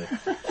 I'm just like,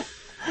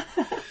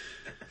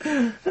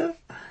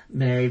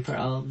 Married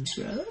problems,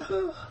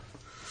 bro.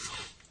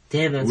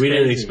 Damn, that's we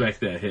didn't crazy. expect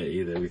that hit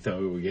either. We thought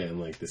we were getting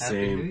like the Happy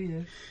same. New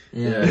Year.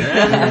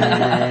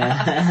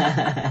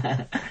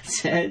 Yeah.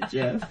 Said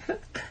Jeff.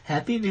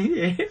 Happy New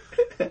Year.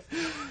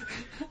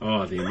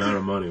 Oh, the amount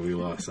of money we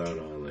lost out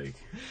on, like,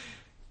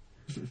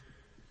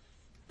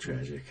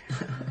 tragic.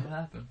 What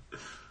happened?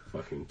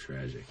 Fucking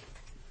tragic.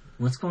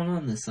 What's going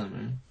on this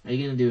summer? Are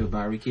you gonna do a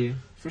barbecue?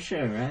 For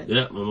sure, right?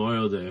 Yeah,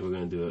 Memorial Day, we're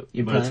gonna do it.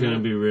 You But it's planning gonna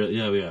on be real.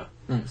 Yeah, we are.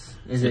 Nice.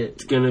 Is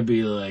It's it gonna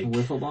be like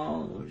wiffle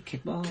ball or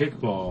kickball?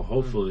 kickball,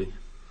 hopefully.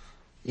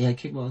 Yeah,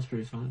 kickball is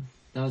pretty fun.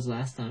 That was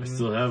last time. I right?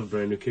 still have a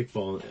brand new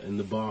kickball in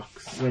the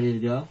box. Ready to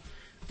go?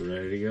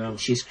 Ready to go.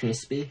 She's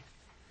crispy.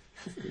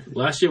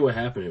 Last year, what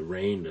happened? It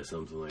rained or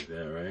something like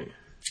that, right?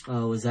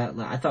 Oh, was that?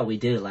 I thought we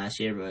did it last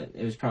year, but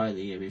it was probably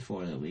the year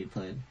before that we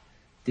played.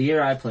 The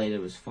year I played, it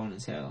was fun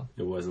as hell.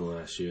 It wasn't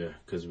last year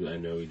because I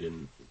know we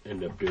didn't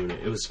end up doing it.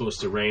 It was supposed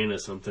to rain or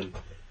something,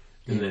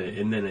 and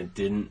then it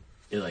didn't.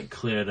 It like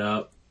cleared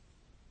up,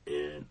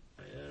 and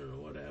I don't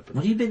know what happened.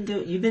 What have you been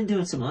doing? You've been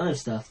doing some other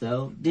stuff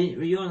though. Were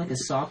you on like a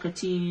soccer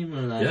team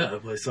or like? Yeah, I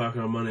play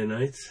soccer on Monday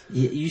nights.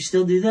 You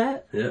still do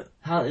that? Yeah.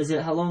 How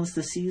long is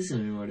the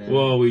season or whatever?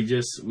 Well,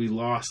 we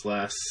lost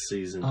last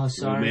season. Oh,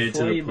 sorry we made it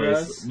for to you, the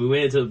bros. We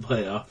made it to the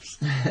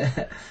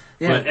playoffs.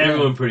 But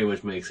everyone pretty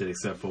much makes it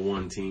except for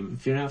one team.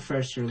 If you're not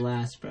first, you're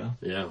last, bro.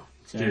 Yeah.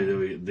 Sorry.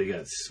 Dude, they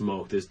got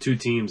smoked. There's 2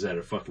 teams that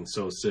are fucking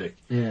so sick.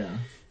 Yeah.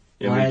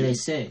 And Why are they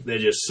sick? They're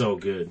just so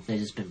good. They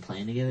just been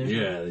playing together?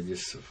 Yeah, they're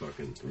just so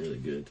fucking really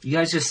good. You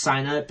guys just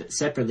sign up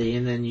separately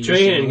and then you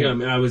Trahan got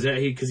me. I was at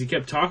because he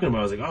kept talking about it.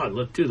 I was like,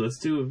 oh, let's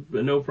do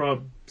a no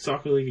problem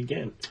soccer league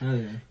again. Oh,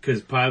 yeah.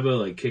 Because Paiba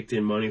like kicked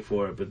in money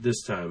for it, but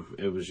this time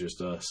it was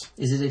just us.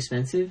 Is it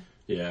expensive?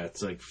 Yeah,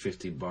 it's like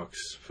 $50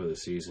 for the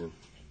season.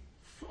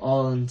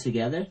 All in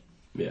together?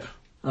 Yeah.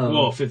 Oh.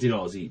 Well,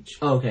 $50 each.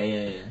 Oh,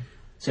 okay, yeah.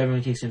 So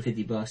everyone kicks in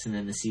 $50 and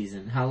then the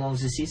season. How long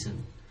is the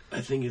season? I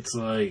think it's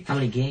like... How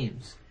many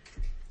games?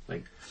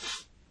 Like...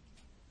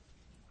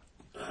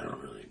 I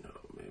don't really know.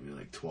 Maybe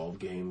like 12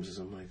 games or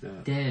something like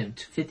that. Damn,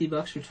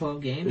 $50 for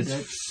 12 games?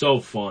 It's so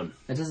fun.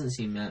 That doesn't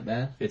seem that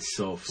bad. It's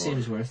so fun.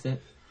 Seems worth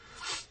it.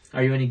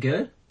 Are you any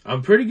good?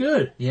 I'm pretty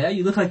good. Yeah,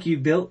 you look like you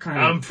built kind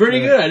of... I'm pretty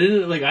good. I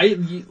didn't... Like,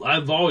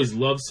 I've always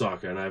loved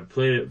soccer, and I've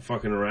played it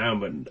fucking around,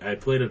 but I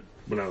played it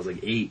when I was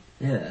like 8.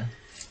 Yeah.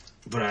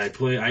 But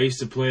I used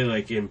to play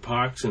like in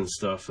parks and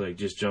stuff, like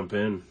just jump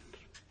in.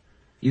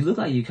 You look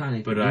like you kind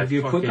of... But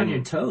you're quick on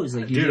your toes.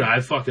 Like dude,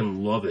 I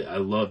fucking love it. I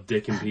love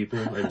dicking people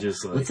and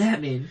just like... What's that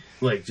mean?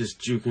 Like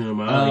just juking them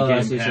out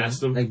and getting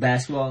past them. Like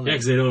basketball? Yeah,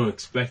 because they don't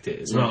expect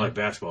it. It's not like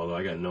basketball, though.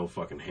 I got no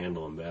fucking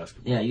handle in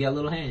basketball. Yeah, you got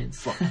little hands.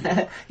 Fuck you.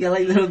 You got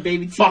like little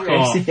baby Fuck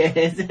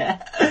T-Rex.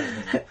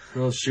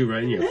 I'll shoot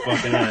right in your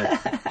fucking eye.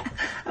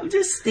 I'm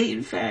just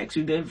stating facts.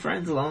 We've been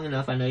friends long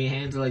enough. I know your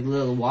hands are like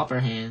little whopper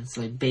hands.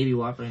 Like baby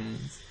whopper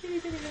hands.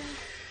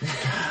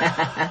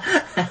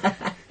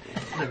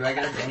 Look, I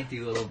got dainty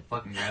little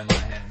fucking grandma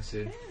hands,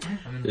 dude.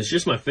 It's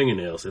just my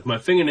fingernails. If my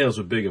fingernails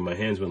were bigger, my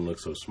hands wouldn't look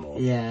so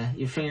small. Yeah,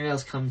 your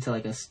fingernails come to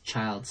like a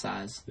child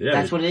size. Yeah,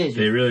 that's what it is.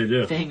 They really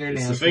do.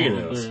 Fingernails. It's the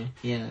fingernails.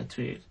 Yeah, it's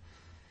weird.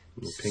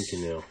 Your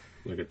pinky nail.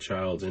 Like a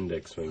child's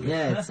index finger.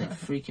 Yeah, it's like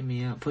freaking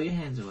me out. Put your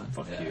hands away.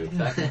 Fuck you.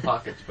 Back in the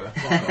pockets, bro.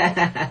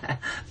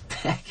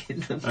 Back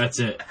in the...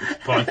 That's it.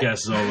 Podcast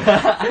is over.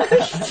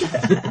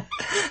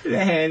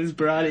 The hands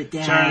brought it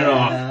down. Turn it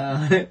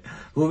off.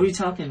 What were we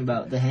talking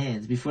about? The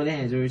hands. Before the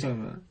hands, what were we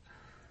talking about?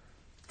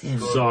 Damn.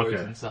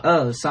 Soccer.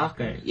 Oh,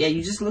 soccer. Yeah,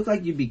 you just look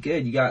like you'd be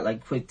good. You got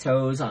like quick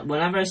toes.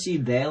 Whenever I see you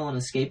bail on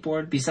a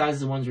skateboard, besides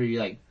the ones where you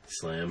like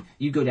slam,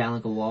 you go down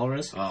like a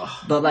walrus.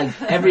 Oh. But like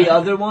every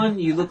other one,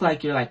 you look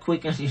like you're like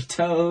quick on your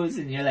toes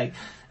and you're like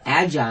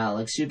agile,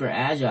 like super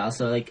agile.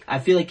 So like I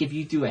feel like if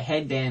you threw a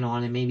headband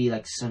on and maybe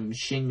like some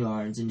shin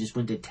guards and just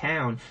went to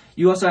town,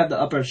 you also have the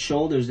upper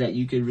shoulders that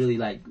you could really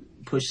like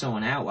push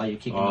someone out while you're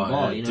kicking the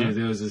ball. Yeah, you know, dude,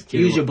 there was this kid.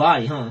 Use your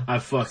body, huh?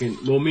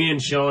 Me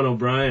and Sean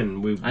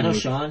O'Brien. I know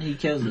Sean. He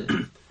kills it.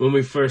 When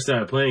we first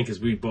started playing, because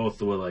we both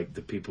were like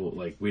the people,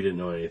 like we didn't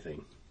know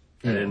anything.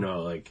 I didn't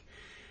know like.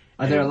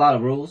 Are there a lot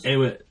of rules?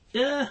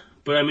 Yeah,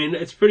 but I mean,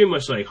 it's pretty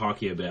much like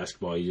hockey or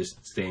basketball. You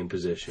just stay in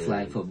position.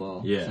 Flag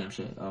football. Yeah. Same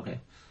shit. Okay.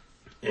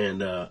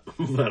 And I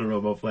don't know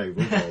about flag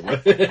football,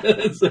 but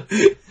there's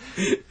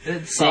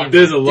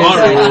a lot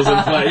of rules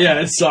in flag.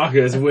 Yeah, it's soccer.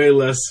 It's way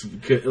less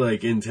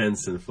like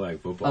intense than flag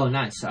football. Oh,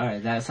 nice. All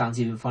right, that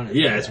sounds even funner.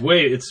 Yeah, it's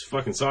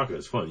fucking soccer.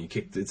 It's fun.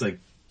 It's like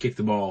kick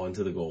the ball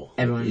into the goal.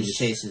 Everyone just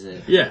chases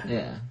it. Yeah.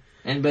 Yeah.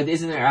 But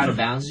isn't there out of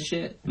bounds and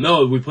shit?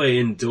 No, we play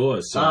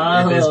indoors. So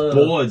there's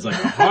boards like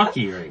a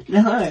hockey rink.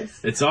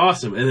 Nice. It's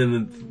awesome. And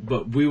then,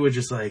 but we were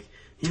just like,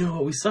 you know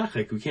what, we suck.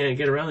 Like, we can't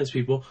get around these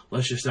people.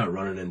 Let's just start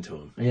running into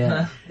them.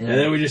 Yeah. And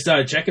then we just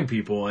started checking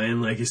people.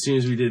 And, like, as soon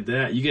as we did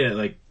that, you get,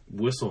 like,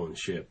 whistle and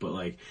shit. But,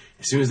 like,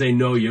 as soon as they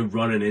know you're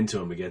running into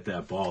them to get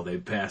that ball, they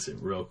pass it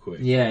real quick.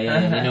 Yeah,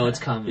 they know it's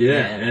coming.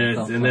 Yeah,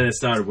 and then it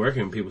started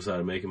working. People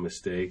started making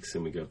mistakes,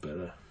 and we got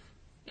better.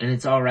 And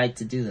it's all right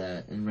to do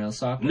that in real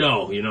soccer?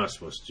 No, you're not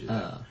supposed to do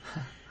that.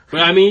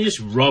 But, I mean, you just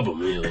rub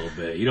them a little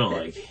bit. You don't,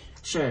 like...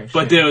 Sure.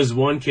 But there was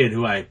one kid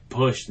who I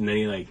pushed, and then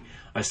he, like...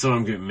 I saw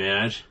him get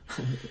mad,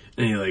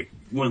 and he, like,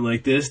 went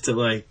like this to,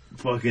 like,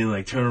 fucking,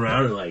 like, turn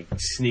around and, like,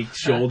 sneak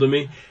shoulder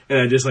me, and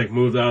I just, like,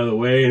 moved out of the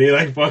way, and he,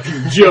 like,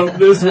 fucking jumped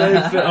this way.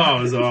 Oh,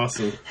 it was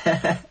awesome.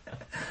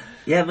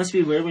 Yeah, it must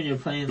be weird when you're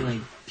playing,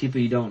 like,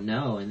 people you don't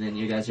know, and then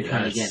you guys are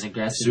kind of getting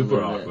aggressive.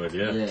 Super awkward,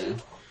 yeah.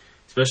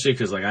 Especially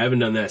because, like, I haven't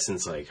done that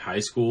since, like, high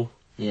school.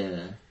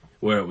 Yeah.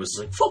 Where it was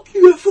like, fuck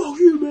you,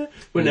 man.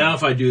 But now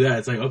if I do that,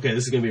 it's like, okay,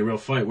 this is going to be a real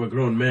fight. We're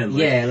grown men.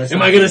 Like,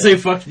 am I going to say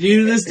fuck you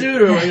to this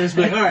dude? Or am I going to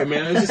be like, all right,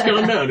 man, let's just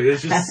calm down, dude.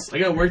 It's just, I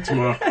got work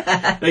tomorrow.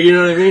 Like, you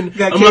know what I mean? I'm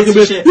not going to be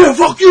like, yeah,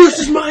 fuck you, this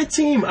is my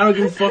team. I don't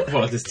give a fuck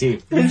about this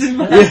team.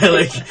 Yeah,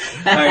 like,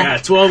 I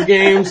got 12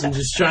 games and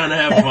just trying to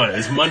have fun.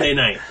 It's Monday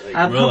night. Like,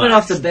 I'm coming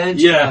off the bench.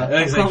 Yeah,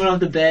 I'm coming off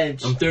the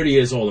bench. I'm 30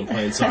 years old and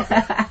playing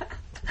soccer.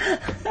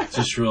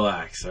 Just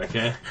relax,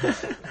 okay?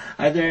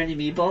 Are there any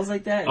meatballs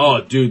like that?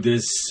 Oh, dude,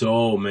 there's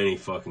so many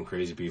fucking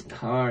crazy people.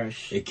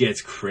 Harsh. It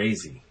gets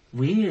crazy.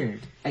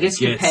 Weird. I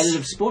guess It gets-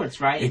 competitive sports,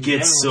 right? It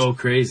gets so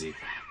crazy.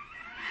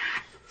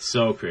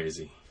 So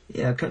crazy.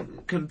 Yeah,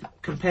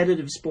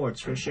 competitive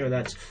sports for sure.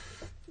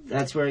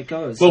 That's where it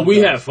goes. But we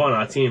have fun.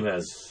 Our team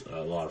has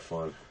a lot of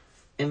fun.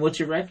 And what's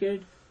your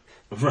record?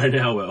 Right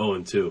now we're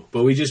 0-2,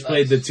 but we just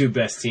played the two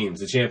best teams,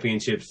 the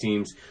championships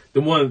teams,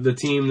 the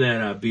team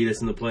that beat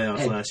us in the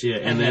playoffs last year,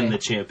 and then the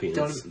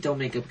champions. Don't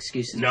make up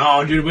excuses.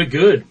 No, dude, we're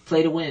good.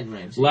 Play to win,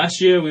 Ramsey. Last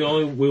year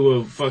we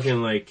were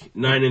fucking like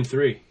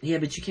 9-3. Yeah,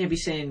 but you can't be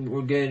saying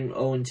we're good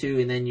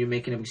 0-2 and then you're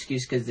making an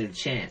excuse because they're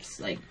champs.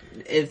 Like,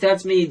 if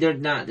that's me, they're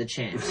not the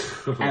champs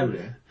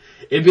ever.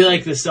 It'd be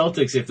like the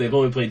Celtics if they've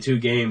only played 2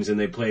 games and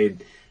they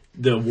played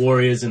the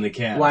Warriors and the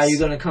Cavs. Why are you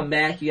going to come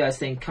back? You guys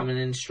think coming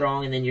in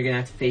strong and then you're going to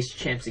have to face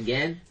champs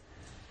again?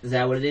 Is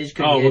that what it is?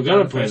 Oh, we're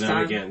gonna play them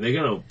again.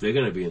 They're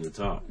gonna be in the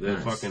top. They're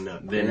fucking.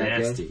 They're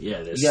nasty. Good?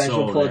 Yeah, they're you guys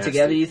so will pull nasty. it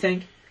together. You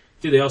think?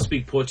 Dude, they all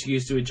speak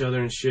Portuguese to each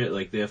other and shit.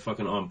 Like they're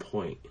fucking on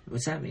point.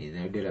 What's that mean?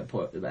 They're good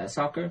at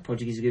soccer.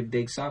 Portuguese are good at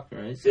big soccer,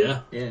 right?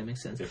 Yeah. Yeah, it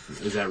makes sense.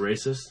 Is that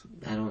racist?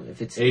 I don't.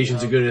 If it's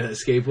Asians are good at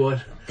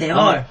skateboard. They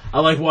are. I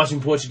like watching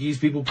Portuguese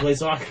people play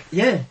soccer.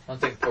 Yeah. I don't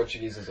think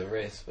Portuguese is a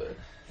race, but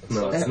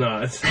no, it's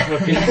not. It's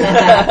fucking.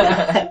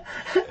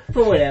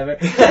 But whatever.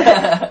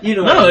 You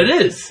know. No, it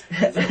is.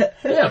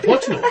 Yeah,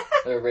 Portugal.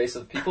 They're a race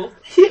of people.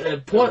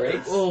 Race?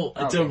 Well,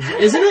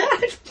 isn't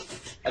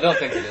it? I don't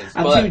think it is.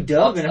 I'm but too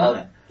dumb and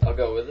I'll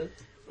go with it.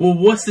 Well,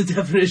 what's the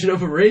definition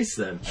of a race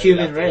then?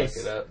 Human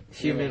race.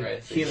 Human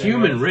race.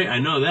 Human race. I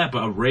know that,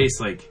 but a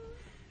race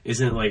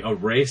isn't it like a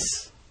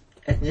race?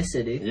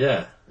 Ethnicity.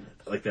 Yeah.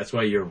 Like that's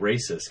why you're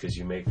racist because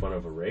you make fun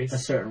of a race. A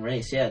certain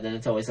race, yeah. Then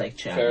it's always like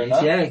Fair Chinese.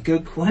 enough. Yeah,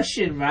 good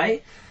question,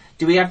 right?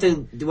 Do we have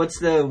to? What's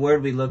the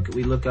word we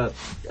look up?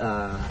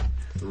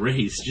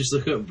 Race. Just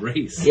look up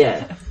race.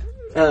 Yeah.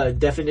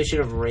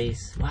 Definition of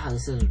race. Wow,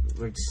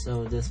 we're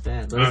so this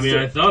bad.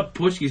 I thought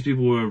Portuguese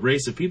people were a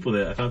race of people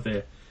that I thought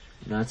they.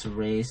 No, it's a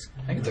race.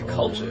 I think it's a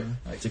culture.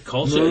 It's a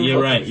culture.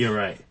 You're right. You're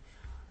right.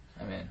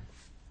 I mean.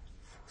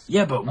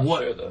 Yeah, but I'm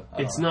what? Sure, though.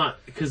 It's not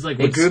because would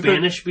group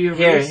Spanish be a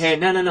race? Here,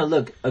 no.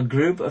 Look, a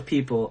group of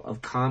people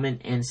of common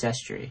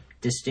ancestry,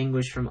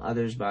 distinguished from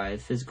others by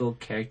physical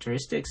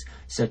characteristics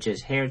such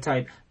as hair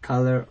type,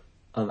 color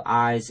of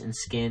eyes and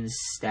skin,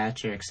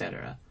 stature,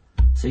 etc.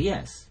 So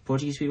yes,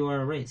 Portuguese people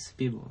are a race of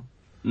people.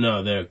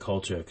 No, they're a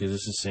culture because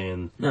this is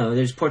saying no.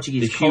 There's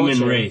Portuguese the culture.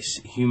 human race,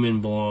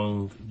 human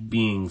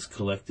beings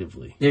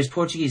collectively. There's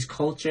Portuguese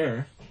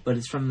culture, but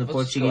it's from the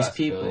Portuguese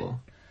people. Billy?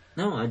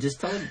 No, I just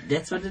told.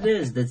 That's what it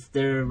is.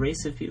 They're a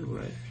race of people,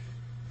 right?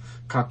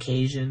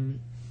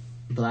 Caucasian,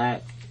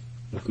 black.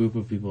 A group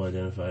of people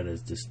identified as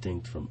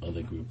distinct from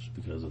other groups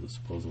because of the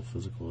supposed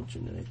physical and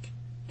genetic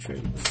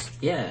traits.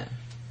 Yeah.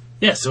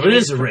 Yeah, so it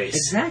is a race.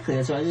 Exactly.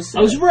 That's what I just said.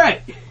 I was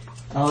right.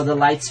 Oh, the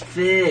light's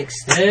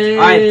fixed. Hey.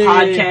 All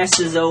right, podcast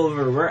is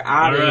over. We're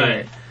out of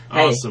here.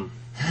 Awesome.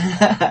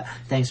 Hey.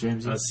 Thanks,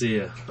 Ramsey. I'll see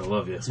you. I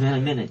love you. It's been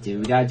a minute, dude.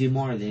 We gotta do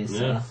more of these.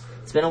 Yeah.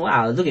 It's been a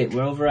while. Look at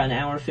we're over an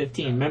hour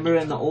 15. Remember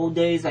in the old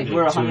days, like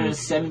we're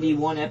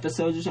 171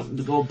 episodes or something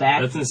to go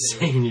back. That's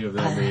insane. You have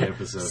that many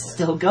episodes.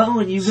 Still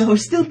going. We're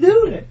still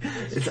doing it.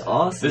 It's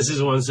awesome. This is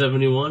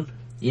 171.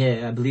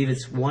 Yeah, I believe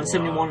it's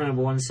 171 and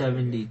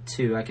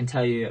 172. I can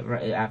tell you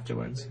right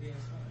afterwards.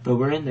 But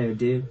we're in there,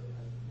 dude.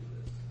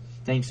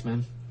 Thanks,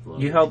 man.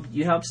 You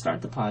helped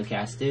start the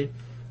podcast, dude.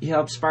 You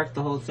helped spark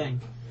the whole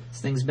thing. This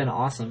thing's been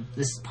awesome.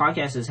 This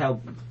podcast has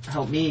helped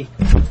me.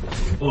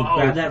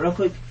 Grab that real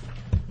quick.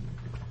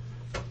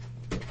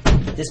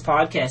 This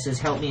podcast has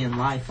helped me in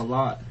life a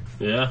lot.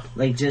 Yeah.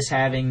 Like just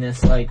having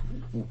this like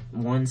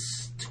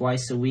once,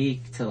 twice a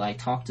week to like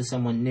talk to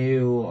someone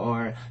new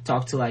or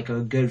talk to like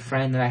a good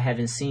friend that I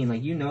haven't seen.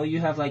 Like you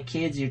have like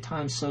kids, your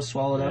time's so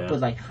swallowed up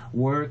with like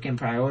work and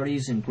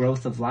priorities and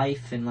growth of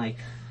life and like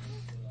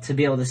to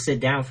be able to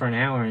sit down for an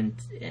hour and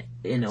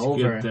It's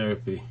over good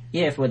therapy.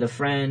 Yeah, if with a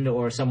friend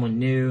or someone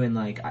new and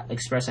like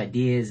express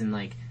ideas and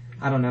like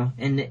I don't know,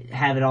 and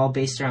have it all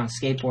based around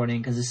skateboarding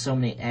because there's so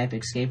many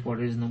epic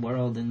skateboarders in the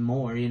world and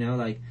more,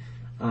 like,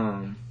 I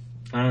don't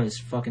know, this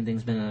fucking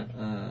thing's been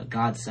a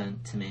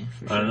godsend to me,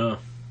 for sure. I know.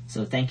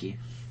 So thank you.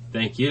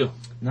 Thank you.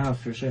 No,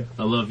 for sure.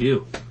 I love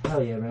you. Oh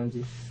yeah,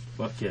 Ramsey.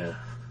 Fuck yeah.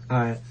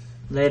 Alright.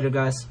 Later,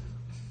 guys.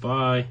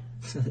 Bye.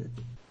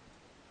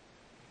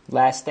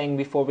 Last thing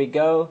before we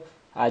go,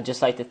 I'd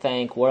just like to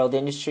thank World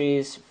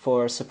Industries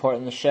for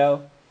supporting the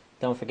show.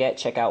 Don't forget,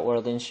 check out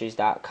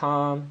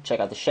worldindustries.com. Check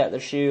out the Shetler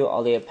shoe,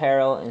 all the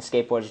apparel, and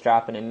skateboards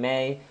dropping in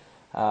May.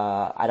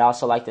 I'd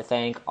also like to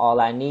thank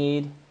All I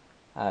Need.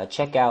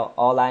 Check out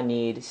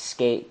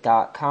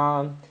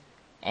allineedskate.com,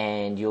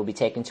 and you'll be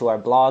taken to our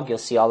blog. You'll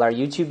see all our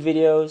YouTube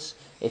videos.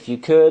 If you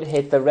could,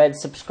 hit the red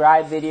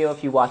subscribe video.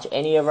 If you watch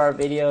any of our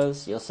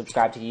videos, you'll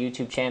subscribe to the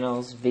YouTube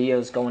channels.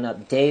 Videos going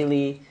up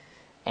daily.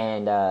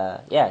 And,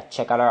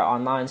 check out our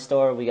online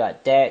store. We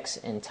got decks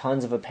and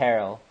tons of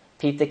apparel.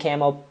 Peep the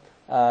camo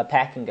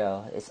pack and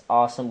go. It's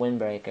awesome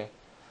windbreaker.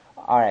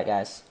 Alright,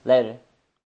 guys. Later.